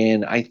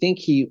 And I think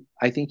he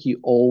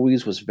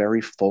always was very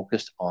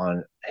focused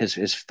on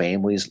his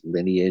family's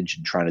lineage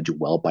and trying to do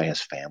well by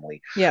his family.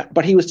 Yeah.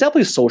 But he was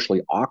definitely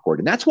socially awkward,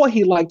 and that's why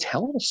he liked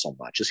Helena so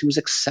much, as he was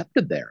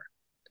accepted there.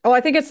 Oh, I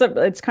think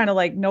it's kind of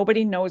like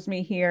nobody knows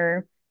me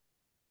here.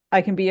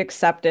 I can be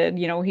accepted.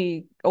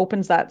 He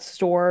opens that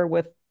store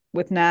with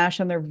Nash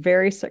and they're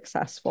very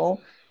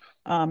successful.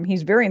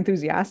 He's very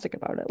enthusiastic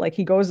about it. Like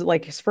he goes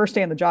like his first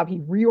day on the job,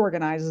 he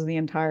reorganizes the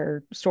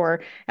entire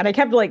store. And I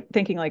kept like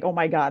thinking like, oh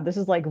my God, this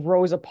is like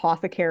Rose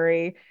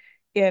Apothecary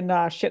in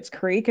Schitt's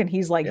Creek. And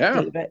he's like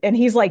Yeah. David. And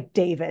he's like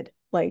David.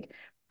 Like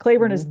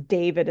Claiborne is Mhm.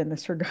 David in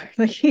this regard.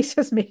 Like he's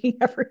just making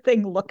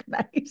everything look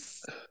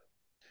nice.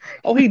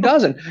 Oh, he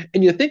doesn't.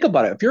 And you think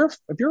about it, if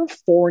you're a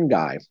foreign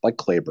guy like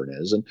Claiborne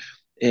is,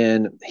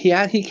 and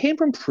he came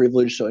from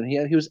privilege, so and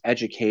he was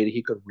educated,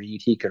 he could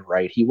read, he could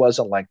write. He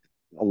wasn't like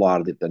a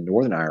lot of the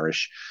Northern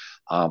Irish,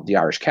 the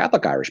Irish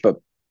Catholic Irish, but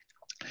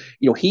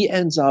he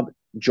ends up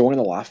joining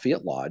the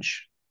Lafayette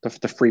Lodge, the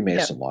Yeah.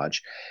 Freemason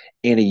Lodge,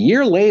 and a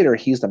year later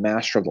he's the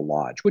master of the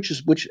lodge, which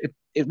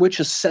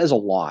says a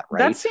lot,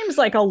 That right? seems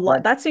like a lot.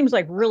 But That seems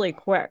like really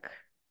quick.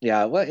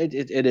 yeah, well, it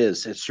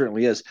is. It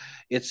certainly is.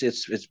 It's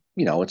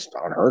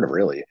unheard of,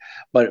 really.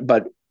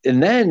 But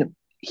and then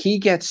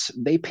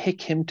they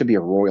pick him to be a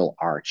royal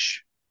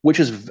arch, which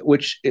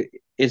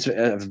is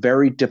a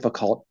very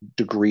difficult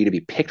degree to be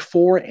picked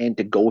for and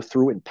to go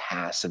through and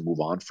pass and move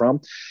on from.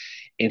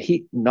 And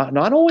he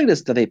not only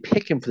do they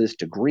pick him for this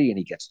degree and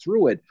he gets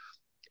through it,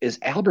 is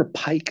Albert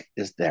Pike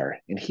is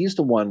there, and he's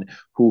the one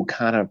who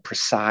kind of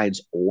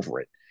presides over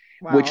it,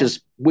 which Wow.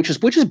 is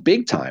which is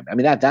big time. I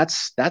mean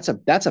that's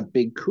a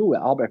big coup.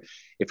 Albert,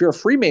 if you're a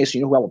Freemason,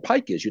 you know who Albert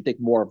Pike is. You think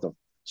more of the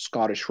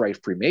Scottish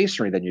Rite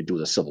Freemasonry than you do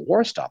the Civil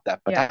War stuff. But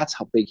Yeah. that's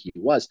how big he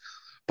was.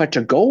 But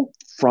to go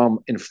from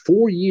in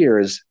 4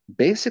 years,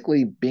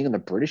 basically being in the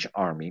British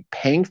Army,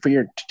 paying for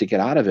your to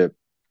get out of it,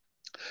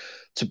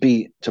 to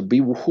be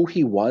who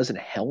he was in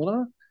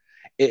Helena,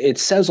 it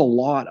says a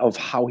lot of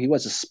how he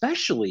was,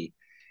 especially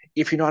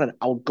if you're not an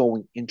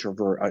outgoing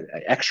introvert,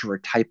 extrovert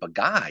type of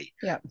guy,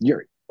 Yeah.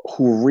 you're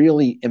who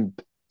really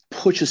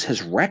pushes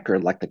his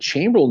record like the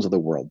Chamberlains of the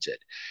world did.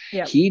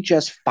 Yeah. He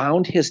just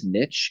found his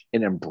niche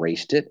and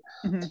embraced it.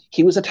 Hmm.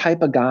 He was a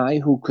type of guy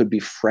who could be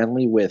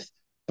friendly with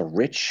the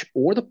rich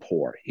or the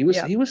poor.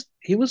 Yeah.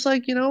 He was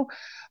like, you know,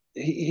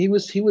 he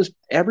was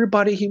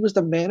everybody. He was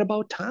the man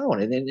about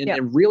town, Yeah.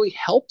 and really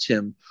helped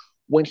him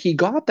when he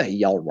got that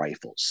Yell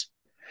Rifles.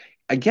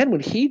 Again,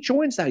 when he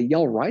joins that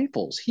Yell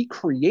Rifles, he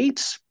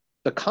creates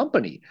the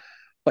company,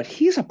 but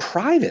he's a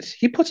private.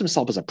 He puts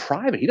himself as a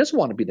private. He doesn't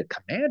want to be the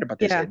commander, but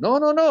they say, Yeah. no,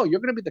 no, no, you're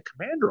going to be the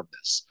commander of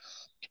this.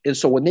 And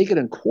so when they get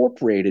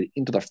incorporated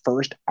into the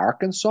first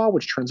Arkansas,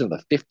 which turns into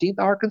the 15th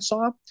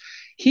Arkansas,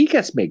 he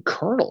gets made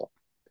colonel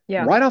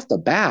Yeah. right off the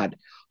bat.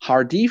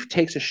 Hardif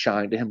takes a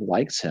shine to him,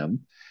 likes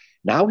him.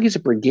 Now he's a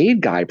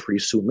brigade guy pretty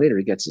soon later.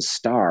 He gets his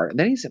star. And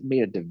then he's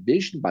made a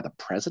division by the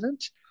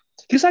president.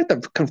 He's like the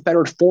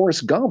Confederate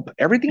Forrest Gump.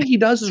 Everything he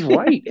does is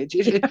right.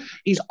 Yeah.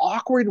 He's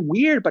awkward and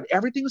weird, but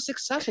everything is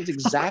successful. It's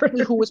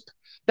exactly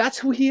that's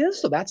who he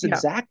is. So that's Yeah.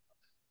 exact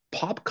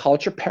pop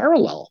culture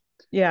parallel.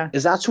 Yeah.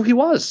 Is that's who he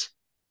was.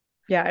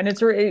 Yeah. And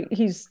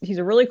he's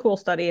a really cool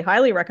study.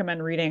 Highly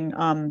recommend reading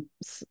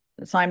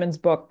Simon's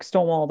book,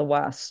 Stonewall of the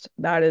West.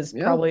 That is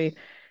Yeah. probably,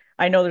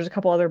 I know there's a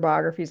couple other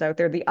biographies out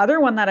there. The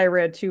other one that I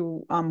read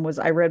too was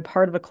I read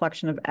part of a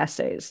collection of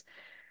essays,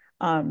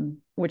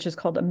 which is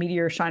called A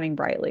Meteor Shining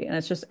Brightly. And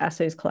it's just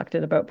essays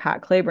collected about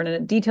Pat Claiborne. And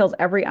it details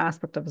every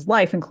aspect of his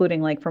life,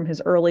 including like from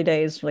his early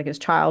days, like his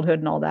childhood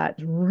and all that.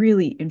 It's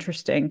really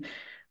interesting.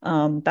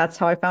 That's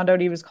how I found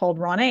out he was called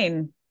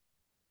Ronayne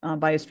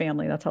by his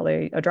family. That's how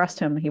they addressed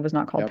him. He was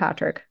not called Yep.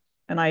 Patrick.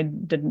 And I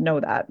didn't know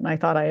that. And I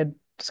thought I had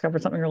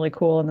discovered something really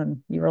cool. And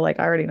then you were like,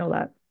 I already know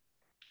that.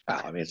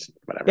 Well, I mean, it's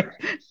whatever.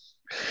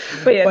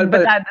 But yeah, but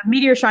But that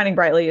Meteor Shining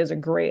Brightly is a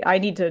great.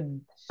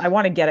 I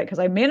want to get it because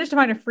I managed to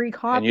find a free and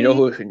copy. you know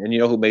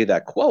who made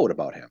that quote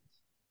about him?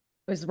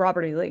 It was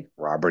Robert E. Lee.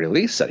 Robert E.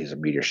 Lee said he's a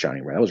meteor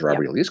shining right. That was Yeah.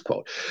 Robert E. Lee's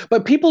quote.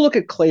 But people look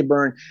at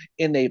Claiborne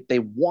and they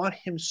want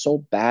him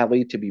so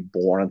badly to be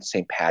born on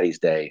St. Patty's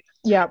Day.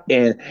 Yeah.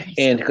 And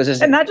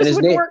because And that just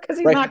wouldn't name work because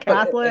he's right, not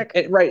Catholic.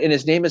 right, and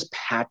his name is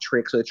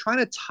Patrick. So they're trying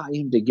to tie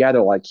him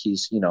together like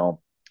he's, you know,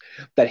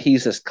 that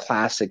he's this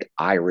classic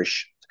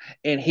Irish,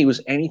 and he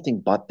was anything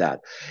but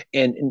that.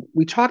 And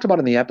we talked about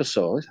in the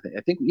episode,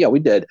 I think, yeah, we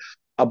did,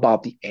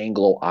 about the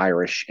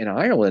Anglo-Irish in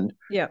Ireland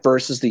Yeah.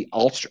 versus the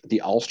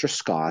Ulster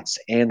Scots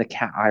and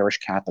the Irish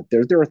Catholic.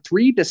 There are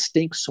three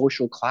distinct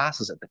social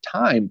classes at the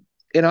time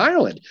in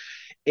Ireland,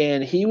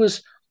 and he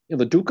was, you know,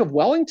 the Duke of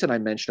Wellington I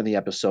mentioned in the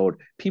episode.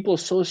 People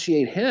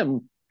associate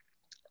him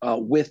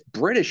with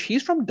British.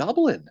 He's from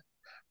Dublin.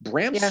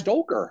 Bram Yeah.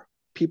 Stoker,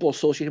 people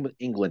associate him with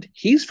England.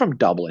 He's from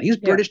Dublin. He's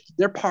Yeah. British.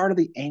 They're part of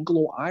the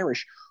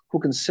Anglo-Irish who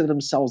consider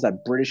themselves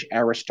that British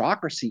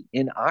aristocracy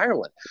in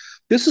Ireland.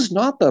 This is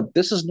not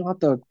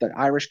the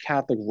Irish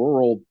Catholic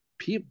rural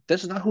people.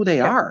 This is not who they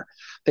Yeah. are.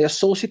 They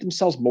associate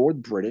themselves more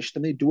with British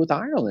than they do with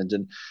Ireland.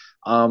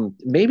 And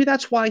maybe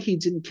that's why he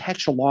didn't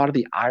catch a lot of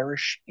the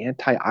Irish,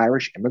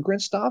 anti-Irish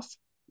immigrant stuff.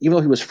 Even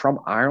though he was from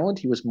Ireland,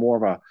 he was more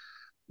of a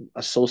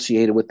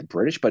associated with the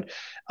British, but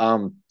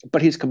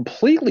he's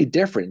completely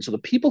different. So the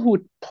people who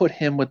would put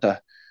him with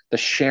the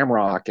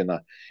Shamrock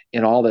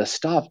and all this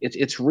stuff,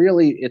 it's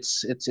really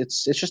it's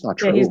just not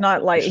Yeah. true. It's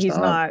just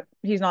not.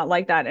 He's not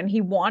like that. And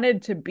he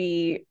wanted to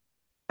be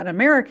an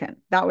American.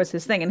 That was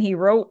his thing. And he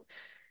wrote,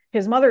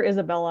 his mother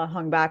Isabella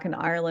hung back in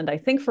Ireland, I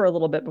think for a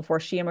little bit before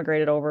she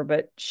immigrated over,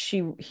 but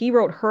he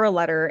wrote her a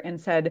letter and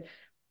said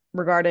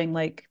regarding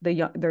like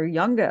their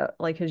younger,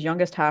 like his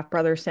youngest half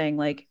brother, saying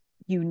like,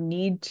 you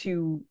need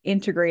to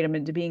integrate him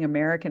into being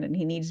American and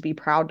he needs to be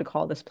proud to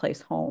call this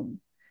place home,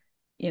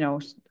 you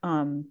know.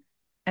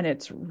 And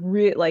it's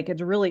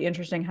really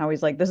interesting how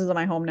he's like, this is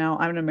my home now,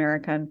 I'm an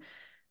American.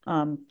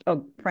 Oh,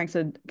 Frank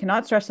said,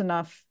 cannot stress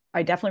enough,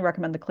 I definitely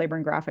recommend the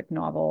Claiborne graphic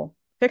novel.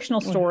 Fictional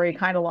story,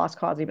 kind of lost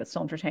causey, but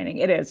still entertaining.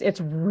 It is.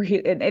 It's really,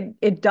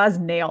 it does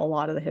nail a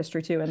lot of the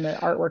history too, and the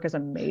artwork is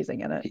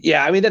amazing in it.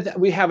 Yeah, I mean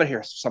we have it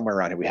here somewhere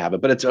around here. We have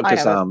it, but it's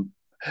because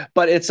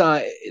but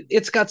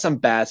it's got some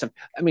bad stuff.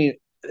 I mean,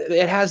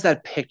 it has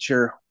that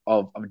picture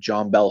of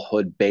John Bell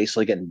Hood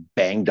basically getting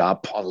banged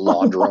up on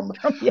Laundrum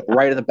Yeah.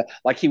 right at the back.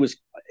 Like he was.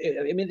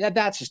 I mean,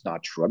 that's just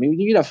not true. I mean,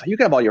 you can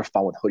have all your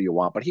fun with who you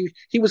want, but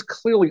he was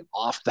clearly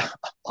off the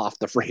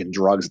freaking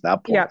drugs at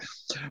that point. Yeah.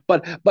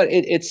 But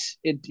it's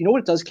you know what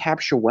it does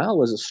capture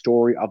well is a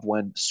story of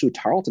when Sue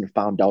Tarleton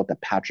found out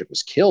that Patrick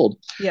was killed.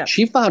 Yeah.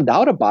 She found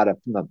out about it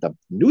from the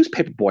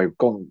newspaper boy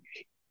going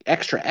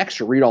extra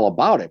read all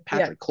about it.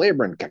 Patrick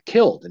Claiborne got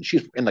killed, and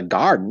she's in the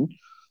garden,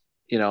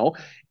 you know,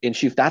 and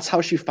that's how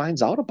she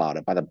finds out about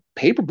it, by the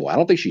paper boy. I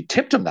don't think she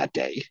tipped him that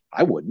day.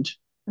 I wouldn't.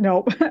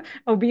 No.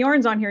 Oh,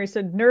 Bjorn's on here. He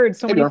said, "Nerds,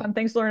 so Hey, many Bjorn. fun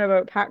things to learn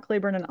about Pat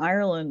Claiborne in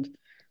Ireland."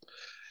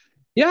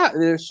 Yeah,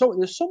 there's so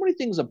many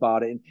things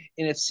about it,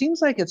 and it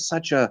seems like it's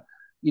such a,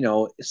 you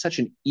know, such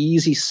an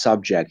easy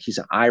subject. He's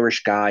an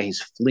Irish guy.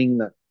 He's fleeing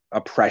the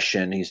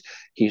oppression.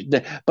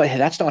 But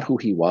that's not who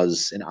he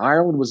was. And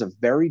Ireland was a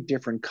very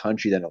different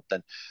country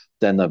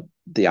than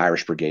the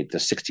Irish Brigade, the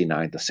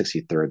 69th, the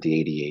 63rd, the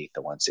 88th,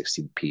 the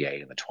 116th PA,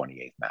 and the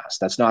 28th Mass.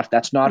 That's not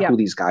who Yep.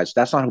 these guys.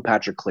 That's not who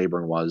Patrick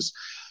Clayburn was.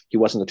 He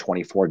wasn't the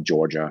 24th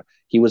Georgia.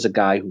 He was a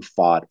guy who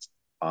fought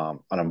on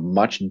a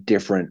much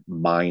different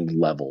mind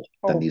level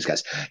than Oh, these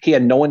guys. He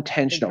had no big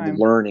intention of time.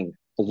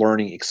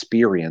 learning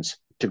experience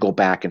to go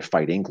back and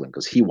fight England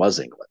because he was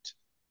England.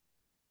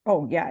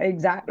 Oh, yeah, You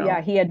exactly.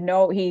 Yeah,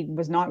 know, he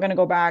was not going to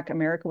go back.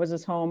 America was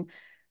his home.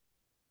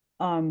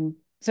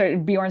 So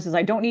Bjorn says,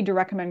 I don't need to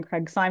recommend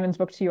Craig Simon's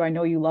book to you. I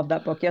know you love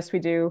that book. Yes, we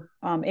do.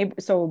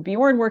 So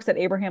Bjorn works at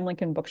Abraham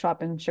Lincoln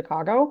Bookshop in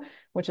Chicago,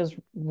 which is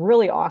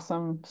really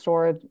awesome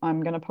store.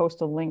 I'm going to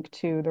post a link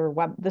to their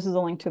web. This is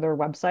a link to their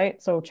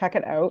website. So check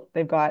it out.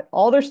 They've got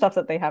all their stuff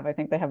that they have. I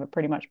think they have it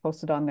pretty much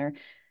posted on their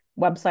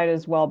website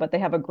as well, but they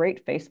have a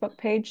great Facebook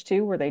page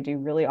too, where they do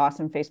really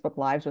awesome Facebook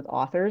lives with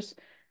authors.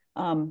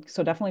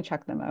 So definitely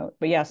check them out.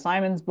 But yeah,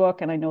 Simon's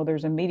book, and I know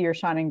there's a meteor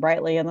shining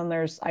brightly, and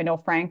then I know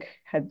Frank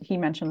he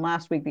mentioned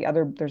last week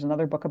there's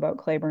another book about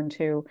Clayburn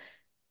too,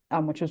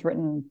 which was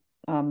written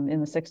in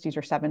the 60s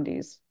or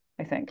 70s,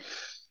 I think.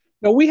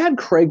 no, we had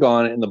Craig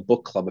on in the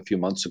book club a few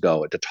months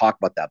ago to talk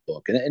about that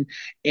book, and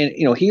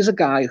he's a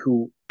guy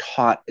who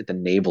taught at the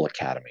Naval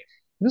Academy.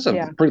 This is a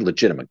Yeah. pretty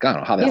legitimate guy. I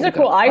don't know how the He's hell a he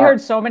got cool. a I job.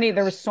 heard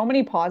there was so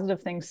many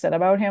positive things said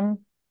about him.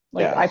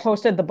 Like Yeah, I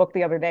posted the book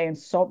the other day and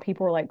so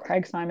people were like,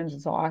 Craig Simons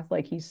is off.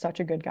 Like he's such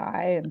a good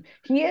guy. And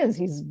he is.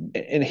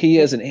 and he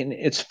is, and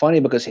it's funny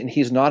because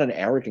he's not an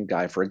arrogant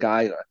guy for a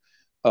guy,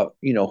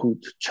 who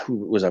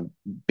was a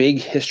big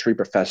history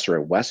professor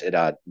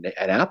at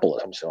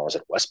Annapolis. I was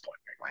at West Point.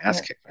 My ass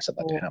Yeah. kicked. I said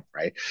that to Cool. him,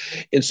 right?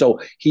 And so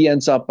he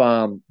ends up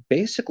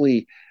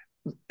basically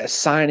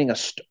assigning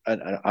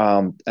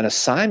an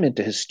assignment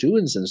to his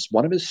students, and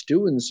one of his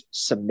students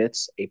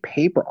submits a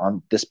paper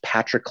on this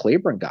Patrick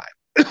Clayburn guy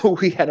who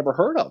he had never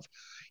heard of.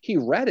 He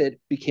read it,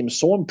 became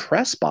so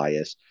impressed by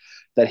it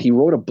that he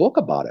wrote a book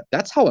about it.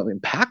 That's how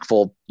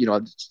impactful,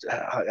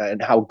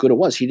 and how good it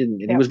was. He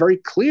Yeah. was very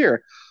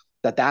clear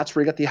that that's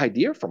where he got the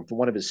idea from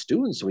one of his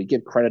students. So he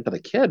gave credit to the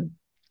kid.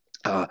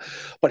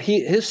 But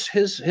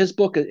his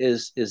book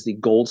is the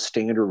gold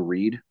standard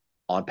read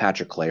on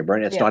Patrick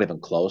Clayburn. It's Yeah. not even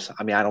close.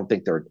 I mean, I don't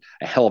think there are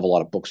a hell of a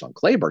lot of books on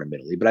Clayburn,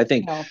 admittedly, but I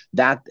think No.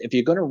 that if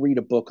you're going to read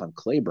a book on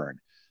Clayburn,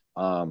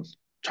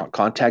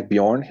 contact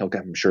Bjorn.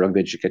 I'm sure he'll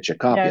get you a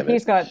copy Yeah, of it.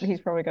 he's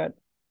probably got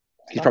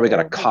He's stuff probably got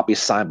a there. copy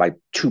signed by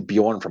two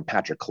Bjorn from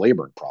Patrick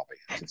Clayburn, probably.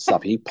 It's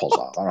stuff he pulls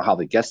off. I don't know how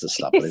he gets this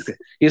stuff, but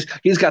He's-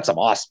 he's got some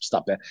awesome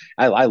stuff.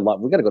 I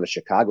love. We got to go to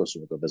Chicago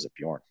soon to go visit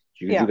Bjorn.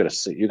 You yeah, got to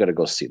see. You got to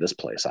go see this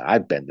place.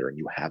 I've been there and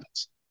you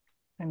haven't.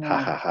 I Ha know. ha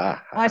ha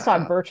ha I ha saw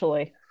it ha.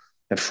 virtually.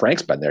 And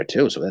Frank's been there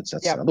too, so that's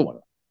Yep. another one.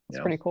 It's You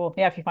know. pretty cool.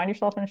 Yeah, if you find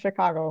yourself in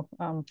Chicago,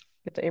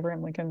 get to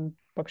Abraham Lincoln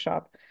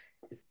Bookshop.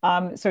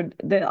 So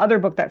the other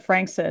book that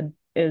Frank said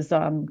is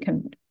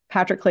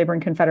Patrick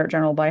Clayburn, Confederate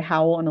General by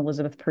Howell and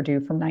Elizabeth Purdue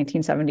from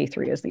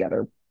 1973 is the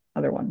other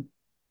one.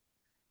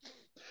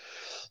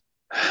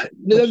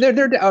 Which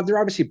There are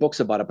obviously books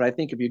about it, but I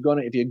think if you're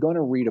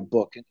gonna read a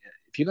book,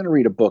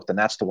 then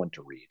that's the one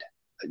to read.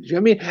 I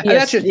mean, and that's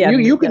yes, just yeah,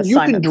 you can yes, you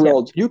can Simons, yep.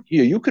 drill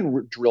you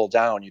can drill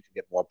down. You can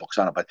get more books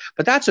on it, but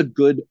that's a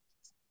good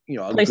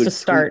a Place to good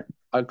start.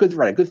 a good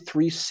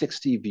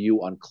 360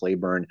 view on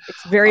Clayburn.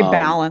 It's very Um,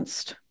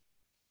 balanced.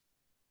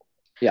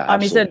 yeah,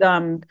 He said,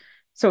 absolutely.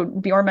 so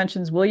Bjorn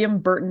mentions William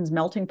Burton's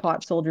Melting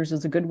Pot Soldiers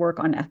is a good work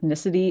on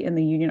ethnicity in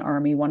the Union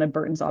Army. One of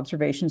Burton's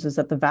observations is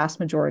that the vast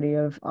majority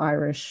of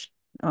Irish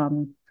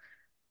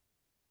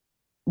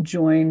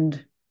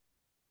joined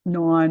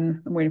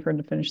I'm waiting for him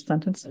to finish the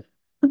sentence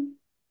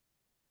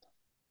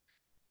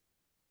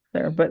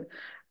there, but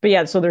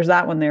yeah, so there's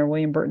that one there,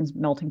 William Burton's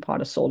Melting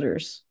Pot of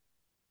Soldiers.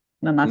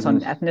 And then that's on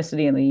Mm-hmm.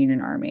 ethnicity in the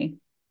Union Army.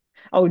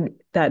 Oh,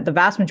 that the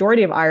vast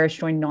majority of Irish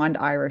joined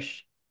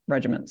non-Irish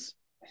regiments.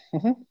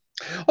 Mm-hmm.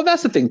 Well,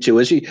 that's the thing too.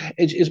 As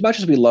much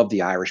as we love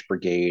the Irish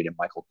Brigade and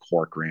Michael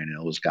Corcoran and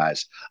those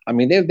guys, I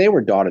mean, they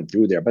were dotted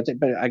through there. But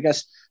I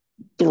guess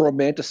the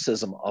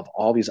romanticism of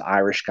all these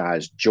Irish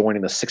guys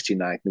joining the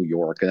 69th New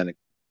York and then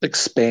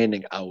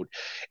expanding out,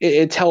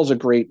 it tells a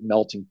great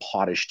melting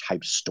potish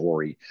type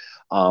story.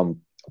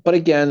 But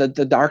again,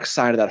 the dark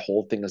side of that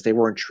whole thing is they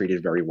weren't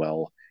treated very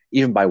well,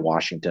 even by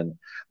Washington.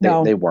 They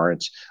No.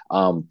 weren't,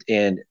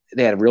 and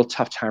they had a real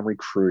tough time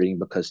recruiting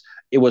because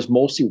it was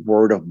mostly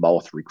word of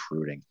mouth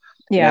recruiting.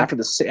 And Yeah. after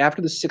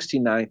the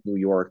 69th New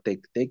York,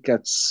 they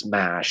got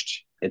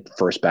smashed at the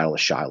First Battle of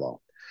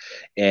Shiloh,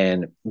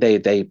 and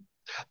they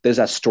there's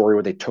that story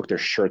where they took their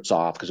shirts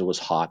off because it was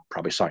hot.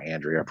 Probably saw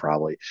Andrea,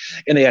 probably,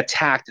 and they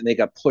attacked and they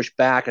got pushed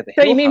back at the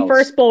So you Hill mean House.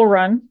 first bull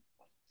run,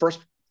 First,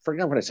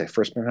 forget what I say.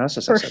 First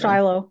Manassas, I first said, right?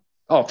 Shiloh,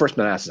 Oh, first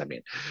Manassas, I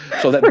mean.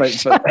 So that,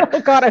 first but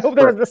Shiloh. God, I hope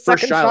that was the first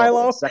second Shiloh, the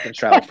Shiloh. second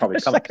Shiloh is God, probably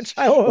first coming. second Was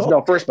Shiloh.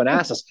 no first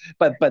Manassas,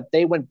 but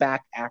they went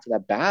back after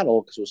that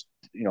battle because it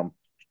was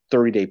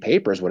 30-day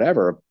papers,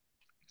 whatever,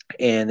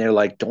 and they're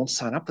like, don't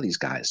sign up for these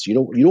guys. You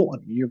don't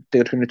want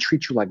they're going to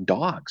treat you like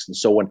dogs. And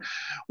so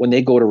when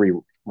they go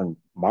to when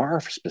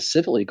Marv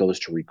specifically goes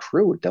to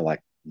recruit, they're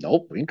like,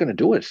 nope, we ain't going to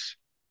do it.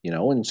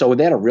 And so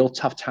they had a real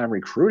tough time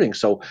recruiting.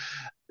 So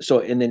so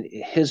and then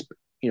his,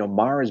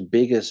 Mara's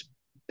biggest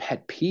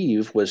pet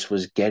peeve was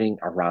getting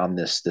around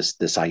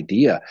this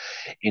idea.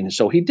 And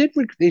so they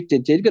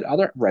did get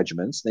other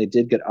regiments, they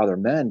did get other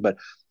men, but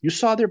you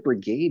saw their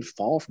brigade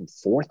fall from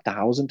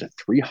 4,000 to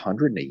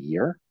 300 in a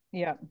year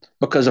Yeah.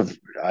 because of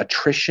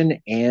attrition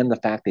and the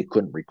fact they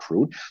couldn't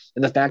recruit,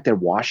 and the fact that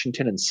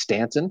Washington and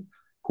Stanton,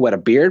 who had a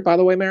beard, by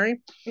the way,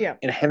 Mary, Yeah.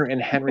 and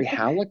Henry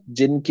Halleck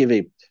didn't give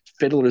a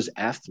fiddler's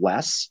F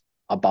less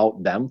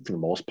about them for the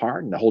most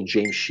part, and the whole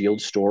James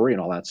Shields story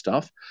and all that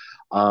stuff.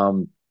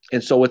 Um,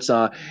 and so it's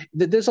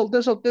there's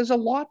a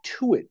lot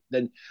to it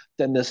than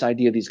this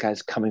idea of these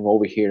guys coming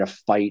over here to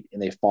fight,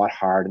 and they fought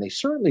hard, and they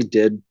certainly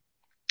did,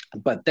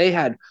 but they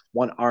had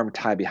one arm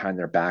tied behind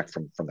their back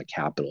from the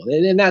Capitol,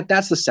 and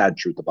that's the sad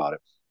truth about it.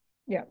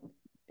 Yeah.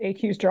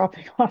 AQ's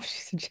dropping off. She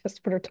suggests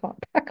put her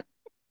top back.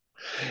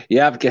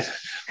 Yeah, because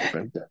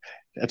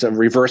it's a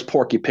reverse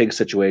Porky Pig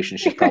situation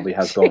she probably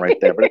has going right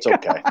there, but it's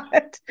okay.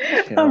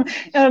 You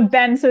know,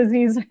 Ben says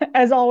he's,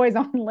 as always,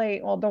 on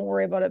late. Well, don't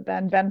worry about it,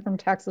 Ben. Ben from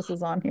Texas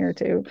is on here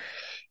too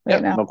right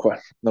yeah, now.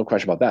 no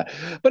question about that.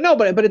 But no,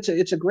 but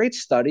it's a great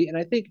study, and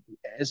I think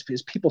as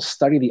people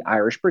study the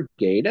Irish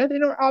Brigade,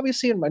 and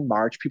obviously in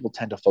March people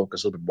tend to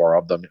focus a little bit more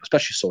of them,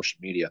 especially social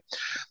media.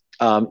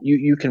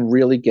 You can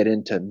really get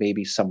into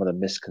maybe some of the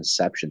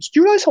misconceptions.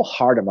 Do you realize how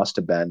hard it must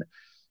have been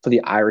for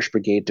the Irish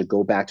Brigade to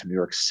go back to New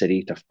York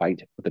City to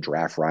fight with the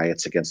draft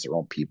riots against their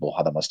own people?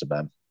 How that must have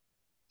been,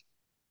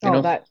 you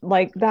Oh, know?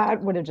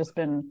 that would have just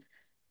been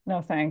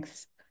no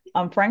thanks.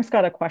 Frank's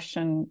got a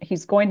question.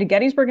 He's going to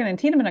Gettysburg and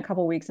Antietam in a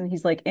couple weeks, and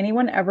he's like,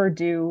 anyone ever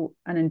do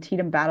an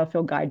Antietam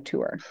battlefield guide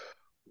tour?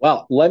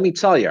 Well, let me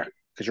tell you,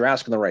 because you're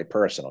asking the right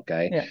person.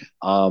 Okay,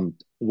 Yeah.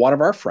 one of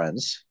our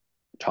friends,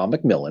 Tom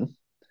McMillan,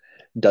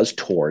 does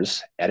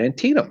tours at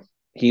Antietam.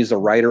 He's the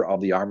writer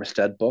of the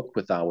Armistead book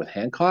with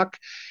Hancock,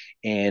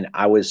 and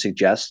I would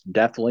suggest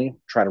definitely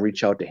try to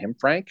reach out to him,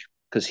 Frank,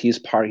 because he's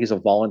a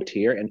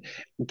volunteer, and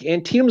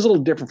Antietam's a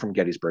little different from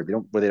Gettysburg.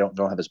 They don't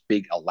have this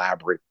big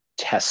elaborate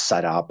test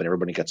set up and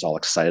everybody gets all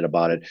excited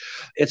about it.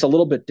 It's a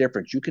little bit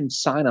different. You can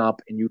sign up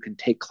and you can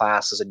take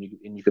classes, and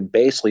you can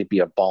basically be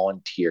a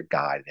volunteer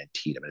guide in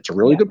Antietam. And it's a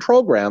really Yeah. good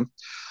program.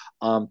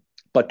 Um,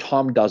 but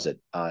Tom does it.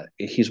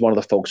 He's one of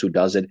the folks who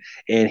does it,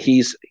 and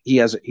he's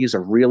a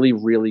really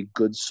really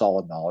good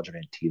solid knowledge of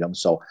Antietam.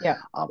 So Yeah.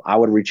 I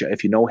would reach out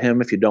if you know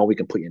him. If you don't, we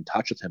can put you in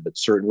touch with him. But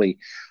certainly,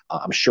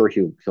 I'm sure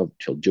he'll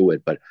do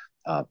it. But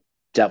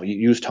definitely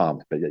use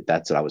Tom. But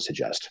that's what I would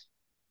suggest.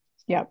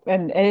 Yeah.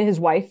 And his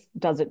wife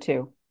does it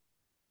too.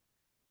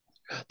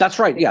 That's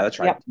right. Yeah, that's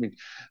right. Yep. I mean,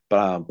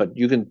 but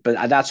you can.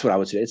 But that's what I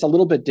would say. It's a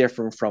little bit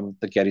different from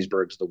the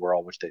Gettysburgs of the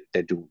world, which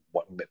they do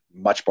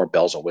much more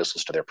bells and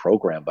whistles to their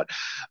program. But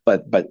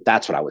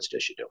that's what I would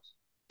suggest you do.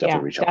 Yeah,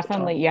 Definitely reach out to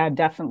definitely. Tom. Yeah,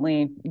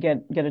 definitely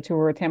get a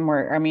tour with him.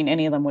 Or I mean,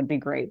 any of them would be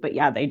great. But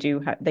yeah, they do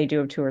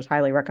have tours.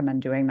 Highly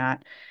recommend doing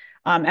that.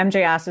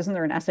 MJ asked, "Isn't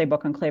there an essay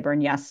book on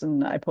Claiborne?" Yes,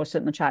 and I posted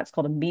it in the chat. It's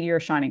called "A Meteor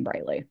Shining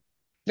Brightly."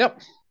 Yep.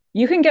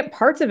 You can get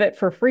parts of it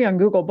for free on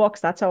Google Books.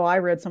 That's how I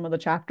read some of the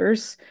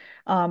chapters.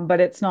 But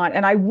it's not.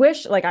 And I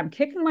wish, like, I'm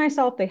kicking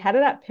myself. They had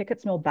it at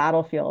Pickett's Mill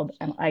Battlefield,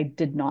 and I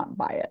did not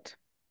buy it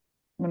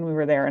when we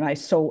were there. And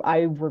I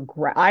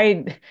regret,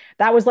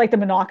 that was like the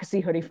Monocacy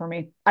hoodie for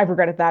me. I've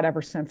regretted that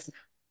ever since.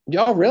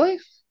 Yo, really?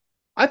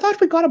 I thought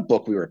we got a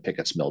book. We were at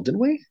Pickett's Mill, didn't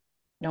we?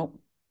 Nope.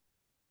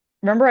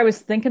 Remember, I was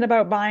thinking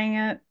about buying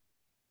it,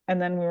 and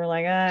then we were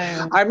like,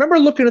 I remember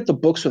looking at the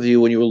books with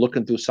you when you were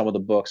looking through some of the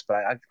books, but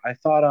I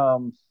thought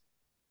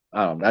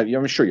I don't know.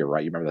 I'm sure you're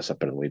right. You remember that stuff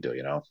better than we do,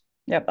 you know?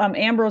 yep.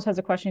 Ambrose has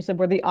a question. He said,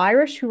 were the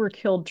Irish who were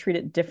killed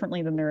treated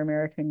differently than their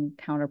American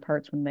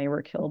counterparts when they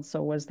were killed?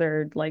 So was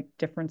there like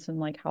difference in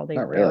like how they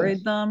Not really.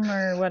 buried them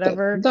or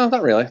whatever? No,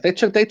 not really. They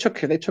took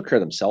care of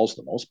themselves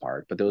for the most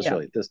part, but there was Yeah.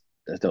 really there's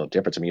no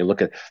difference. I mean, you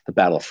look at the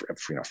Battle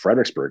of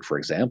Fredericksburg, for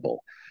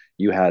example.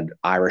 You had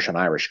Irish on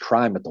Irish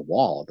crime at the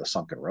wall of the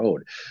sunken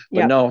road, but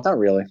Yep. no, not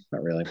really,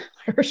 not really.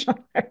 Irish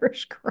on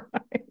Irish crime.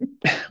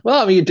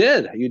 Well, I mean,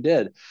 you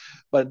did,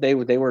 but they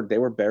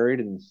were buried,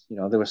 and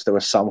there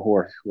was some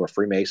who were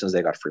Freemasons.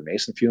 They got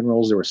Freemason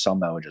funerals. There were some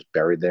that were just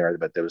buried there,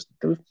 but there was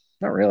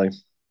not really,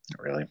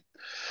 not really.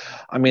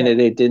 I mean, Yeah.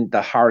 they didn't.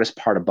 The hardest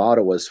part about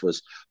it was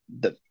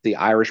the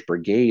Irish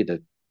Brigade,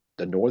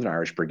 the Northern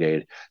Irish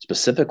Brigade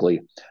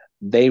specifically.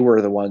 They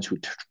were the ones who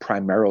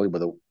primarily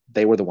were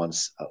they were the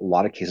ones. A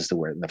lot of cases that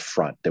were in the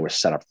front. They were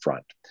set up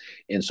front,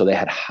 and so they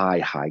had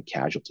high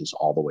casualties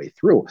all the way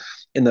through.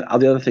 And the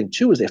other thing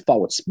too is they fought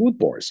with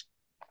smoothbores.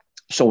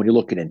 So when you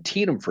look at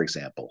Antietam, for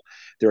example,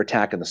 they're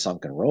attacking the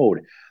sunken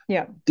road.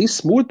 Yeah. These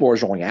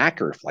smoothbores are only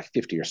accurate for like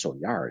 50 or so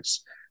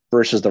yards,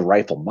 versus the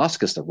rifle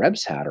muskets the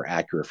Rebs had are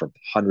accurate for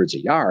hundreds of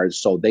yards.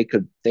 So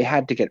they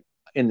had to get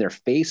in their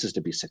faces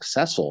to be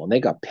successful, and they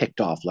got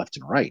picked off left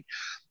and right.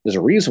 There's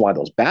a reason why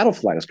those battle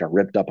flags got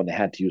ripped up and they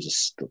had to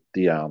use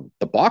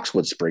the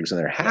boxwood sprigs in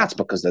their Yeah. hats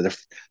because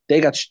they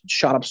got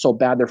shot up so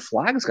bad their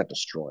flags got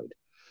destroyed.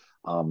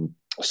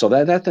 So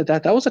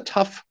that was a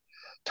tough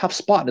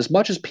spot. And as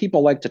much as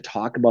people like to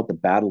talk about the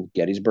Battle of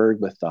Gettysburg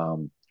with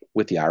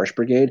with the Irish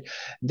Brigade,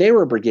 they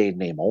were a brigade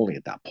name only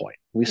at that point.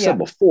 We said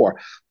Yeah. before,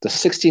 the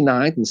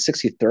 69th and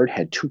 63rd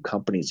had 2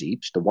 companies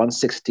each. The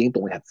 116th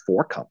only had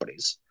 4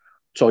 companies.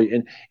 So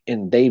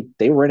and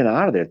they were in and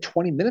out of there.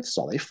 20 minutes is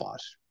all they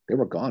fought. They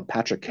were gone.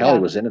 Patrick Kelly Yeah.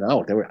 was in and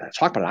out. They were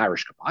talk about an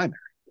Irish goodbye, Mary.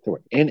 They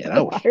were in and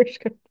out. Irish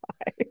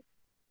goodbye.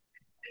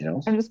 You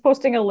know. I'm just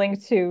posting a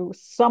link to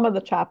some of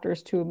the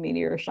chapters to A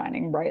Meteor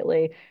Shining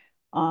Brightly,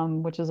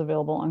 which is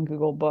available on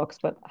Google Books,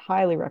 but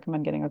highly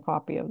recommend getting a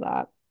copy of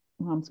that.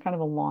 It's kind of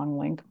a long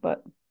link,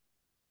 but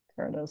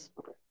there it is.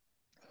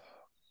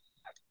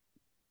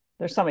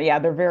 There's some, yeah,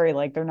 they're very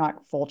like they're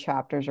not full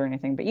chapters or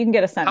anything, but you can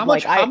get a sense. How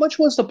Like much? How much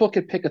was the book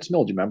at Pickett's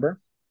Mill? Do you remember?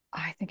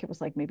 I think it was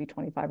like maybe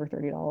 25 or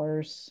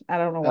 $30. I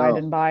don't know why I Oh,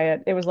 didn't buy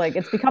it. It was like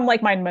it's become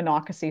like my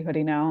Monocacy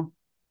hoodie now.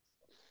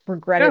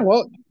 Regret yeah. it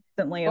Well,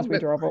 instantly as we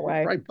drove you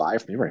away. probably buy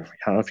from me. I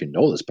don't know if you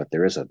know this, but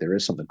there is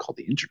something called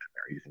the internet.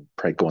 There, you can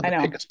probably go on I the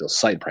know. Pickett's Mill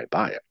site and probably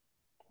buy it.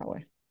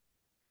 Probably.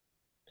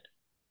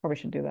 Probably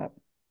should do that.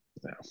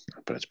 Yeah,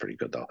 but it's pretty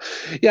good though.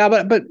 Yeah,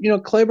 but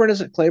Claiborne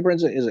is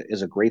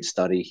a great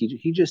study.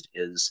 He just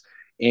is,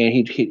 and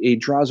he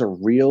draws a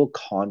real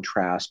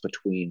contrast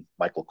between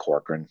Michael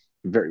Corcoran.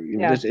 Very,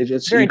 Yeah.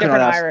 it's Very you cannot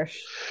different ask.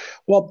 Irish.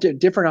 Well,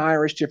 different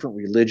Irish, different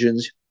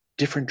religions,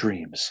 different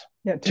dreams,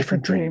 Yeah, different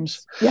different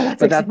dreams. dreams. Yeah,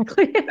 that's But that,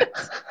 exactly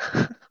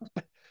it.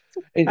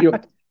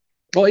 and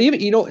well,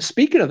 even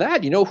speaking of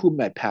that, who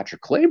met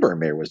Patrick Claiborne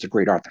there was the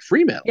great Arthur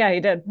Freemantle. Yeah, he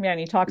did. Yeah, and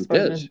he talks He about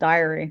it in did. his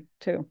diary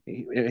too.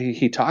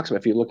 He talks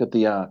about, if you look at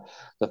the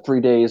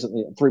 3 days,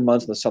 3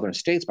 months in the Southern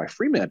States by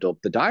Fremantle,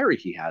 the diary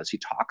he has, he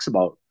talks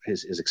about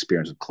his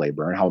experience with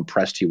Claiborne, how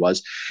impressed he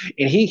was,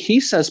 and he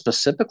says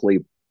specifically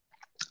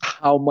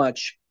how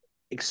much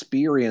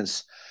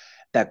experience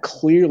that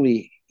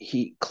clearly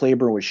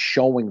Claiborne was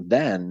showing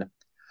then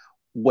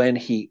when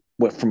he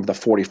went from the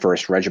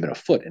 41st Regiment of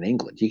Foot in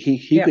England. He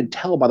Yeah. could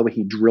tell by the way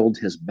he drilled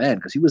his men,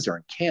 because he was there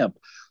in camp,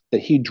 that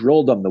he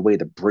drilled them the way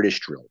the British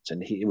drilled,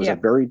 and it was a Yeah.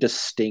 very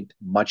distinct,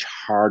 much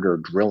harder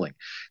drilling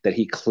that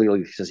he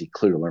says he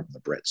clearly learned from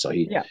the Brits. So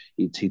Yeah.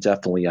 he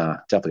definitely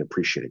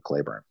appreciated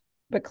Claiborne.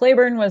 But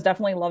Claiborne was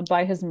definitely loved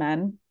by his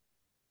men.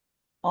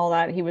 All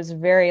that he was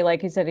very,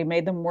 like he said, he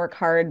made them work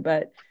hard,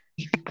 but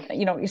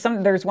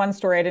there's one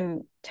story I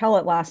didn't tell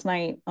it last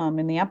night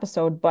in the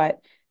episode,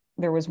 but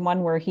there was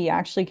one where he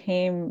actually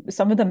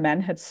some of the men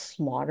had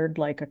slaughtered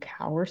like a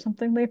cow or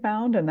something they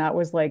found, and that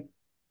was like,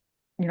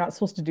 you're not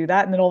supposed to do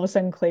that. And then all of a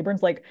sudden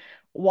Claiborne's like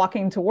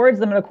walking towards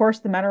them, and of course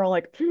the men are all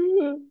like,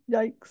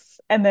 yikes.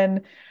 And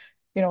then,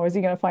 is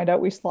he going to find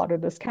out we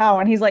slaughtered this cow?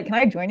 And he's like, can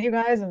I join you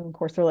guys? And of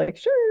course they're like,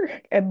 sure.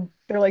 And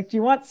they're like, do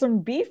you want some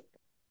beef?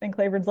 And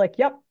Claiborne's like,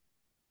 yep.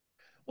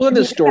 Well, then And he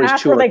there's didn't stories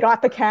ask too where where they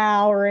got the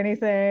cow or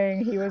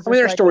anything. He was I mean,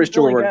 just there's like, it was stories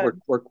too really where,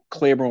 good. where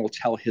Claiborne will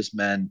tell his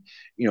men,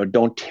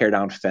 don't tear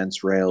down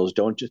fence rails,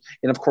 don't just,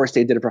 and of course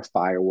they did it for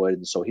firewood,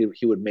 and so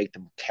he would make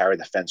them carry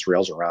the fence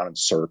rails around in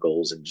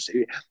circles, and just,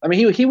 I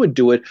mean, he would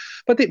do it,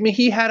 but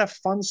he had a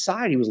fun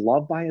side. He was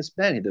loved by his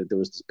men. There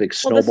was this big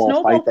Well, the snowball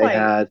snowball fight they fight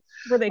had.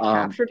 where they Um,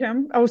 captured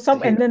him.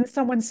 And then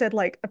someone said,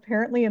 like,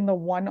 apparently in the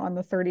one on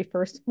the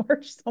 31st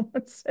March,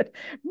 someone said,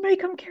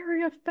 make him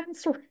carry a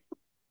fence rail.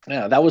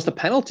 Yeah, that was the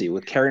penalty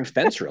with carrying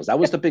fence rails. That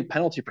was the big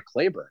penalty for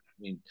Claiborne.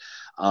 I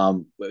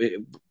mean,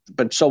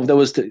 but so there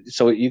was,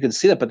 so you can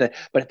see that,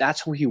 but that's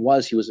who he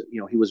was. He was,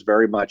 he was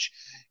very much,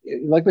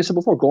 like I said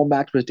before, going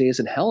back to his days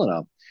in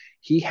Helena,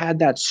 he had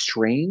that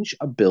strange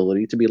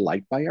ability to be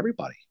liked by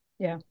everybody,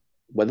 Yeah.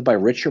 whether by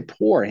rich or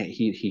poor.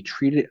 He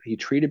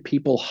treated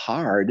people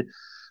hard,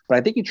 but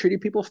I think he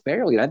treated people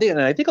fairly.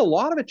 And I think a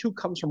lot of it too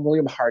comes from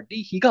William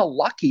Hardy. He got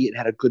lucky and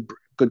had a good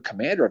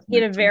commander He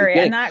had a from the very,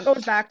 and beginning. that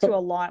goes back But to a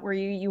lot where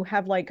you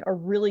have like a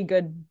really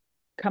good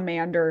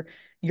commander.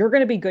 You're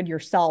going to be good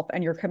yourself,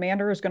 and your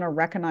commander is going to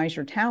recognize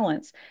your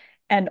talents.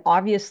 And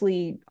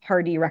obviously,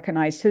 Hardy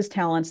recognized his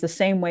talents the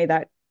same way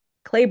that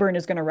Claiborne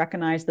is going to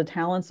recognize the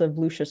talents of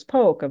Lucius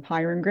Polk, of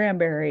Hiram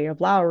Granberry, of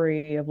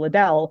Lowry, of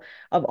Liddell,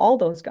 of all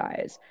those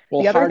guys.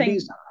 Well, The other thing,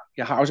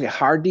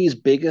 Hardy's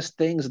biggest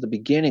things at the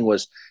beginning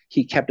was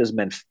he kept his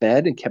men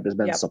fed and kept his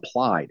men yep,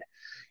 supplied.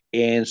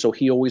 And so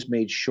he always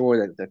made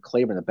sure that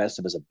Claiborne, the best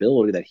of his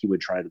ability, that he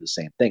would try to do the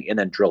same thing and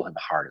then drill him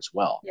hard as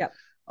well. yep.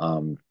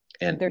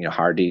 And There,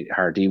 Hardy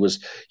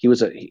was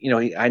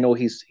I know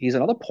he's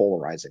another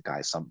polarizing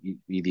guy.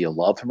 Either you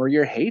love him or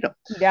you hate him.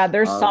 yeah,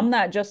 there's Um, some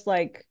that just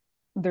like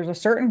there's a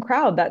certain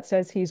crowd that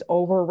says he's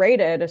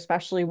overrated,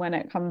 especially when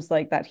it comes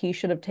like that he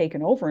should have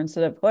taken over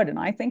instead of Hood. And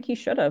I think he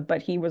should have,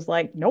 but he was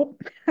like,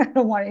 nope, I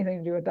don't want anything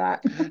to do with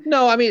that.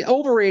 no, I mean,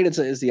 overrated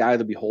is the eye of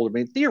the beholder. I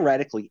mean,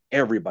 theoretically,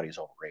 everybody's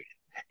overrated.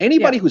 Yeah,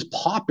 Anybody who's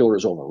popular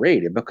is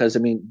overrated because, I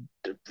mean,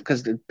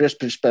 because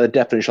just by the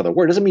definition of the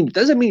word doesn't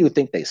mean you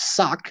think they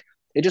suck.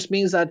 It just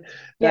means that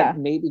yeah,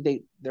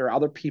 maybe there are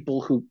other people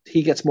who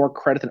he gets more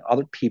credit than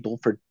other people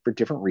for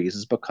different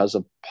reasons because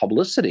of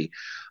publicity.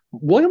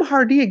 William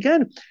Hardy,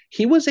 again,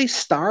 he was a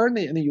star in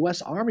the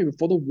U.S. Army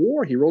before the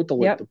war. He wrote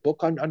yep. the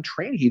book on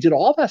training. He did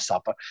all that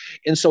stuff,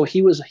 and so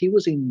he was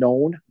a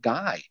known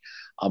guy.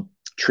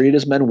 treated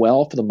his men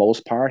well for the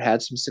most part,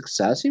 had some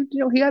success.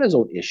 He had his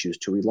own issues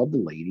too. He loved the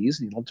ladies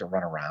and he loved to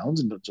run arounds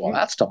and all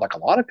that stuff, like a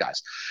lot of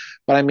guys.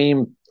 But I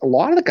mean, a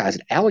lot of the guys,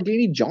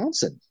 Allegheny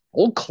Johnson,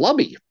 old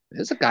Clubby,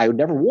 is a guy who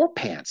never wore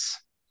pants.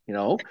 You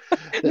know,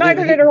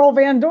 Neither did Earl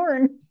Van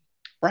Dorn.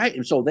 right?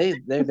 And so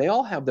they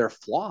all have their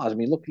flaws. I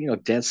mean, look,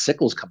 Dan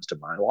Sickles comes to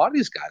mind. A lot of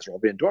these guys are all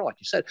Van Dorn, like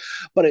you said,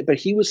 but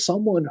he was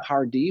someone,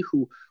 Hardy,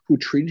 who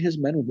treated his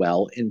men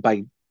well, and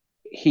by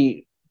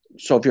he.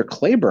 So if you're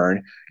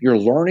Clayburn, you're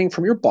learning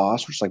from your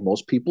boss, which like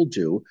most people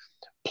do,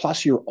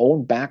 plus your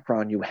own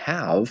background you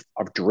have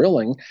of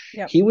drilling.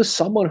 Yep. He was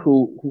someone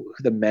who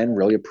the men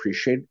really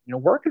appreciate,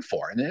 working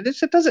for. And it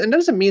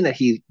doesn't mean that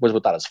he was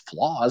without his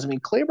flaws. I mean,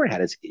 Clayburn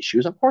had his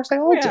issues. Of course, they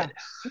all did.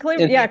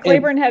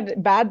 Clayburn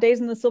had bad days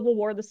in the Civil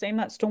War, the same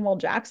that Stonewall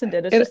Jackson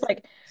did. It's and just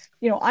like,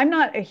 I'm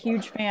not a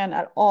huge fan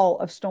at all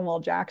of Stonewall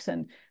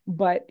Jackson,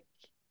 but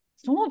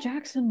Stonewall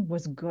Jackson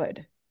was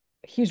good.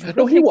 He's really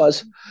no, he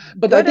was,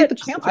 but I think the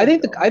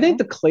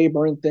Chancellorsville.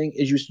 Clayburn thing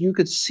is you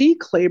could see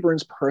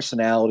Clayburn's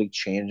personality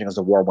changing as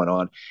the war went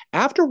on.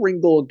 After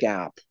Ringgold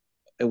Gap,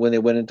 when they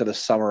went into the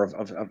summer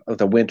of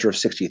the winter of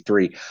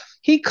 '63,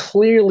 he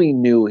clearly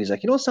knew. He's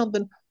like,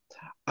 something,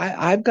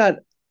 I've got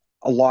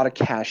a lot of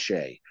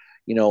cachet.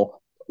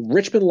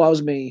 Richmond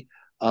loves me.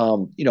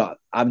 I'm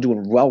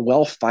doing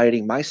well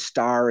fighting. My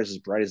star is as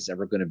bright as it's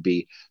ever going to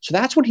be. So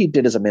that's what he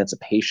did as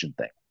emancipation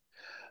thing.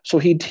 So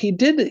he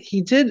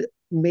did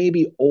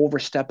maybe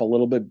overstep a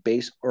little bit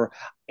or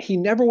he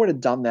never would have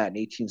done that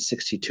in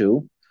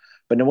 1862.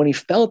 But then when he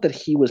felt that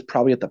he was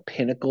probably at the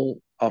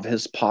pinnacle of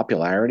his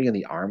popularity in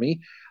the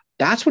army,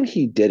 that's when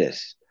he did it.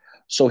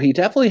 So he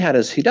definitely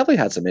had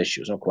some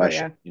issues, no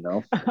question.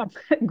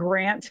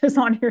 Grant is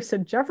on here,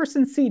 said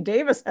Jefferson C.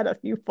 Davis had a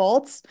few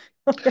faults,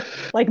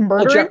 like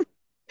murdering.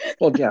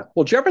 Well,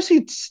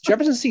 Jefferson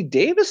C.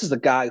 Davis is the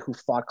guy who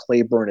fought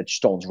Clayburn at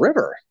Stones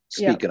River.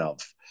 Speaking of,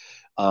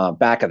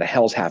 back at the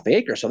Hell's Half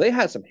Acre. So they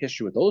had some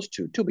history with those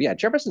two too. But yeah,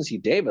 Jefferson C.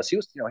 Davis,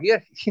 he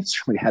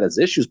certainly had his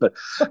issues, but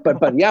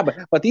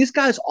these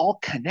guys all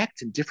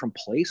connect in different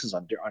places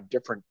on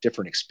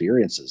different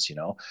experiences,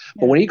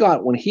 But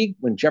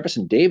when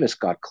Jefferson Davis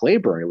got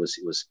Clayburn, it was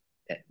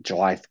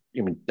December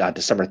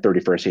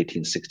 31st,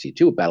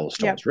 1862, Battle of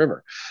Stones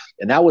River.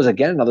 And that was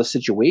again another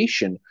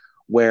situation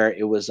where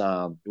it was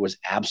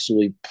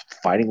absolutely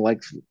fighting like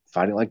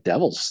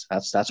devils.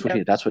 That's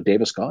what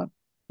Davis got.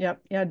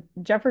 Yep. Yeah.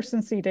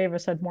 Jefferson C.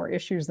 Davis had more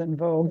issues than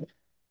Vogue.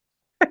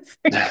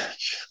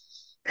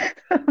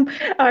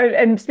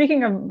 And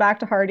speaking of back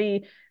to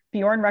Hardy,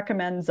 Bjorn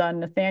recommends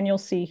Nathaniel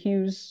C.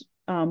 Hughes,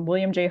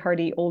 William J.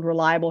 Hardy, Old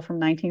Reliable from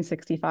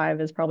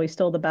 1965 is probably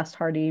still the best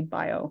Hardy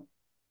bio,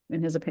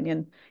 in his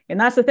opinion. And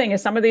that's the thing,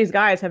 is some of these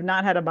guys have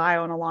not had a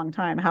bio in a long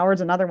time.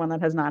 Howard's another one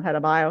that has not had a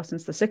bio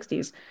since the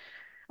 60s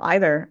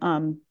either.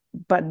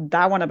 But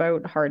that one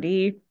about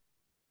Hardy,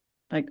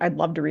 like, I'd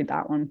love to read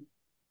that one.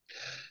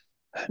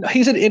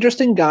 He's an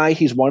interesting guy.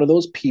 He's one of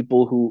those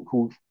people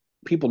who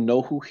people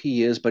know who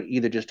he is, but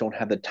either just don't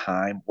have the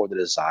time or the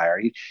desire.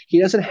 He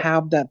doesn't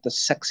have the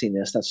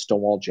sexiness that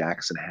Stonewall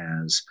Jackson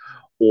has,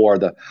 or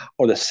the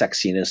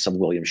sexiness of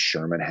William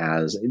Sherman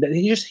has.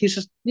 He's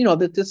just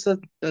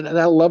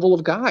that level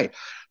of guy.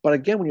 But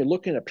again, when you're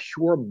looking at a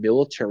pure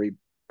military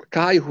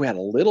guy who had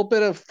a little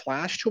bit of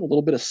flash to him, a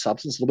little bit of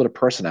substance, a little bit of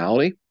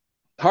personality,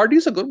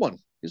 Hardy's a good one.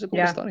 He's a good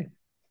one to study.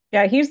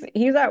 Yeah, he's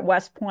at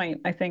West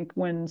Point, I think,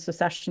 when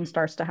secession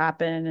starts to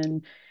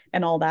happen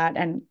and all that.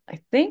 And I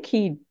think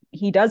he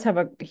does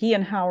have he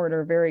and Howard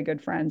are very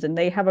good friends, and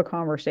they have a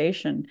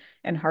conversation.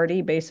 And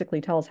Hardy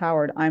basically tells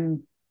Howard,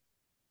 I'm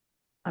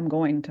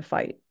going to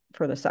fight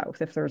for the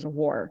South if there's a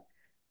war.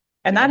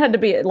 And that had to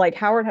be like,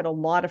 Howard had a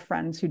lot of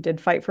friends who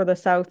did fight for the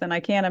South. And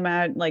I can't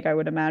imagine, like, I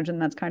would imagine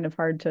that's kind of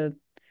hard to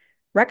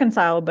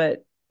reconcile,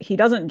 but he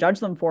doesn't judge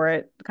them for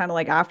it. Kind of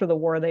like after the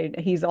war,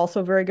 he's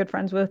also very good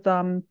friends with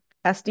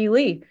S.D.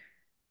 Lee.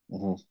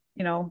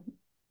 Mm-hmm.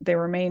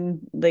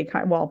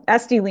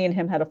 S.D. Lee and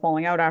him had a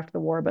falling out after the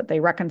war, but they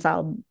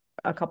reconciled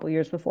a couple of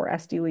years before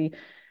S.D. Lee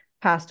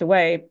passed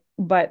away.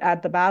 But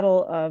at the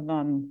Battle of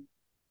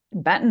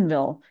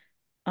Bentonville,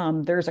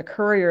 there's a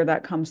courier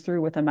that comes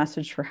through with a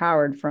message for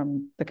Howard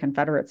from the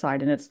Confederate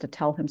side, and it's to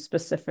tell him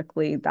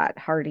specifically that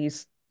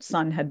Hardy's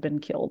son had been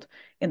killed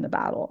in the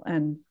battle,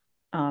 and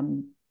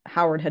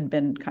Howard had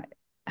been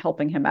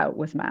helping him out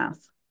with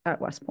math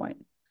at West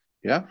Point.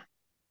 Yeah.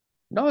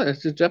 No,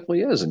 it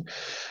definitely is. And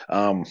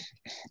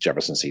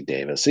Jefferson C.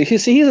 Davis.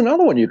 He's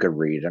another one you could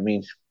read. I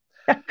mean,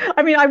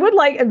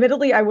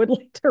 admittedly, I would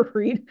like to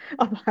read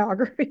a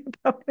biography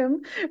about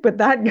him, but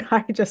that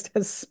guy just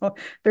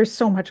there's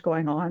so much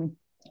going on.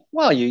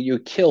 Well, you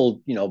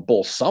killed,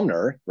 Bull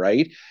Sumner,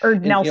 right? Or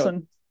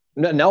Nelson.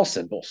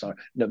 Nelson, Bull Sumner,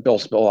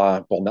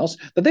 Bull Nelson.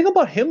 The thing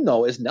about him,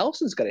 though, is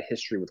Nelson's got a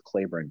history with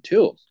Clayburn,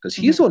 too, because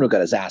he's the one who got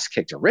his ass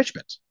kicked at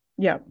Richmond.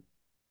 Yeah.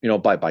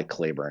 By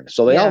Clayburn.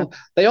 So they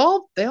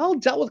all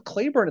dealt with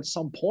Clayburn at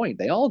some point.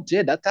 They all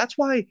did. That's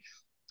why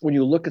when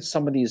you look at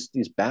some of these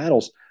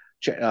battles,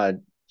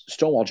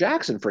 Stonewall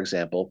Jackson, for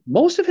example,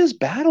 most of his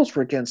battles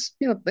were against,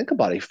 think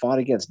about it, he fought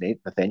against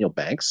Nathaniel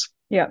Banks.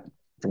 Yeah.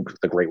 from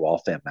the Great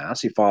Wall of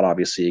Mass. He fought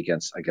obviously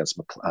against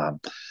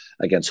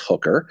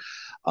Hooker,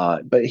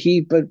 but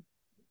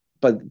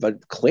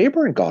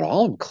Claiborne got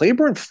all of them.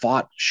 Claiborne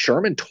fought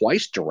Sherman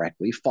twice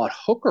directly, fought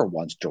Hooker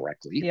once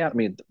directly. Yeah. I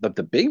mean,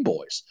 the big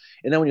boys.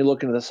 And then when you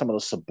look into some of the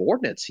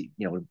subordinates, he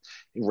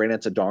ran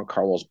into Don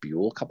Carlos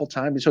Buell a couple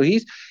times. So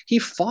he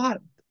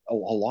fought a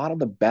lot of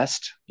the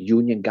best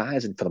Union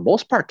guys, and for the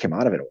most part, came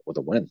out of it with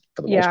a win.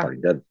 For the most Yeah. part,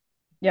 he did.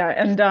 Yeah.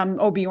 And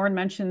Bjorn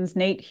mentions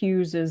Nate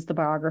Hughes is the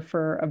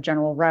biographer of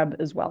General Reb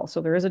as well.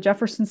 So there is a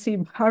Jefferson C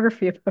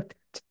biography about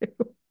that too.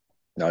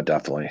 No,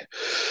 definitely.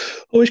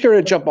 Well, we should get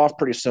ready to jump off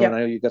pretty soon. Yep. I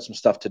know you got some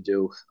stuff to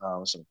do.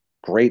 Some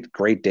great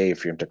day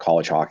for you into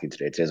college hockey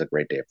today. Today's a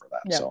great day for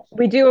that. Yeah. So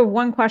We do have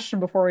one question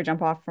before we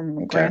jump off from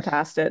okay. Grant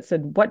asked it.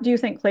 Said, what do you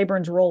think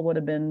Claiborne's role would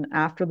have been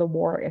after the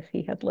war if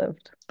he had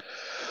lived?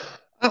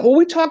 Well,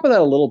 we talked about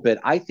that a little bit.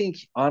 I think,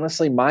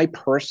 honestly, my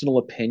personal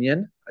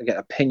opinion, again,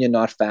 opinion,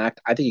 not fact,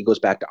 I think he goes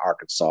back to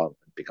Arkansas and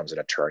becomes an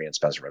attorney and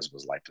spends the rest of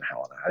his life in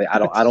Helena. I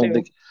don't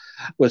think,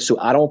 with Sue,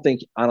 I don't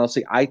think,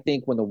 honestly, I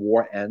think when the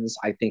war ends,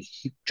 I think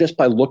just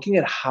by looking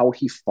at how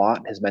he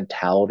fought, his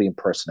mentality and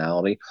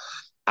personality,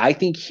 I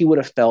think he would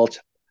have felt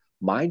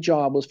my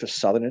job was for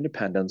Southern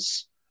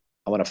independence.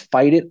 I'm going to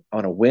fight it. I'm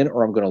going to win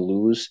or I'm going to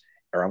lose.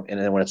 And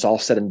then when it's all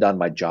said and done,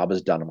 my job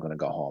is done. I'm going to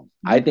go home.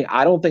 Mm-hmm.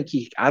 I don't think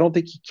he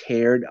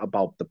cared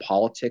about the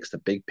politics, the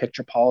big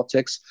picture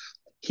politics.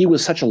 He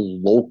was such a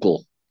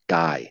local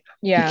guy.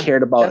 Yeah, he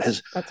cared about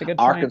his that's a good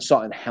Arkansas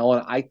point. and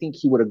Helena. I think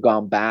he would have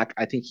gone back.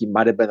 I think he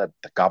might have been the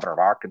governor of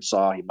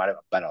Arkansas. He might have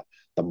been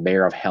the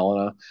mayor of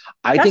Helena.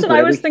 That's what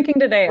I was thinking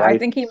today. I right.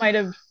 think he might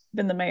have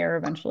been the mayor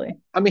eventually.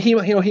 I mean, he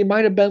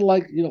might have been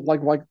like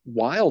like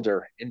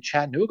Wilder in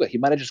Chattanooga. He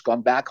might have just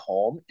gone back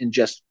home and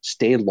just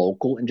stayed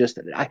local and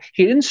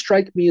he didn't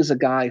strike me as a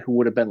guy who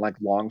would have been like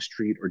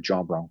Longstreet or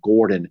John Brown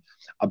Gordon,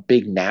 a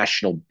big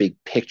national, big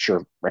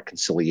picture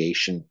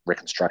reconstruction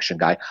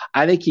guy.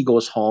 I think he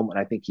goes home and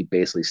I think he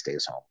basically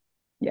stays home.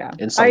 Yeah,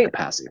 in some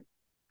capacity.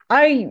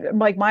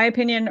 Like my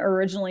opinion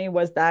originally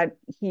was that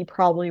he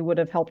probably would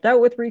have helped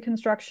out with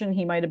Reconstruction.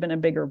 He might have been a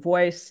bigger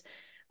voice,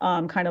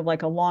 kind of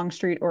like a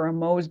Longstreet or a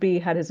Mosby,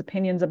 had his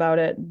opinions about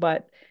it.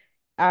 But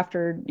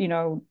after,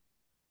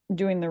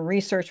 doing the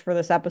research for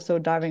this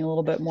episode, diving a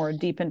little bit more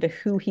deep into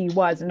who he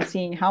was and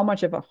seeing how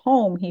much of a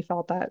home he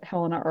felt that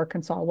Helena,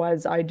 Arkansas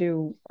was, I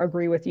do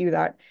agree with you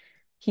that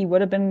he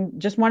would have been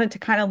just wanted to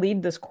kind of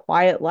lead this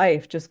quiet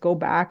life, just go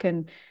back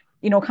and,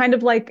 kind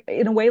of like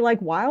in a way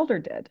like Wilder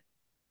did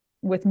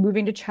with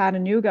moving to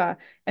Chattanooga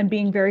and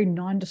being very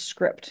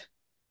nondescript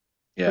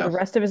for the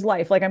rest of his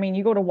life. Like, I mean,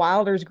 you go to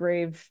Wilder's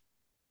grave,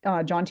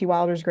 John T.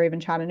 Wilder's grave in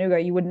Chattanooga,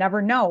 you would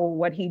never know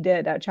what he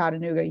did at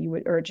Chattanooga,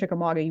 or at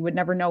Chickamauga. You would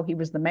never know he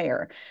was the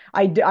mayor.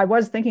 I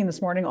was thinking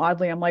this morning,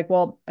 oddly, I'm like,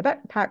 well, I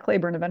bet Pat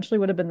Claiborne eventually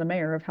would have been the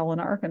mayor of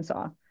Helena,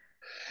 Arkansas.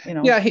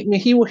 Yeah,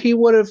 he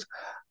would have.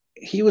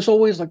 He was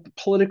always like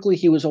politically,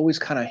 he was always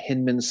kind of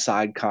Hinman's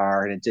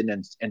sidecar, and it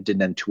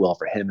didn't end too well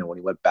for Hinman when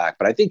he went back.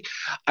 But I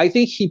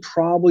think he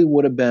probably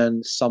would have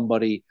been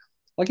somebody.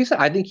 Like I said,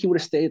 I think he would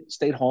have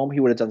stayed home.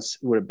 He would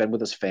have been with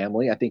his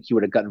family. I think he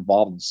would have got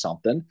involved in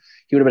something.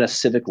 He would have been a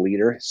civic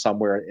leader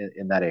somewhere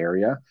in that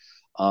area.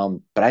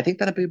 But I think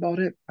that'd be about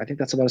it. I think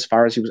that's about as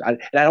far as he was. And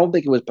I don't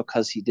think it was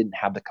because he didn't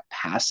have the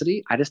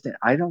capacity. I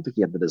don't think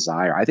he had the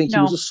desire. I think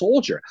he was a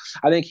soldier.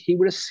 I think he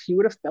would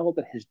have felt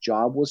that his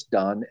job was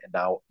done, and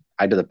now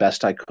I did the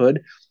best I could,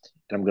 and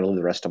I'm going to live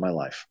the rest of my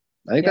life.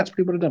 I think that's what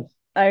he would have done.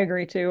 I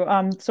agree too.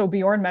 So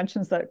Bjorn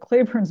mentions that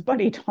Claiborne's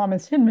buddy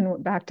Thomas Hinman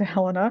went back to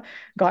Helena,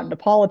 got into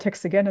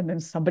politics again, and then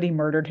somebody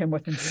murdered him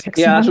within 6 months.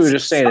 Yeah, that's what we were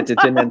just saying. It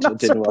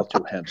didn't well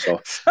to him. So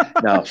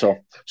no, a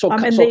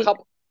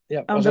couple.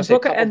 Yeah,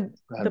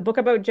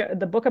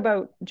 the book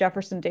about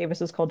Jefferson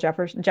Davis is called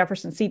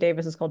Jefferson C.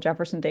 Davis is called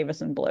Jefferson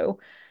Davis in Blue.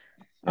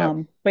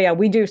 But yeah,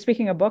 we do.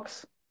 Speaking of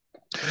books.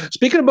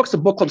 Speaking of books, the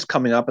book club's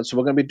coming up, and so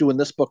we're going to be doing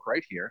this book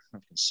right here. I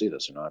can see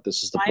this or not.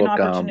 This is the book,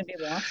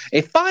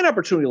 A Fine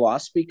Opportunity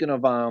Lost. Speaking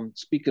of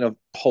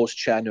post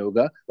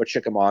Chattanooga or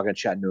Chickamauga and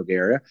Chattanooga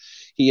area,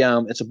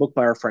 it's a book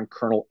by our friend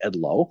Colonel Ed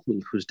Lowe,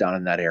 who's down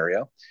in that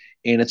area,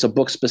 and it's a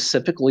book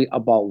specifically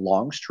about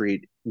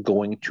Longstreet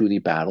going to the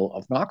Battle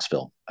of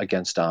Knoxville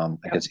against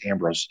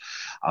Ambrose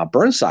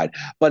Burnside.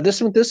 But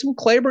there's some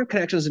Claiborne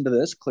connections into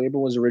this.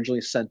 Claiborne was originally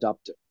sent up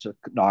to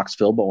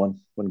Knoxville, but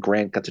when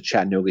Grant got to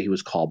Chattanooga, he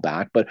was called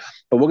back. But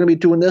we're going to be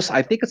doing this.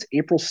 I think it's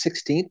April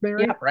 16th,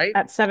 Mary, right?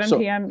 At 7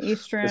 p.m.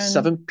 Eastern. It's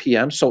 7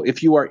 p.m. So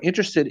if you are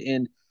interested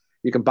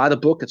you can buy the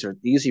book. It's an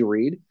easy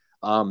read.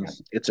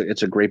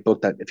 It's a great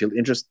book that if you're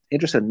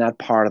interested in that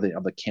part of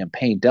the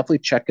campaign, definitely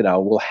check it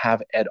out. We'll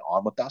have Ed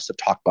on with us to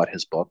talk about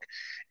his book,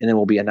 and then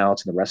we'll be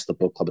announcing the rest of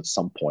the book club at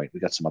some point. We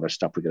got some other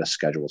stuff we got to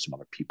schedule with some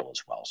other people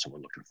as well, so we're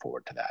looking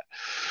forward to that.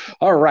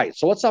 All right,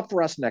 so what's up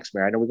for us next,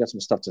 Mary? I know we got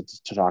some stuff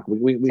to talk.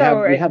 We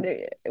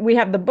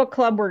have the book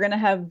club. We're going to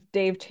have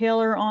Dave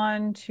Taylor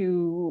on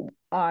to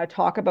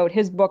talk about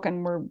his book,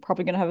 and we're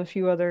probably going to have a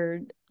few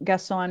other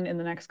guests on in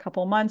the next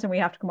couple of months, and we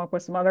have to come up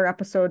with some other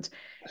episodes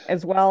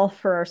as well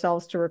for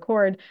ourselves to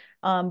record.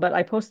 But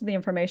I posted the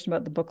information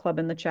about the book club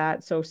in the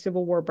chat. So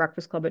Civil War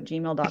Breakfast Club at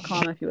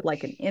gmail.com if you would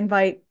like an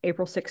invite,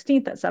 April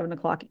 16th at 7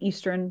 o'clock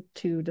Eastern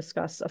to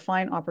discuss A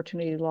Fine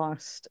Opportunity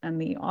Lost.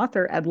 And the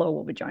author, Ed Lowe,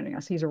 will be joining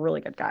us. He's a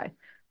really good guy.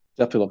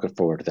 Definitely looking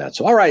forward to that.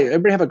 So, all right,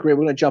 everybody have a great.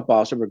 We're going to jump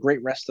off. So, have a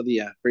great rest of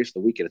the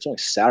weekend. It's only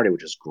Saturday,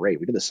 which is great.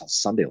 We did this on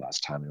Sunday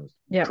last time. It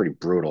was pretty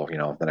brutal,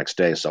 the next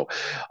day. So,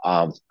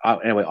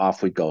 anyway,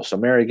 off we go. So,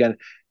 Mary, again,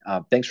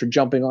 thanks for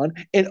jumping on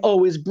and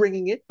always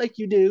bringing it like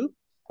you do,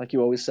 like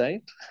you always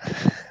say.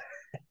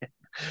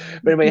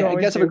 But anyway, I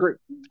guess have a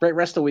great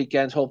rest of the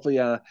weekend. Hopefully,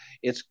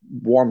 it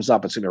warms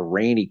up. It's gonna be a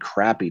rainy,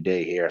 crappy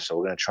day here, so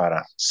we're gonna try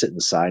to sit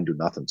inside and do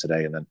nothing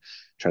today, and then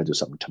try to do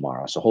something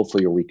tomorrow. So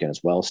hopefully, your weekend as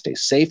well. Stay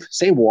safe,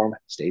 stay warm,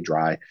 stay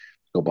dry.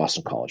 Go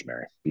Boston College,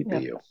 Mary.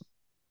 BBU.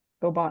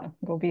 Go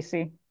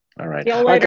BC. All right. See you later.